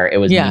something here. It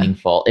was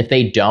meaningful. If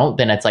they don't,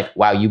 then it's like,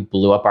 wow, you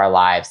blew up our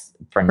lives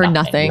for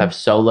nothing. You have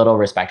so little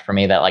respect for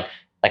me that like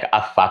like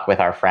a fuck with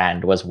our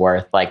friend was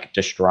worth like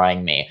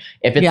destroying me.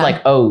 If it's Yeah.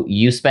 like, oh,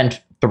 you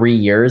spent 3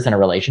 years in a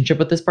relationship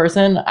with this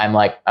person, I'm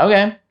like,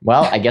 okay,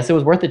 well, I guess it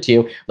was worth it to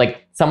you.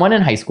 Like someone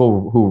in high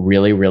school who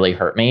really, really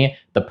hurt me,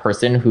 the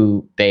person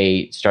who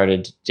they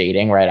started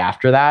dating right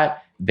after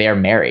that, they're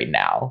married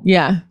now.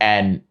 Yeah.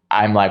 And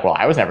I'm like, well,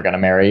 I was never going to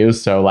marry you.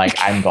 So like,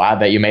 I'm glad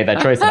that you made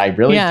that choice. And I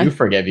really Yeah. do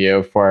forgive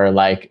you for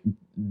like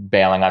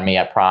bailing on me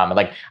at prom.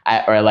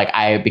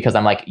 Because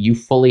I'm like, you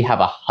fully have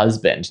a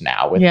husband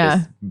now with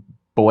this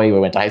boy we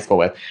went to high school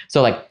with.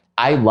 So like,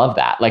 I love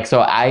that. Like,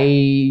 so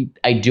I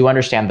do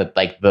understand that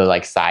like the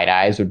like side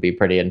eyes would be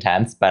pretty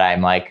intense, but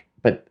I'm like,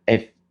 but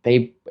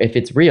if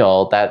it's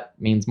real, that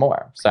means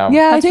more. So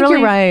Yeah, I That's think really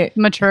you're right.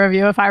 mature of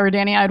you. If I were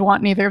Danny, I'd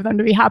want neither of them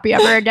to be happy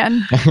ever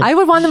again. I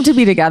would want them to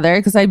be together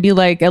because I'd be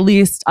like, at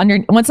least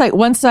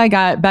once I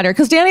got better,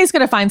 because Danny's going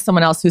to find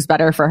someone else who's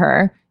better for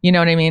her. You know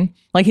what I mean?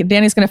 Like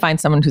Danny's going to find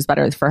someone who's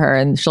better for her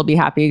and she'll be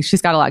happy.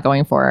 She's got a lot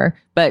going for her.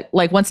 But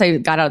like once I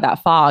got out of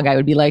that fog, I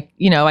would be like,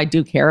 you know, I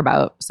do care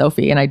about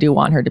Sophie and I do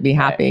want her to be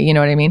happy. Right. You know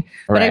what I mean?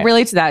 But I Right.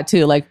 relate to that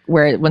too. Like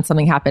when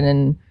something happened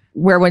and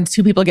when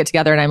two people get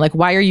together and I'm like,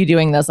 why are you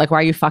doing this? Like, why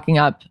are you fucking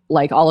up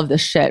like all of this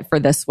shit for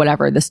this,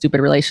 whatever, this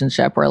stupid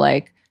relationship? Or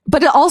like,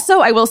 but also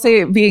I will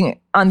say being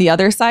on the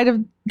other side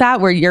of that,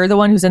 where you're the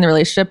one who's in the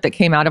relationship that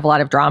came out of a lot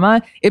of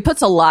drama, it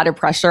puts a lot of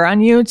pressure on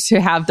you to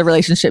have the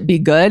relationship be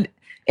good.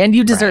 And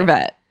you deserve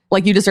it.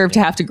 Like you deserve to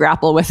have to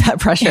grapple with that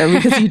pressure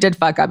because you did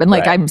fuck up. And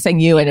like I'm saying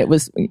you, and it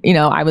was, you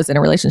know, I was in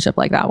a relationship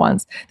like that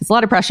once. It's a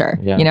lot of pressure,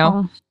 you know?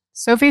 Well,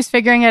 Sophie's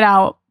figuring it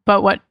out.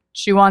 But what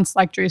she wants,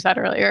 like Drew said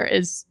earlier,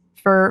 is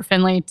for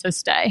Finley to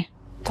stay.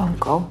 Don't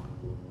go.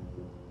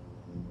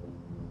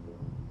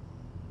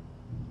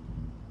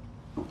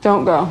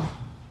 Don't go.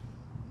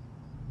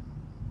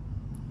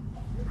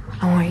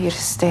 I want you to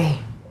stay.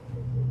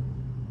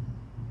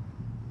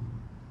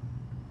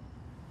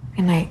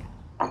 Good night.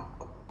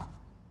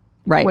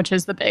 Right. Which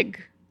is the big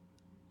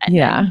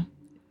Yeah.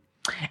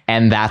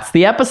 And that's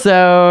the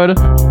episode.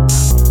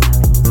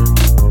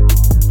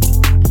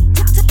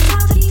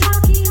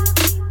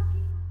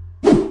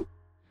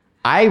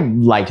 I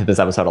liked this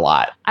episode a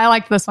lot. I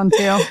liked this one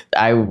too.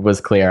 I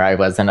was clear I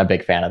wasn't a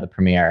big fan of the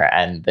premiere,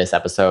 and this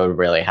episode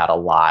really had a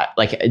lot.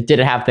 Like, did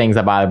it have things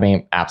that bothered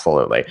me?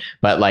 Absolutely.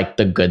 But like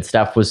the good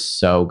stuff was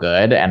so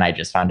good, and I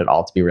just found it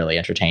all to be really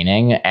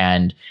entertaining.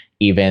 And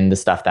even the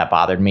stuff that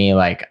bothered me,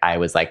 like I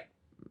was like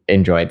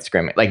enjoyed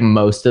screaming. Like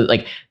most of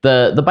like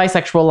the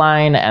bisexual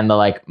line and the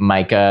like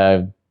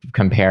Micah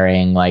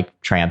comparing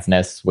like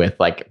transness with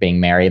like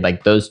being married,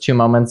 like those two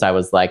moments, I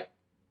was like,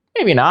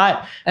 maybe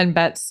not. And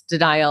Bet's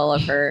denial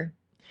of her.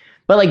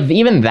 But like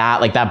even that,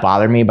 like that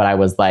bothered me, but I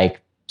was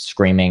like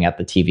screaming at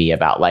the TV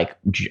about like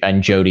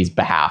on Jodie's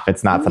behalf.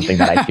 It's not something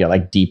that I feel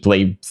like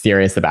deeply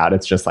serious about.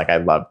 It's just like I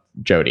love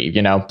Jodie,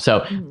 you know?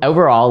 So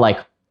overall, like,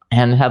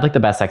 and had like the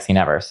best sex scene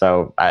ever.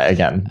 So I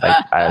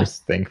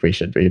just think we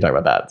should be talking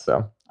about that.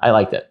 So I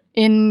liked it.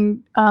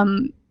 In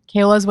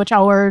Kayla's which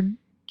L-word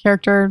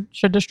character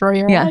should destroy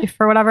your life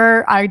or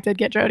whatever, I did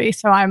get Jodie.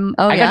 So I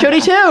got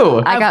Jodie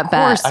too. I got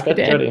Bet. I got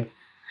Jodie.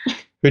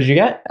 Who did you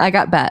get? I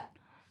got Bet.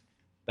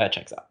 That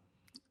checks out.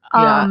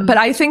 Yeah, but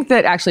I think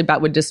that actually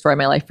Bet would destroy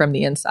my life from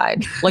the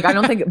inside. Like, I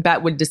don't think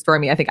Bet would destroy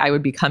me. I think I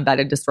would become Bet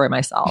and destroy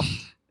myself.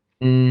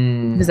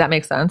 Does that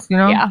make sense? You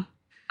know? Yeah.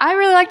 I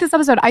really liked this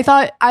episode. I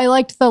thought I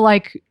liked the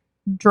like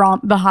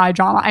drama, the high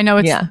drama. I know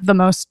it's the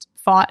most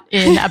fought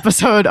in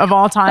episode of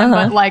all time,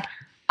 but like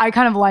I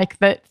kind of like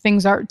that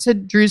things are, to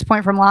Drew's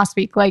point from last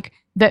week, like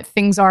that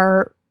things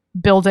are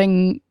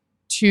building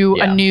to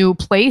a new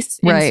place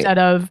instead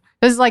of,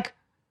 this is like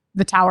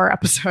the Tower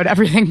episode.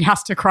 Everything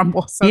has to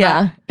crumble so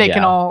that they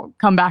can all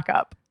come back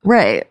up.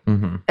 Right.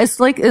 Mm-hmm.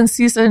 It's like in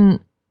season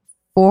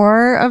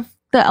 4 of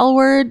the L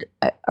Word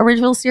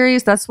original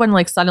series. That's when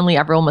like suddenly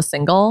everyone was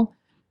single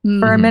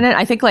for a minute.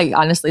 I think like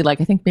honestly, like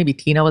I think maybe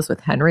Tina was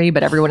with Henry,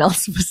 but everyone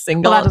else was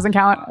single. Well, that doesn't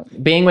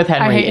count. Being with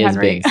Henry is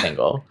Henry. being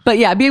single. But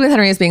yeah, being with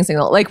Henry is being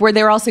single. Like where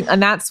they were all single,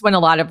 and that's when a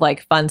lot of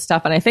like fun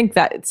stuff. And I think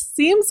that it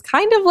seems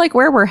kind of like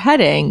where we're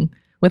heading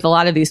with a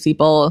lot of these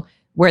people,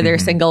 where they're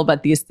single,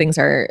 but these things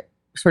are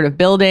sort of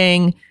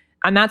building.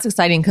 And that's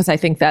exciting because I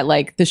think that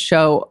like the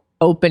show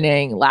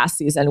opening last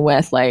season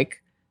with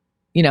like,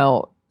 you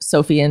know,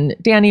 Sophie and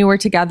Danny were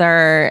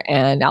together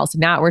and Alice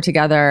and Nat were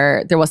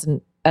together. There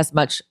wasn't as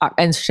much,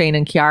 and Shane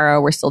and Kiara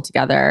were still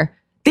together.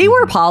 They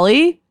were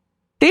poly.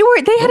 They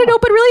had an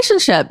open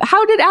relationship.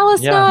 How did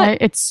Alice not?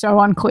 It's so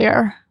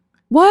unclear.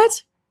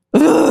 What?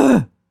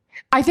 Ugh.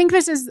 I think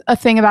this is a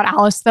thing about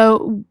Alice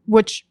though,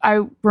 which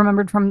I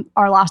remembered from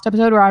our last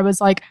episode where I was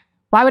like,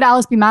 why would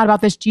Alice be mad about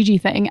this Gigi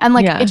thing? And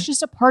like, it's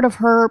just a part of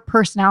her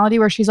personality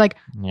where she's like,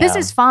 this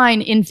is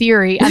fine in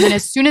theory. And then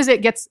as soon as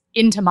it gets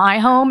into my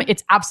home,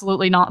 it's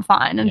absolutely not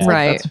fine. And it's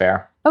like, That's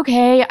fair.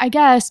 okay, I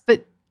guess,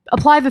 but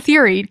apply the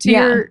theory to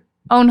your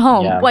own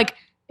home. Like,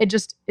 it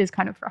just is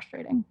kind of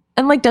frustrating.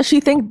 And like, does she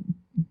think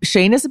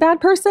Shane is a bad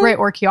person? Right,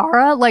 or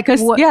Kiara? Like,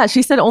 yeah,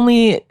 she said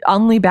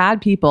only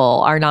bad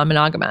people are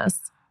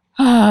non-monogamous.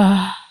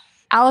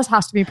 Alice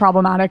has to be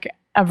problematic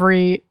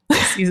every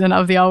season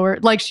of the L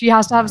Word. Like she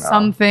has to have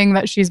something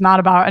that she's mad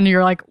about, and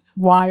you're like,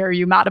 why are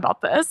you mad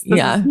about this? This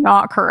is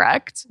not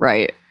correct.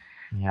 Right.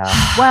 Yeah.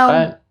 Well,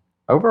 but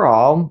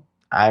overall,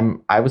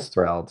 I was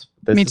thrilled.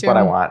 This Me is too. what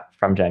I want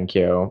from Gen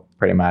Q,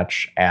 pretty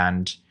much.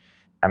 And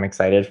I'm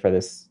excited for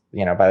this.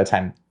 You know, by the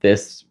time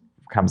this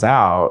comes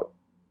out,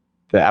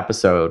 the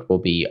episode will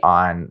be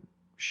on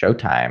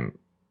Showtime,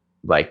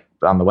 like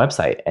on the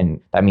website. And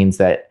that means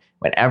that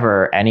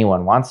whenever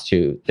anyone wants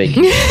to, they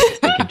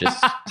can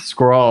just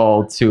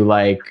scroll to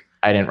like,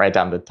 I didn't write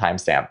down the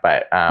timestamp,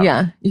 but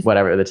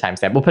whatever the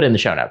timestamp, we'll put it in the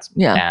show notes.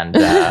 Yeah. And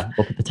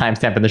we'll put the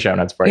timestamp in the show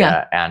notes for you.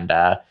 And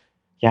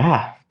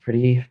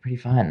pretty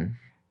fun.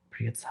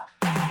 Pretty good stuff.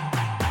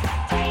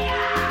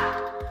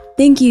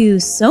 Thank you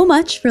so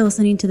much for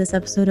listening to this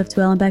episode of To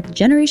Ellen Back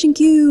Generation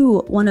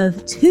Q, one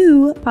of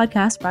 2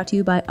 podcasts brought to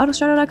you by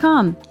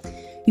Autostraddle.com.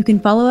 You can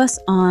follow us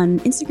on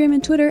Instagram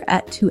and Twitter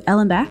at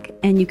 @ToEllenBack,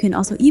 and you can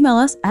also email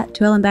us at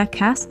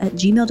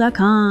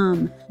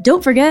toellenbackcast@gmail.com.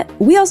 Don't forget,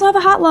 we also have a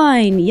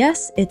hotline.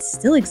 Yes, it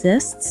still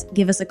exists.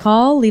 Give us a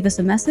call, leave us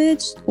a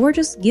message, or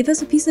just give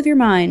us a piece of your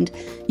mind.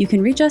 You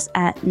can reach us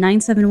at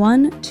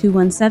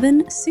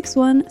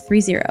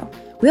 971-217-6130.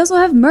 We also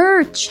have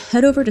merch.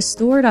 Head over to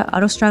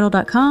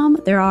store.autostraddle.com.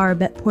 There are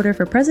Bet Porter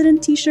for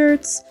President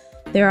t-shirts.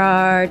 There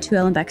are 2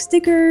 Ellen Back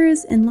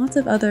stickers and lots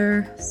of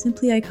other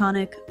simply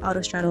iconic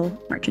Autostraddle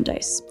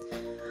merchandise.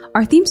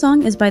 Our theme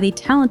song is by the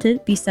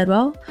talented B.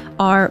 Steadwell.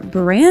 Our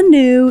brand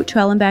new 2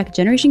 Ellen Back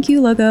Generation Q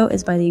logo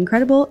is by the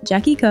incredible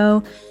Jackie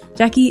Ko.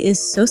 Jackie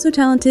is so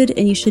talented,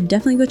 and you should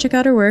definitely go check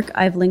out her work.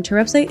 I've linked her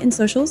website and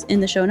socials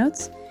in the show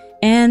notes.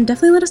 And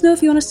definitely let us know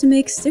if you want us to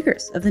make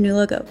stickers of the new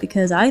logo,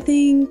 because I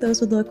think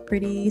those would look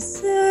pretty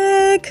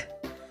sick.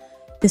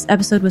 This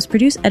episode was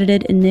produced,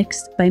 edited, and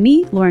mixed by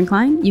me, Lauren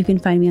Klein. You can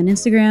find me on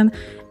Instagram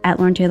at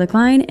Lauren Taylor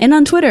Klein and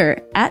on Twitter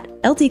at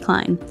LT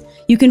Klein.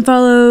 You can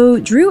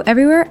follow Drew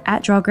everywhere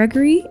at Draw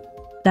Gregory.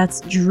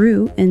 That's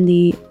Drew in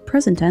the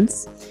present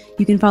tense.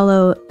 You can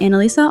follow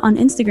Annalisa on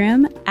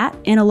Instagram at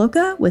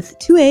Annaloca with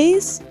 2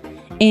 A's,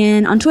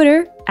 and on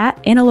Twitter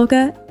at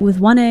Annaloca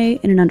with 1 A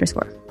and an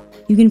underscore.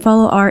 You can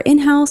follow our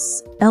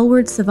in-house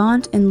L-word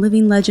savant and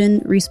living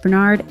legend Reese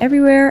Bernard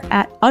everywhere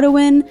at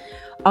AutoWin.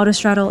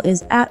 Autostraddle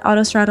is at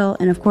Autostraddle,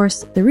 and of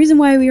course, the reason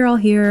why we are all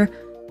here,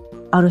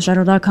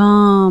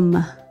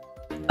 Autostraddle.com.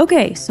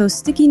 Okay, so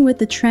sticking with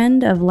the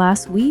trend of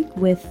last week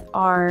with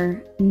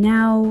our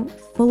now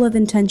full of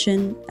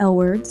intention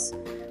L-words,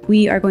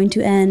 we are going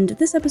to end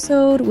this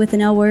episode with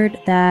an L-word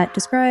that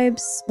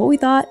describes what we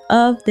thought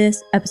of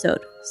this episode.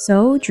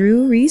 So,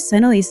 Drew, Reese,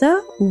 and Elisa,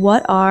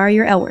 what are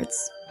your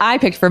L-words? I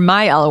picked for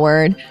my L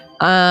word,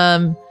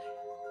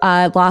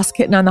 lost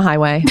kitten on the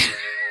highway.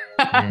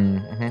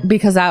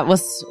 Because that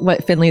was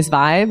what Finley's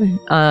vibe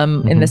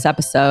in this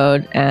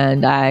episode,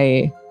 and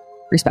I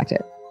respect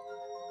it.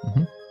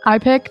 I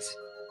picked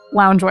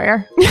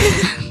loungewear.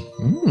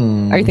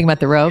 Are you thinking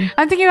about the robe?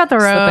 I'm thinking about the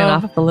robe. Slipping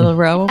off the little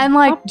robe. And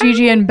like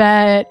Gigi in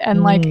bed,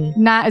 and like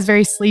Nat is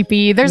very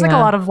sleepy. There's like a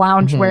lot of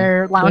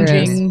loungewear,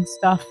 lounging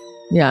stuff.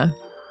 Yeah.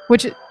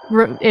 Which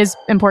is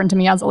important to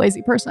me as a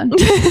lazy person.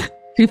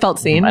 You felt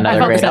seen.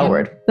 Another great L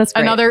word. That's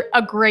great.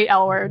 A great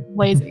L word.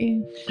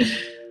 Lazy.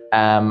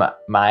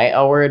 My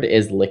L word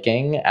is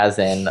licking, as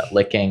in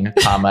licking,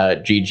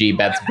 Gigi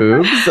Bet's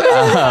boobs.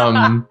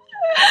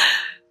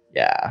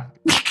 Yeah.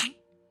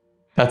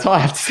 That's all I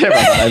have to say about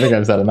that. I think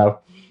I've said enough.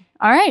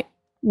 All right.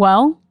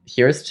 Well,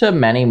 here's to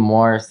many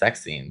more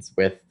sex scenes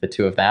with the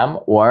 2 of them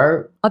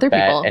or other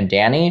Bet people and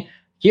Danny.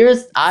 We've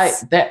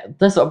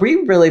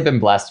really been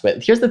blessed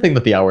with. Here's the thing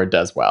that the L word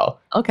does well.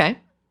 Okay.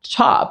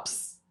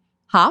 Tops.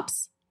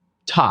 Hops?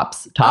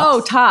 Tops.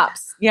 Oh,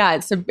 tops. Yeah,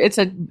 it's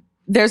a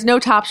there's no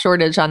top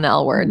shortage on the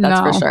L word,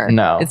 that's for sure.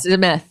 No. It's a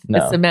myth.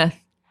 No. It's a myth.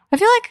 I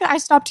feel like I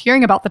stopped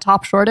hearing about the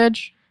top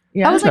shortage.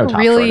 Yeah. That was like no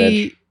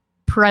really shortage.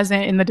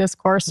 Present in the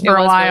discourse It for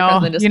a was very while.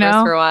 present in the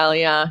discourse for a while,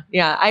 yeah.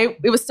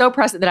 It was so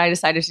present that I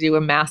decided to do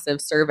a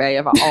massive survey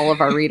of all of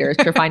our readers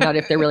to find out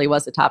if there really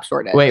was a top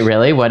shortage. Wait,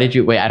 really?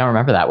 I don't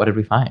remember that. What did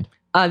we find?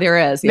 There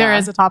is. Yeah. There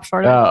is a top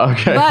shortage. Oh,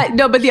 okay.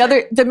 But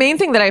the main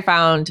thing that I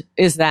found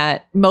is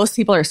that most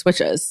people are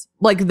switches.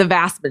 Like the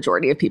vast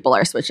majority of people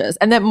are switches.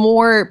 And that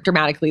more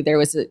dramatically,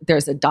 there's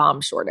a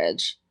dom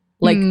shortage.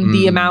 Like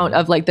the amount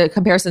of like the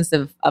comparisons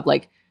of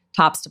like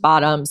tops to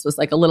bottoms was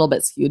like a little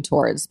bit skewed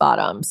towards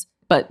bottoms.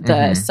 But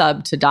the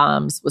sub to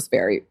doms was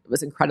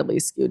incredibly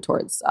skewed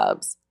towards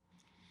subs.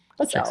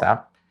 That checks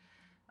out.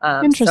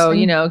 Interesting.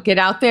 So, get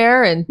out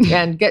there and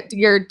get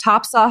your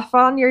tops off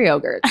on your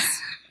yogurts.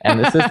 And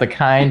this is the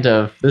kind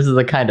of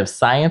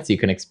science you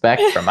can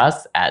expect from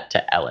us at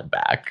To Ellen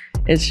Back.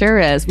 It sure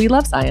is. We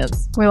love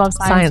science. We love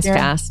science.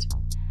 Cast.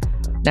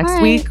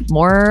 Next week,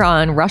 more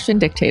on Russian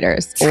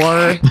dictators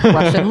or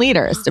Russian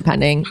leaders,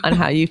 depending on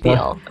how you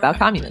feel about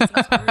communism.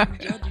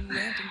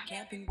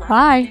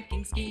 Bye.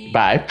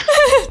 Bye.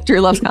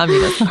 Drew loves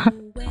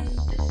communism.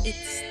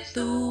 It's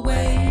the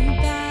way